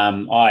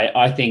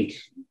 I think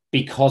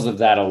because of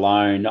that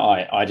alone,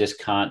 I just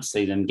can't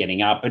see them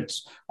getting up.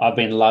 I've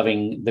been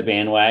loving the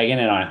bandwagon,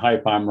 and I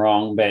hope I'm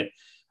wrong, but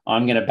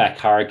I'm going to back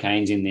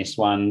Hurricanes in this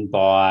one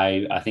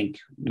by, I think,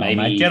 maybe...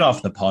 mate, get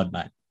off the pod,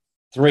 mate.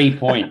 3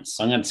 points.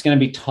 It's going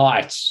to be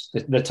tight.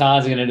 The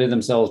Tars are going to do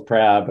themselves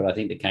proud, but I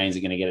think the Canes are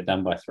going to get it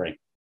done by 3.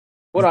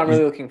 What I'm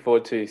really looking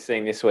forward to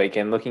seeing this week,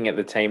 and looking at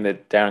the team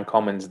that Darren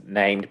Commons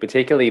named,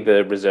 particularly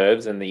the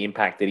reserves and the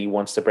impact that he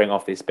wants to bring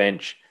off this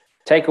bench,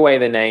 take away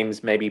the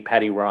names, maybe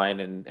Paddy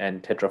Ryan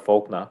and Tetra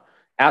Faulkner.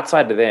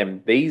 Outside of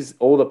them,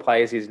 all the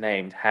players he's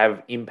named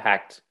have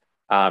impact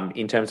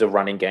in terms of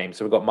running games.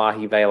 So we've got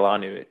Mahi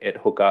Veilanu at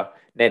hooker,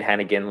 Ned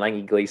Hannigan,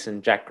 Langy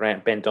Gleeson, Jack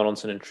Grant, Ben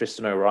Donaldson, and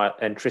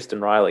Tristan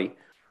Riley.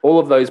 All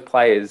of those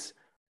players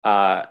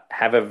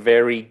have a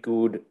very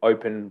good,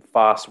 open,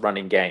 fast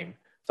running game.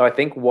 So I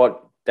think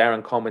what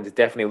Darren Coleman is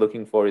definitely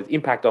looking for is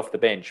impact off the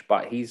bench,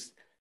 but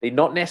they're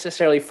not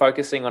necessarily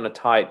focusing on a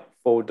tight,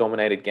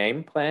 forward-dominated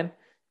game plan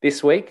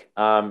this week.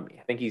 I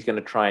think he's going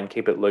to try and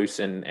keep it loose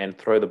and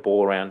throw the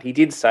ball around. He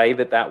did say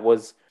that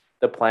was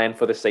the plan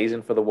for the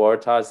season for the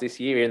Waratahs this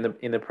year in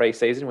the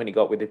preseason when he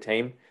got with the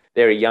team.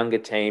 They're a younger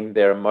team.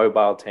 They're a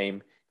mobile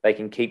team. They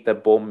can keep the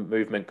ball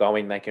movement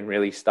going. They can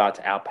really start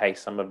to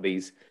outpace some of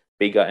these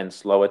bigger and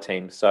slower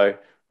teams. So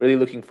really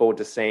looking forward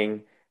to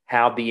seeing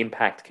how the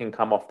impact can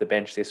come off the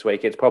bench this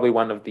week. It's probably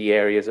one of the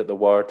areas that the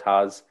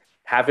Waratahs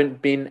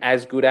haven't been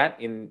as good at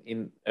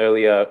in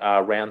earlier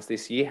rounds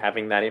this year,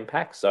 having that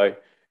impact. So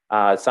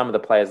some of the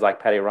players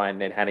like Paddy Ryan,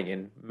 Ned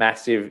Hannigan,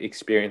 massive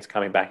experience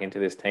coming back into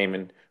this team,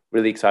 and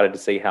really excited to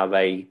see how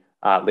they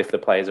lift the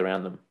players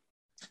around them.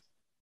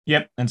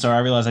 Yep, and so I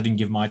realised I didn't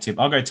give my tip.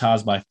 I'll go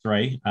Tars by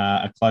 3,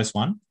 a close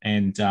one.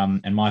 And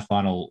my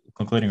final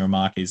concluding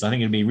remark is I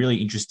think it'd be a really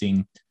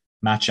interesting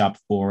matchup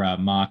for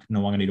Mark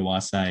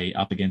Nwangani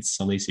up against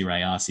Salisi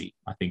Rayasi.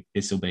 I think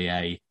this will be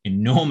an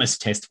enormous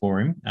test for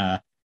him.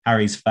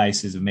 Harry's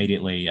face is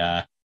immediately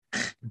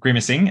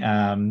grimacing.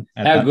 How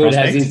prospect. good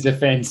has his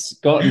defence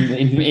gotten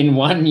in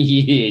 1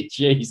 year?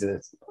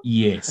 Jesus.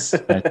 Yes,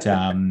 but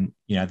that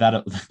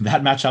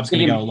matchup's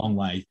going to go a long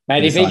way.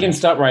 Mate, if he can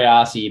stop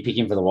Rayasi, you pick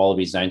him for the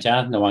Wallabies, don't you?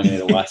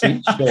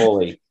 Nwangani,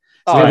 surely.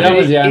 So that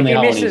was the only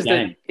hole in his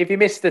game. If he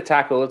missed the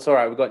tackle, it's all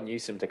right. We've got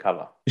Newsom to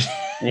cover.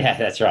 Yeah,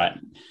 that's right.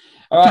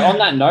 All right, on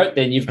that note,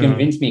 then, you've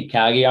convinced me,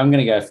 Cargie. I'm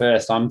going to go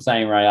first. I'm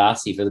saying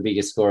Rayasi for the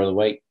biggest score of the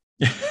week.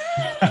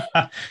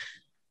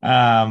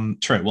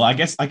 True. Well, I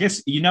guess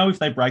if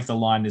they break the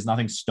line, there's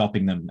nothing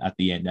stopping them at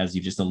the end, as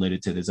you've just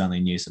alluded to. There's only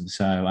Newsom.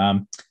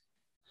 So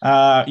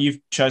you've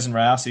chosen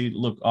Rayasi.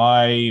 Look,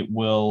 I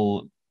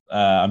will.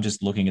 I'm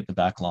just looking at the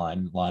back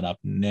lineup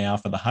now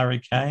for the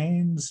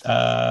Hurricanes.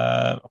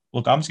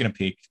 Look, I'm just going to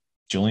pick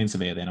Julian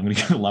Savea. Then I'm going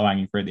to go low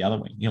hanging fruit the other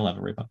wing. He'll have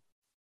a ripper.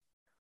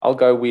 I'll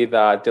go with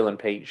Dylan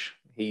Peach.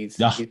 He's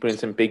put in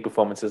some big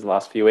performances the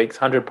last few weeks.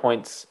 100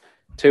 points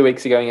 2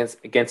 weeks ago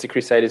against the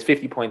Crusaders,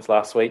 50 points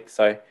last week.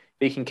 So if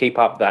he can keep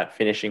up that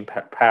finishing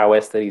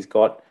prowess that he's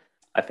got,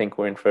 I think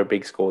we're in for a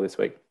big score this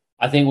week.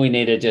 I think we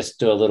need to just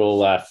do a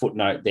little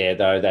footnote there,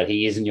 though, that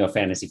he is in your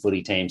fantasy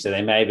footy team. So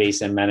there may be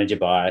some manager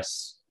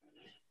bias.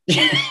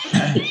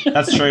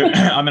 That's true.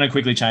 I'm going to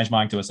quickly change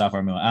mine to a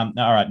sophomore. All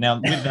right.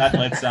 Now, with that,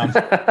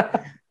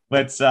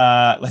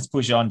 let's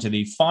push on to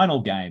the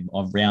final game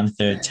of round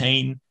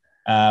 13.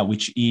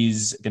 Which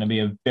is going to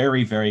be a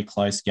very, very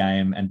close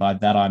game. And by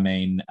that, I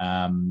mean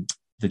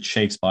the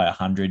Chiefs by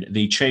 100.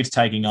 The Chiefs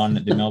taking on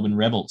the Melbourne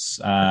Rebels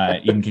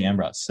in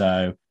Canberra.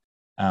 So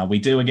we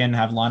do, again,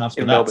 have lineups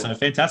for that. Melbourne. So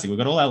fantastic. We've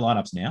got all our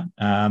lineups now.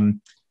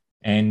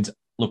 And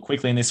look,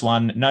 quickly in this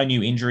one, no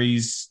new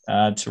injuries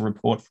to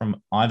report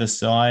from either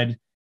side.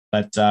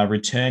 But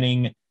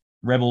returning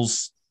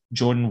Rebels,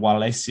 Jordan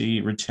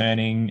Walesi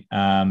returning.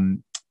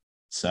 And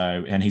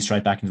he's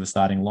straight back into the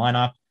starting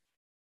lineup.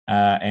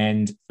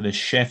 And for the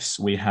Chefs,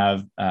 we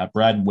have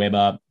Brad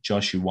Weber,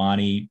 Josh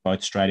Ioane,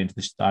 both straight into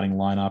the starting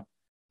lineup.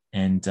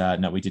 And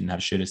no, we didn't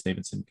have Shooter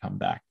Stevenson come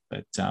back.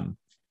 But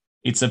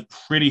it's a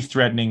pretty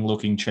threatening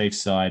looking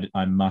Chiefs side,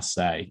 I must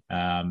say.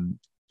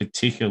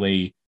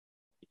 Particularly,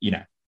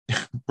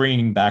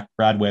 bringing back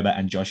Brad Weber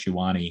and Josh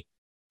Ioane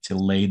to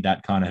lead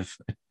that kind of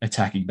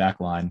attacking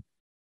backline.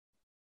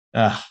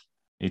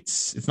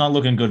 It's not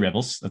looking good,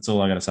 Rebels. That's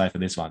all I got to say for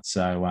this one.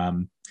 So,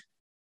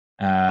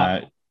 do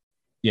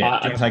you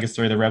want to take us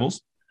through the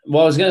Rebels?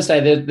 Well, I was going to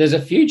say there's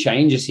a few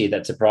changes here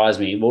that surprise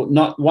me. Well,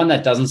 not one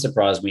that doesn't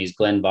surprise me is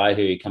Glenn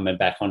Bayhu coming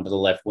back onto the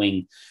left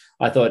wing.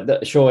 I thought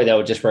that surely they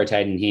were just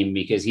rotating him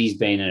because he's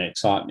been an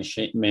excitement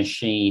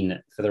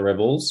machine for the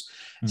Rebels.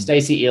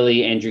 Stacey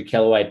Illy, Andrew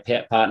Kellaway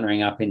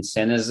partnering up in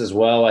centres as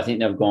well. I think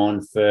they've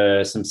gone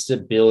for some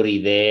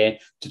stability there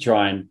to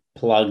try and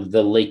plug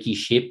the leaky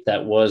ship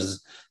that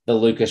was the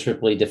Lucas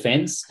Ripley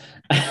defence.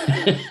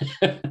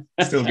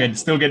 Still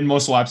getting more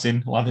swipes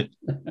in. Love it.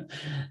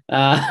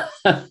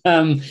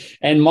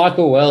 And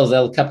Michael Wells,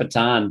 El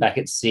Capitan, back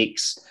at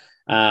 6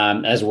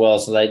 as well.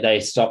 So they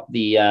stopped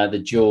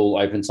the dual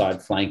open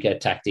side flanker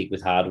tactic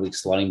with Hardwick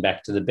slotting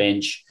back to the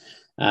bench.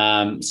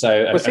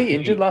 So was he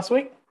injured last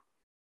week?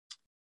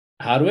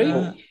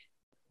 Hardwick?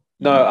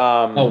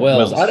 No.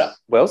 Wells.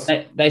 Wells.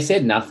 They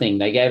said nothing.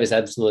 They gave us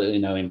absolutely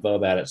no info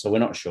about it, so we're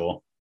not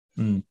sure.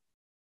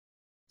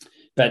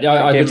 But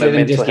I could see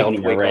them just giving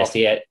him a rest.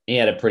 He had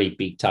a pretty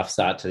big, tough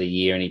start to the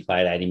year, and he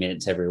played 80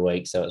 minutes every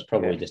week, so it's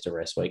probably just a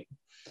rest week.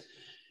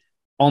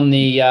 On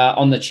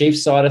the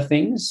Chiefs side of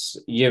things,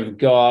 you've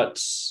got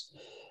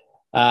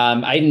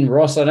Aiden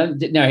Ross. I don't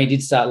know he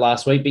did start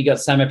last week, but you got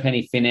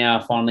Samapeni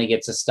Finau finally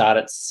gets a start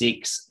at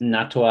 6.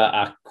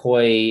 Natua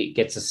Akoi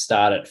gets a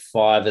start at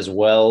 5 as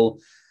well.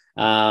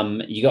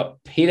 You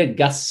got Peter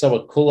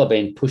Gassawakula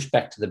being pushed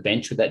back to the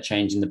bench with that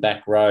change in the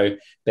back row,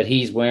 but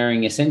he's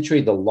wearing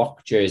essentially the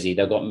lock jersey.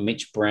 They've got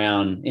Mitch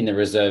Brown in the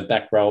reserve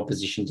back row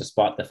position,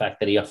 despite the fact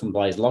that he often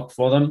plays lock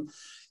for them.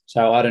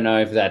 So I don't know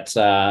if that's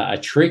a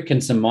trick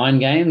and some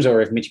mind games,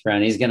 or if Mitch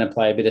Brown is going to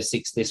play a bit of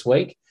 6 this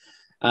week.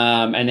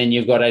 And then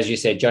you've got, as you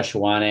said, Josh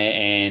Ioane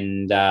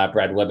and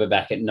Brad Weber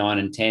back at 9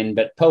 and 10,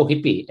 but Paul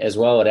Hippie as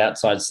well at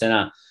outside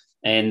centre.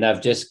 And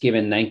they've just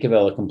given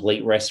Nankerville a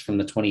complete rest from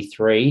the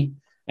 23.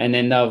 And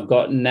then they've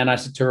got Nana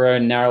Saturo,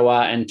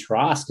 Narawa, and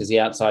Trask as the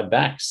outside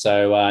backs.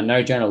 So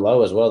no Jonah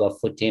Lowe as well. They've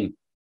flicked him.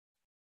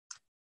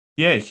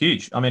 Yeah,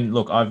 huge. I mean,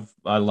 look, I've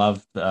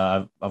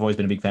always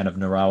been a big fan of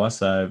Narawa,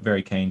 so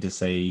very keen to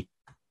see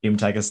him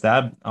take a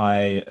stab.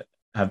 I've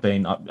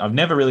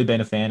never really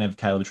been a fan of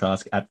Caleb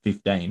Trask at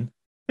 15. I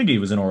think he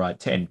was an all right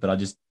 10, but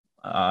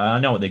I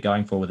know what they're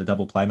going for with a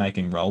double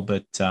playmaking role.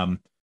 But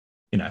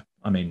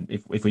I mean,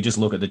 if we just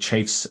look at the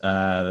Chiefs,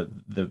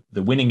 the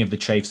winning of the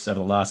Chiefs over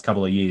the last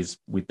couple of years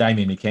with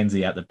Damien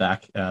McKenzie at the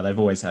back, they've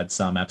always had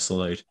some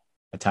absolute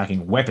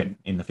attacking weapon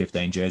in the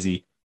 15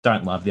 jersey.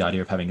 Don't love the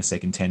idea of having a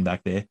second 10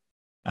 back there.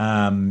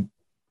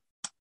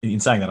 In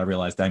saying that, I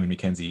realise Damien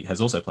McKenzie has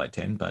also played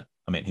 10, but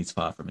I mean, he's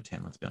far from a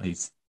 10. Let's be honest.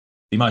 He's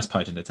the most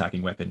potent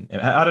attacking weapon.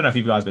 I don't know if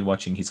you guys have been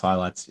watching his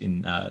highlights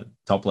in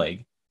Top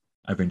League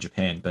over in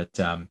Japan, but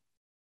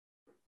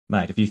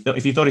mate, if you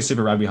thought his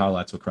Super Rugby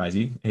highlights were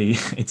crazy,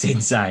 it's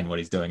insane what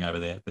he's doing over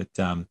there. But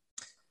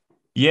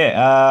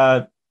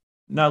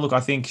no, look, I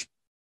think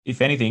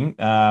if anything,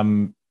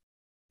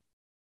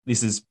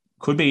 this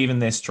could be even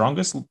their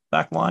strongest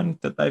back line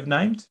that they've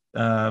named.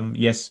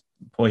 Yes,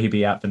 Poi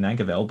Hippie out for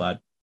Nankerville,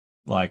 but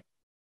I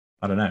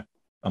don't know.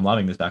 I'm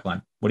loving this back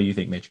line. What do you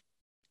think, Mitch?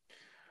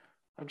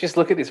 I just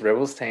look at this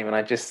Rebels team, and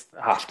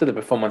after the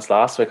performance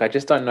last week, I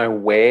just don't know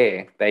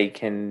where they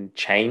can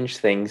change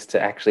things to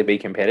actually be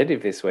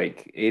competitive this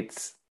week.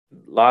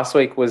 Last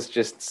week was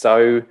just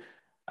so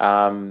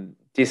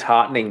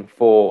disheartening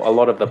for a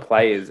lot of the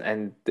players,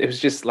 and it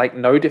was just like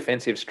no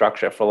defensive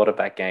structure for a lot of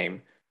that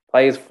game.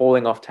 Players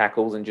falling off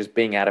tackles and just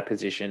being out of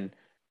position.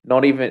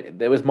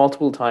 There was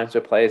multiple times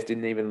where players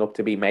didn't even look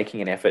to be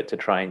making an effort to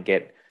try and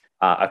get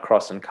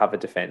across and cover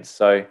defense.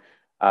 So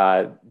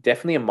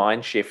definitely a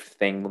mind shift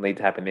thing will need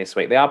to happen this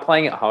week. They are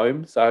playing at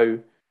home, so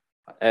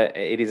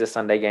it is a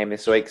Sunday game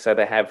this week. So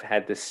they have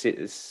had this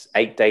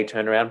 8-day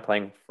turnaround,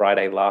 playing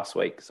Friday last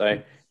week. So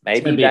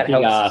maybe that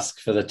helps. Ask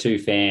for the 2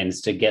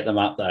 fans to get them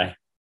up though.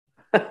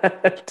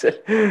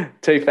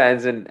 2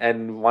 fans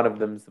and one of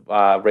them's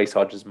Reece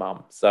Hodges'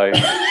 mum. So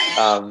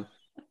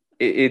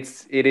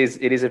it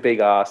is a big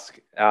ask.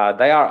 They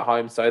are at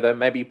home, so they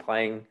maybe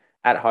playing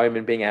at home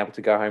and being able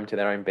to go home to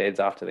their own beds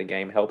after the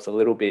game helps a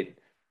little bit.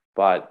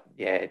 But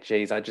yeah,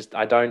 geez, I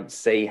don't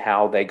see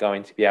how they're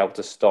going to be able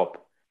to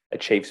stop a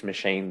Chiefs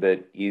machine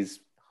that is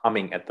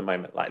humming at the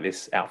moment like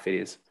this outfit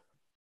is.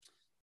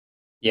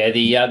 Yeah,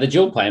 the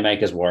dual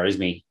playmakers worries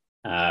me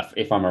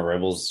if I'm a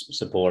Rebels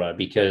supporter,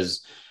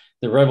 because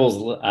the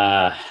Rebels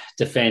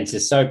defense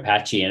is so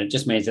patchy, and it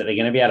just means that they're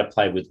going to be able to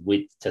play with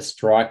width to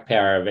strike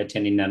power of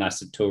attending Nana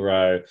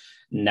Saturo,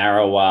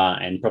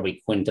 Narawa, and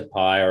probably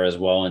Quintapaya as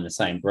well in the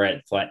same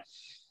breadth.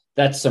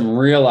 That's some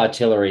real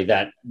artillery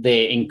that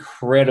they're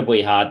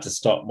incredibly hard to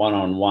stop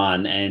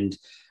one-on-one. And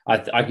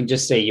I can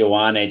just see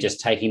Ioane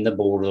just taking the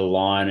ball to the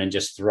line and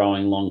just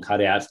throwing long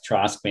cutouts,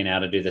 Trask being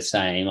able to do the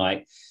same.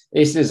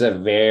 This is a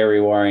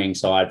very worrying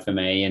side for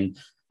me. And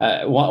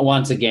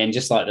once again,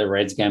 just like the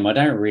Reds game, I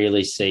don't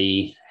really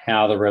see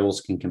how the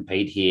Rebels can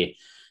compete here.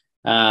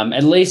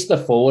 At least the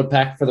forward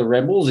pack for the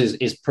Rebels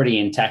is pretty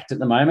intact at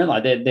the moment.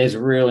 Like there's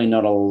really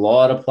not a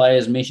lot of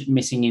players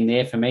missing in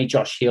there for me.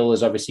 Josh Hill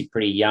is obviously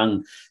pretty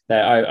young.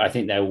 I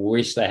think they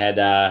wish they had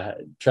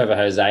Trevor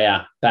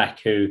Hosea back,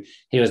 who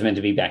he was meant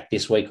to be back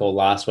this week or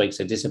last week.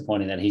 So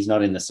disappointing that he's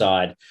not in the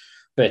side.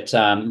 But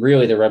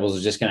really, the Rebels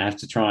are just going to have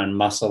to try and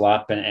muscle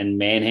up and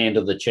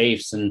manhandle the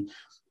Chiefs. And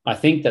I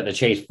think that the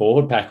Chiefs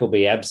forward pack will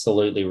be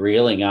absolutely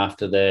reeling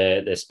after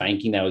the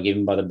spanking they were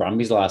given by the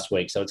Brumbies last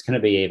week. So it's going to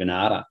be even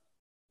harder.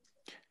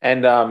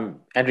 And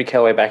Andrew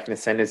Kellaway back in the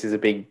centres is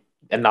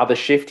another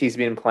shift. He's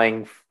been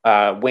playing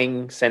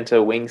wing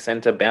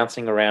centre,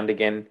 bouncing around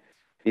again.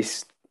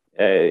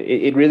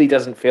 It really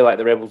doesn't feel like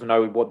the Rebels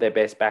know what their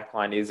best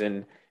backline is,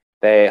 and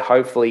they're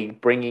hopefully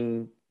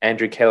bringing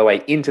Andrew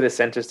Kellaway into the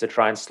centres to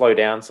try and slow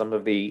down some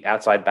of the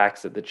outside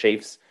backs of the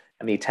Chiefs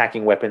and the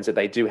attacking weapons that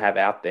they do have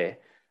out there.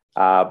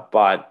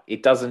 But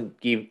it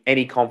doesn't give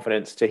any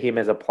confidence to him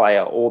as a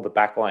player or the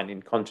backline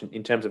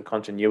in terms of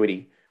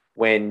continuity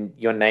when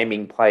you're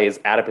naming players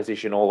out of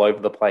position all over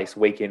the place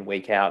week in,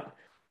 week out.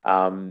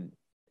 It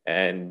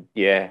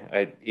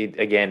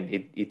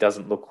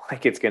doesn't look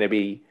like it's going to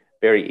be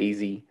very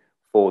easy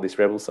for this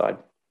Rebel side.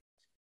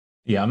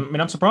 Yeah, I mean,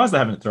 I'm surprised they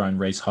haven't thrown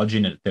Reece Hodge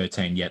in at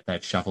 13 yet.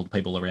 They've shuffled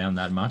people around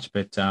that much.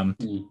 But for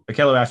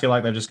Kellaway, I feel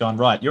like they've just gone,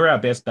 right, you're our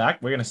best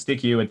back. We're going to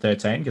stick you at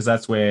 13 because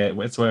that's where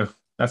it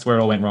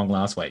all went wrong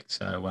last week.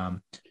 So,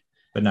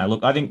 but no,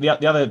 look, I think the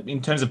other,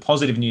 in terms of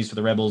positive news for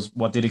the Rebels,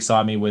 what did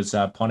excite me was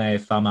Pone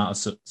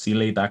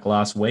Fama-Sili back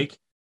last week.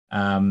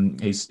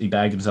 He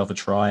bagged himself a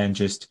try and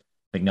I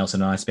think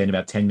Nelson and I spent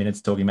about 10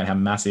 minutes talking about how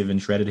massive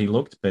and shredded he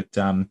looked. But,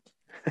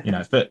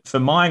 for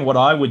mine, what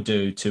I would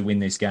do to win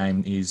this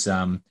game is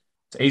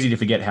it's easy to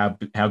forget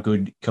how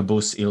good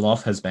Caboose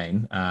Ilof has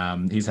been.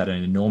 He's had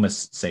an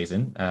enormous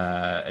season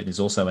and is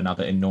also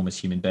another enormous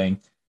human being.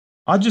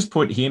 I'd just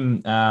put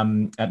him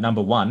at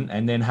number 1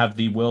 and then have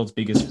the world's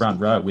biggest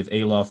front row with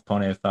Elof,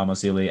 Pone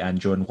Fama-Sili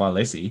and Jordan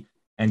Wailesi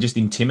and just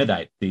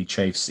intimidate the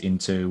Chiefs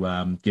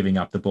into giving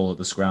up the ball at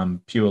the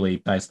scrum purely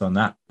based on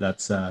that.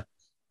 That's the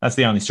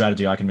only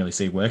strategy I can really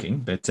see working.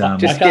 But I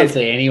can't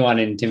see anyone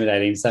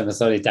intimidating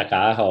Samasoni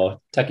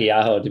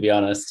Takiaho, to be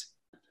honest.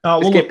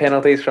 Get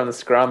penalties from the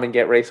scrum and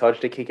get Reece Hodge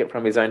to kick it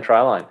from his own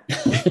try line.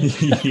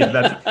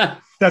 Yeah,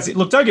 that's it.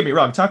 Look, don't get me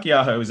wrong.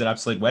 Takiaho is an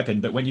absolute weapon,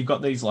 but when you've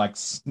got these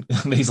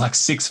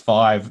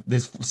 6'5",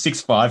 this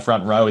 6'5"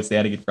 front row, it's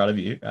standing in front of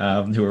you,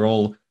 who are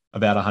all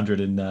about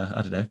 100 and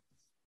I don't know.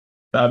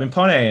 I mean,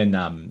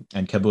 Pone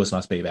and Caboose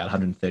must be about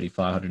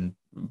 135, 100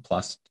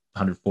 plus,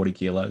 140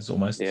 kilos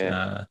almost.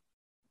 Yeah.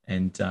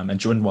 And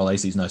Jordan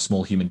Wailesi is no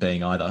small human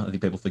being either. I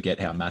think people forget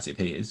how massive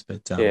he is.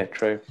 But yeah,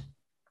 true.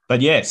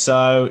 But yeah,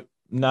 so.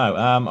 No.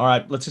 All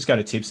right, let's just go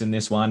to tips in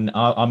this one.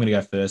 I'm going to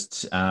go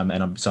first, and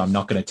I'm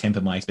not going to temper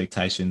my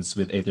expectations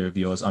with either of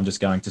yours. I'm just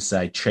going to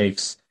say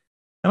Chiefs,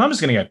 and I'm just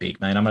going to go big,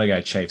 man. I'm going to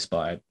go Chiefs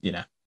by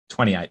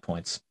 28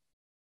 points.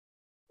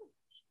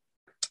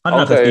 I don't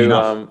know if that's big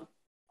enough.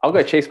 I'll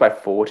go Chiefs by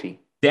 40.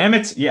 Damn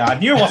it! Yeah, I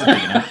knew it wasn't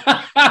big enough.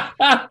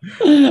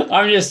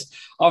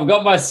 I've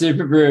got my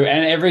Super Brew,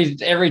 and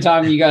every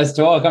time you guys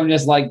talk, I'm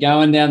just like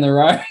going down the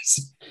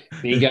rows.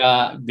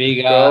 Bigger.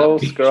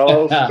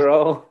 Scroll.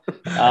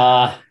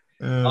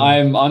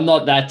 I'm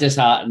not that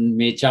disheartened,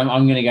 Mitch. I'm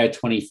going to go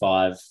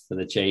 25 for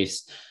the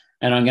Chiefs,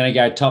 and I'm going to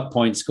go top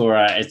point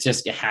scorer. It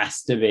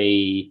has to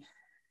be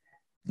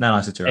Nanai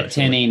Saturo.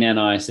 Teni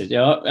Nanai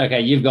Saturo. Oh,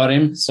 okay, you've got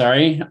him.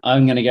 Sorry.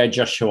 I'm going to go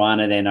Josh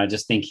Shawana then. I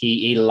just think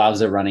he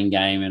loves a running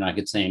game, and I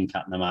could see him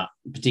cutting them up,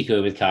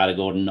 particularly with Carter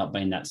Gordon not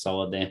being that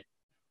solid there.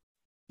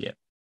 Yeah.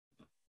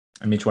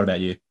 And Mitch, what about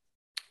you?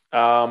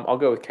 I'll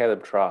go with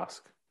Caleb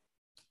Trask.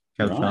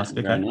 Trask,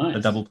 okay. Nice. A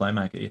double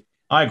playmaker.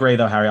 I agree,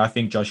 though, Harry. I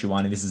think Josh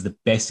Ioane, this is the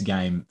best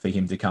game for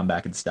him to come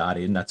back and start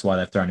in. That's why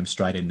they've thrown him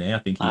straight in there. I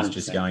think he's 100%.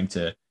 Just going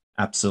to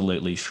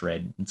absolutely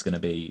shred. It's going to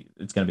be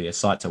a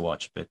sight to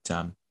watch. But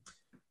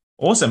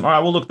awesome. All right.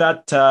 Well, look,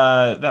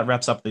 that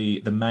wraps up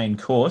the main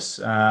course.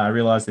 I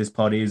realise this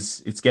pod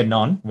it's getting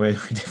on. We're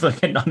definitely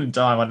getting on in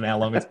time. I don't know how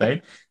long it's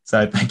been.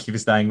 So thank you for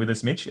staying with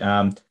us, Mitch.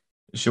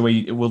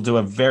 We'll do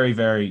a very,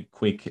 very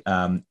quick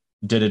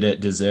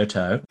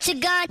Deserto.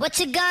 What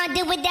you gonna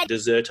do with that?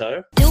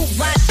 Deserto. Do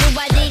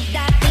what did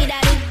that,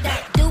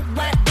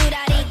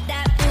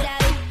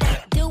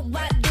 do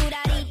what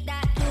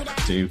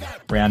to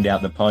round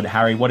out the pod.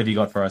 Harry, what have you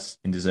got for us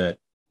in dessert?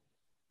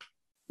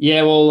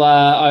 Yeah, well,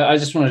 I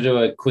just want to do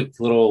a quick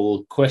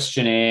little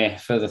questionnaire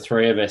for the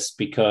three of us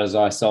because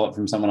I saw it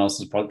from someone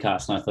else's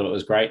podcast and I thought it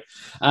was great.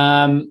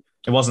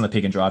 It wasn't the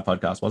Pick and Drive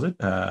podcast, was it?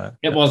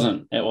 It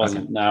wasn't.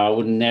 Okay. No, I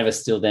would never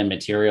steal their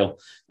material.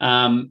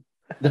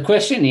 The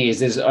question is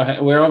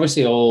we're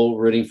obviously all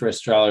rooting for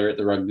Australia at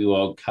the Rugby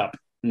World Cup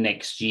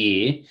next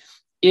year.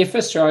 If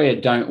Australia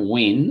don't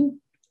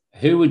win,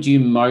 who would you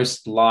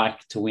most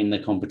like to win the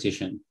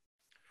competition?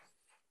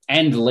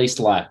 And least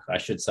like, I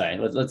should say.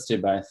 Let's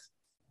do both.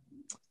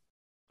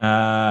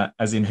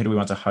 As in, who do we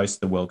want to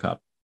host the World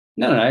Cup?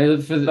 No.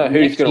 For the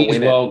who's next gonna year's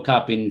win it? World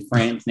Cup in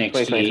France next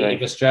year, 2023.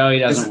 if Australia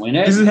doesn't win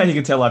it, This is how you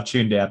can tell I've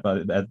tuned out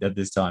at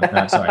this time.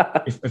 No, sorry.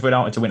 If we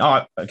don't want to win,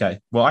 okay.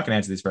 Well, I can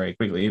answer this very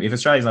quickly. If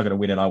Australia's not going to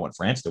win it, I want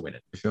France to win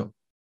it for sure.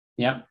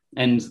 yeah.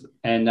 And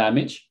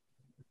Mitch,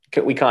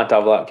 We can't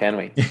double up, can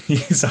we?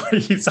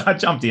 Sorry, I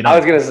jumped in. I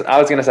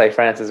was gonna say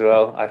France as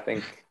well. I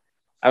think.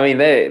 I mean,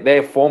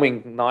 they're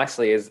forming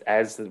nicely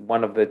as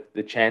one of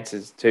the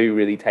chances to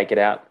really take it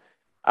out.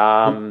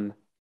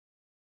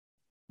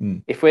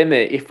 If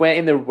we're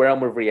in the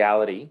realm of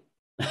reality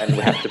and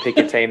we have to pick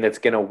a team that's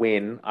going to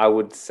win, I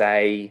would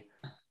say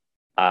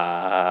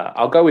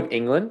I'll go with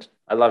England.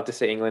 I'd love to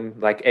see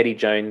England, like Eddie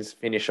Jones,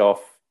 finish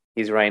off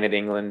his reign at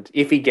England.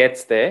 If he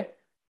gets there,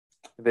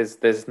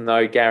 there's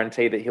no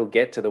guarantee that he'll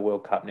get to the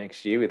World Cup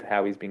next year with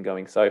how he's been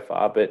going so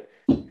far. But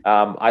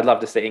I'd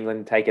love to see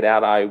England take it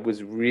out. I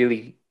was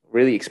really,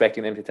 really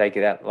expecting them to take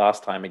it out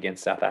last time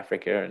against South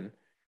Africa and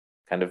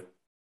kind of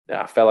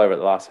fell over at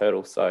the last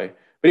hurdle. So,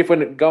 but if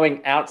we're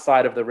going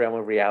outside of the realm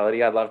of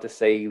reality, I'd love to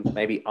see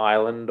maybe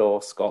Ireland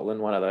or Scotland,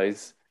 one of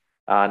those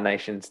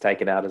nations,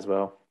 take it out as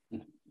well.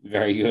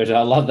 very good.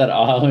 I love that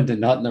Ireland are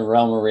not in the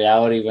realm of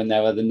reality when they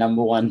were the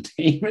number one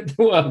team at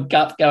the World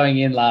Cup going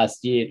in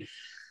last year.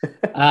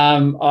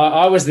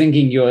 I was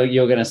thinking you're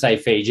going to say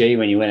Fiji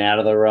when you went out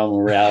of the realm of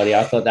reality.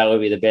 I thought that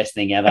would be the best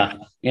thing ever.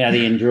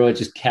 The Endure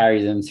just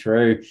carry them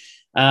through.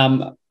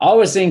 I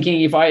was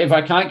thinking if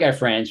I can't go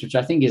France, which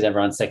I think is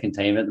everyone's second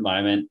team at the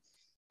moment,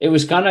 it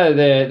was kind of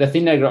the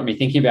thing that got me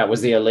thinking about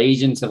was the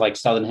allegiance of like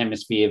Southern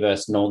Hemisphere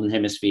versus Northern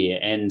Hemisphere.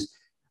 And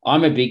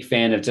I'm a big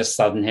fan of just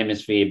Southern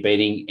Hemisphere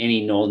beating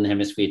any Northern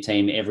Hemisphere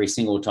team every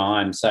single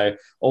time. So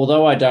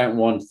although I don't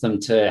want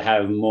them to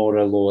have more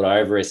to lord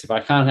over us, if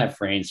I can't have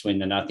France win,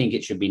 then I think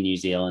it should be New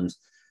Zealand.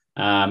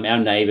 Our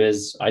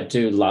neighbours, I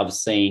do love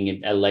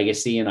seeing a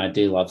legacy, and I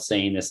do love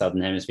seeing the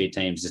Southern Hemisphere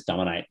teams just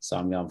dominate. So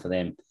I'm going for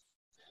them.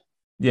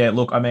 Yeah,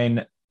 look, I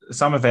mean,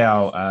 some of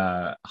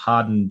our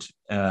hardened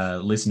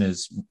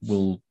listeners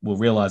will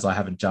realise I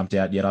haven't jumped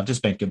out yet. I've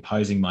just been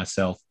composing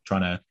myself,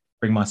 trying to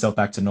bring myself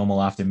back to normal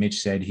after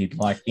Mitch said he'd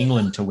like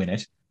England to win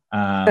it.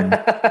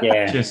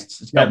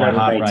 Just got my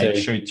heart rate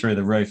shoot through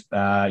the roof.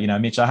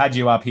 Mitch, I had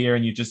you up here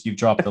and you've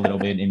dropped a little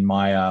bit in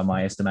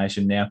my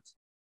estimation now.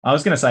 I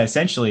was going to say,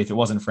 essentially, if it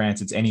wasn't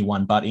France, it's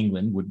anyone but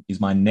England is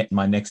my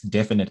next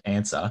definite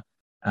answer.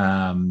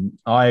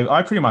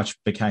 I pretty much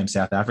became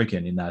South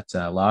African in that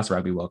last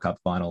Rugby World Cup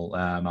final.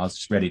 I was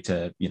just ready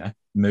to,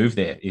 move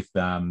there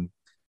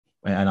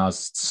and I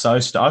was I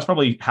was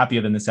probably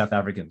happier than the South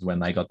Africans when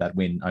they got that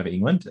win over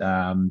England.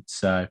 And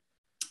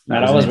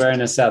I was wearing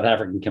a South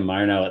African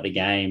kimono at the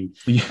game,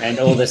 and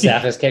all the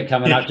Southers kept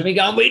coming up to me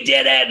going, "We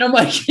did it!" And I'm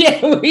like,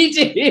 "Yeah, we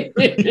did."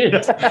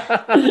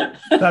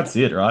 That's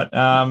it, right?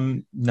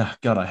 No,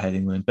 God, I hate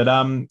England, but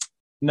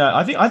no,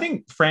 I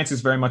think France is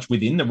very much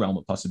within the realm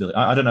of possibility.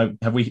 I don't know.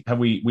 Have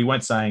we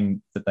weren't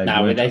saying that they?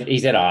 No, he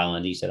said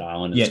Ireland. He said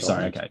Ireland. Yeah,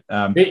 sorry. Okay.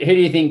 Who do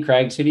you think,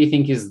 Craig? Who do you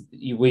think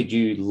would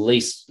you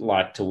least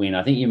like to win?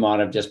 I think you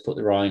might have just put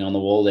the writing on the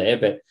wall there,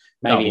 but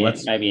maybe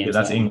that's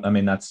England. I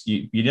mean, that's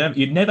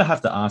you'd never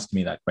have to ask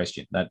me that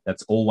question.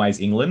 That's always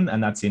England,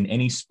 and that's in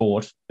any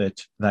sport that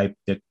they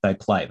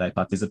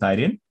participate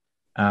in.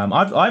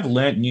 I've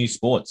learnt new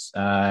sports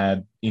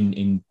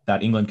in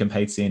that England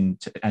competes in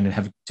and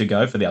have to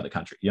go for the other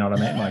country. You know what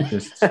I mean? Like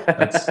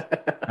that's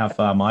how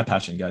far my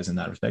passion goes in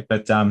that respect.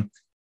 But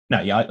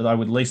I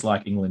would least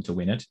like England to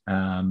win it.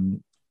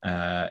 And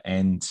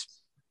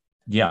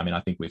yeah, I mean,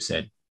 I think we've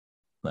said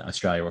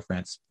Australia or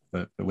France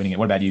for winning it.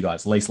 What about you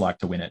guys? Least like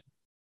to win it?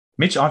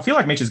 Mitch, I feel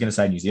like Mitch is going to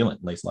say New Zealand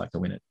least like to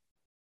win it.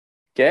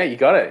 Yeah, you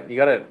got it. You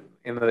got it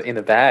in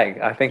the bag.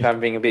 I think I'm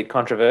being a bit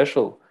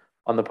controversial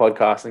on the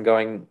podcast and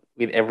going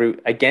with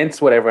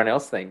against what everyone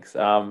else thinks.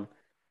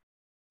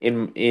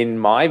 In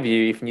my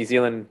view, if New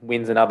Zealand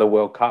wins another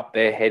World Cup,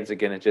 their heads are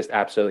going to just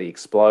absolutely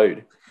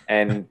explode,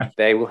 and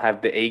they will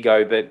have the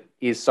ego that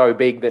is so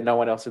big that no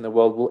one else in the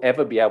world will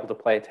ever be able to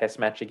play a Test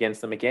match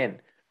against them again,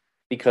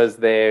 because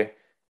they'd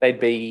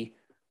be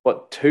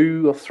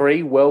 2 or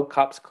 3 World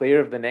Cups clear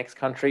of the next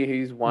country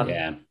who's won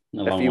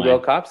a few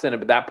World Cups, and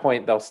at that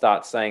point they'll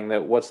start saying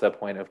that what's the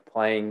point of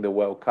playing the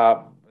World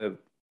Cup?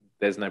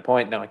 There's no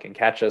point. No one can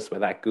catch us. We're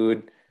that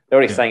good. They're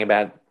already saying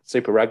about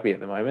Super Rugby at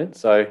the moment.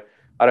 So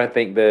I don't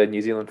think the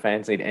New Zealand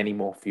fans need any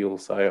more fuel.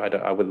 So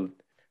I would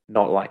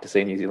not like to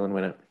see New Zealand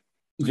win it.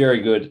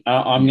 Very good.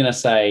 I'm going to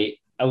say,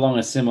 along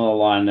a similar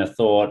line of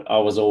thought, I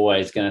was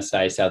always going to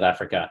say South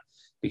Africa.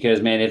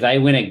 Because, man, if they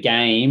win a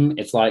game,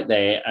 it's like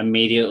they're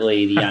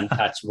immediately the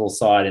untouchable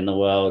side in the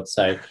world.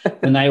 So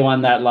when they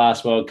won that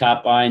last World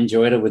Cup, I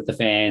enjoyed it with the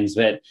fans,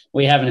 but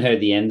we haven't heard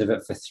the end of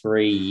it for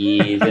 3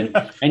 years.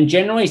 And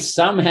generally,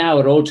 somehow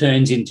it all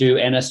turns into,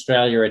 and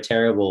Australia are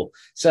terrible.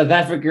 South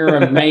Africa are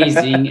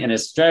amazing, and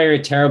Australia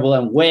are terrible,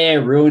 and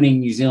we're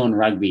ruining New Zealand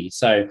rugby.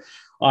 So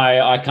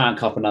I can't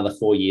cop another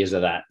 4 years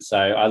of that. So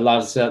I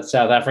love South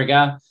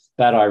Africa,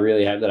 but I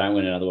really hope they don't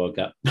win another World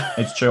Cup.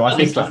 It's true.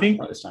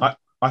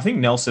 I think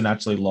Nelson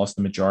actually lost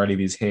the majority of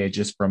his hair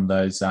just from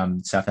those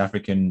South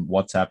African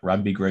WhatsApp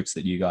rugby groups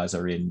that you guys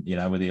are in,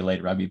 with the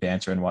elite rugby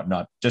banter and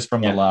whatnot, just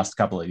from the last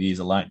couple of years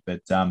alone.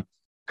 But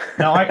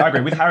no, I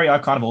agree with Harry. I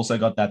kind of also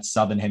got that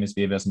Southern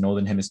Hemisphere versus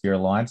Northern Hemisphere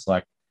alliance.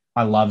 Like,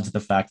 I loved the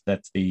fact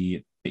that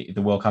the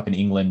World Cup in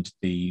England,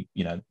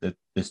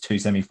 there's two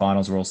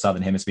semi-finals were all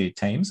Southern Hemisphere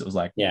teams. It was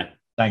like,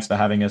 thanks for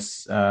having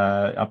us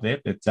up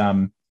there. But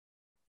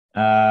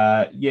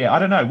I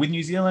don't know. With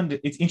New Zealand,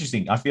 it's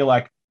interesting. I feel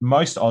like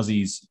most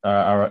Aussies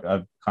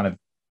are kind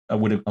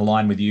of would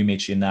align with you,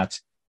 Mitch, in that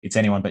it's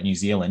anyone but New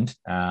Zealand.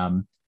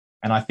 And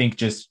I think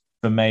just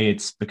for me,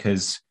 it's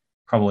because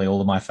probably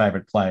all of my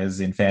favourite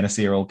players in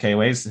fantasy are all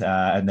Kiwis,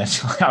 and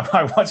that's why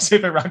I watch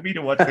Super Rugby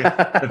to watch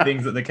the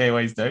things that the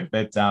Kiwis do.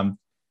 But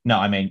no,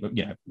 I mean,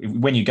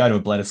 when you go to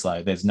a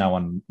Bledisloe, there's no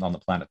one on the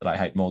planet that I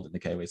hate more than the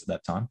Kiwis at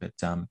that time. But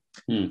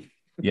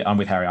yeah, I'm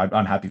with Harry.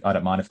 I'm happy. I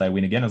don't mind if they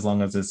win again, as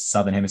long as it's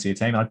Southern Hemisphere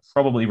team. I'd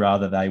probably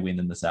rather they win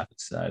than the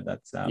Sappers. So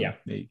that's there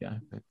you go.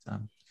 But,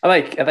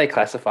 are they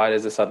classified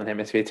as a Southern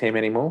Hemisphere team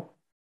anymore?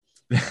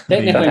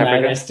 Technically,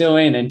 mate, they're still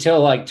in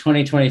until like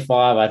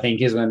 2025. I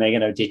think is when they're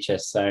going to ditch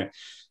us. So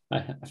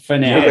for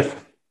now,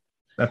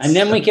 and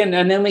then we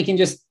can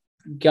just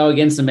go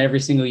against them every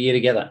single year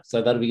together.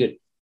 So that'll be good.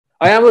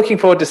 I am looking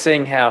forward to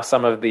seeing how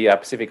some of the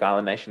Pacific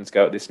Island nations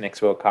go at this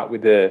next World Cup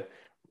with the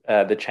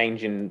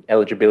change in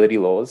eligibility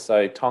laws.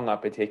 So Tonga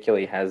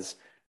particularly has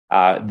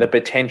the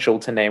potential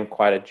to name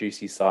quite a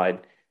juicy side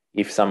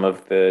if some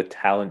of the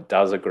talent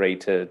does agree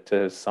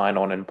to sign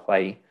on and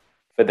play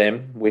for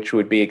them, which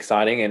would be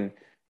exciting. And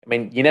I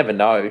mean, you never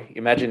know.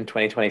 Imagine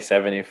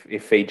 2027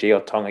 if Fiji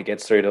or Tonga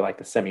gets through to like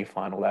the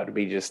semi-final, that would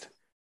be just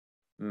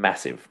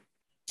massive.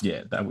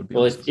 Yeah, that would be.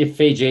 Well, if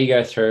Fiji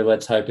go through,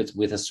 let's hope it's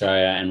with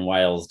Australia and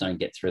Wales don't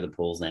get through the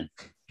pools then.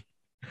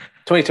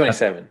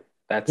 2027.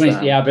 That's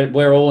but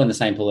we're all in the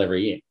same pool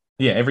every year.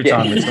 Yeah, every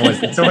time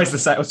it's always the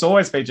same. It's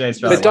always Fiji,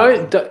 Australia.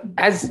 But don't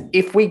as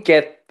if we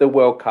get the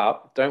World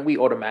Cup, don't we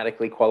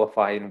automatically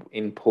qualify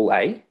in Pool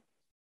A?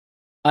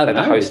 I don't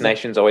know. The host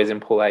nation's always in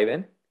Pool A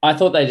then? I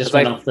thought they just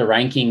went off the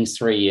rankings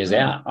 3 years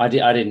out. I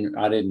didn't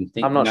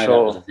think. I'm not sure.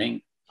 That was a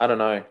thing. I don't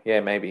know.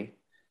 Yeah, maybe.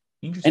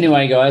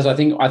 Anyway, guys, I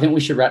think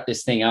we should wrap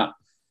this thing up.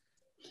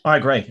 I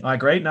agree.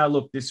 No,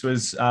 look, this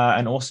was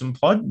an awesome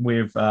pod.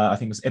 We've, I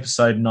think it was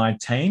episode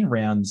 19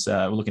 rounds.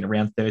 We're looking at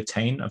round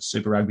 13 of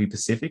Super Rugby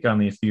Pacific.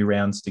 Only a few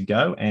rounds to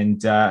go,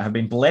 and have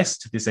been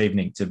blessed this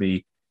evening to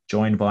be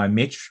joined by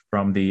Mitch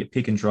from the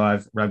Pick and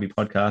Drive Rugby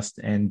podcast.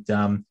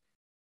 And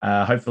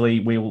hopefully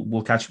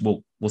we'll catch.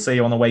 We'll see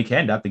you on the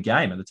weekend at the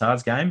game, at the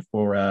Tars game.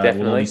 We'll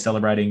all be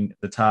celebrating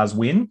the Tars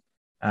win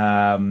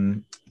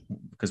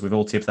because we've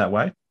all tipped that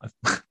way.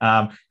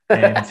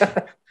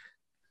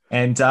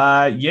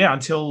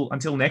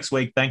 Until next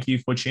week, thank you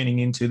for tuning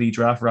into the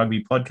Draft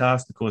Rugby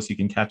podcast. Of course, you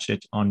can catch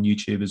it on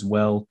YouTube as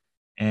well.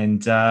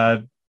 And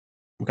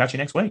we'll catch you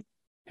next week.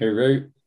 Hooroo.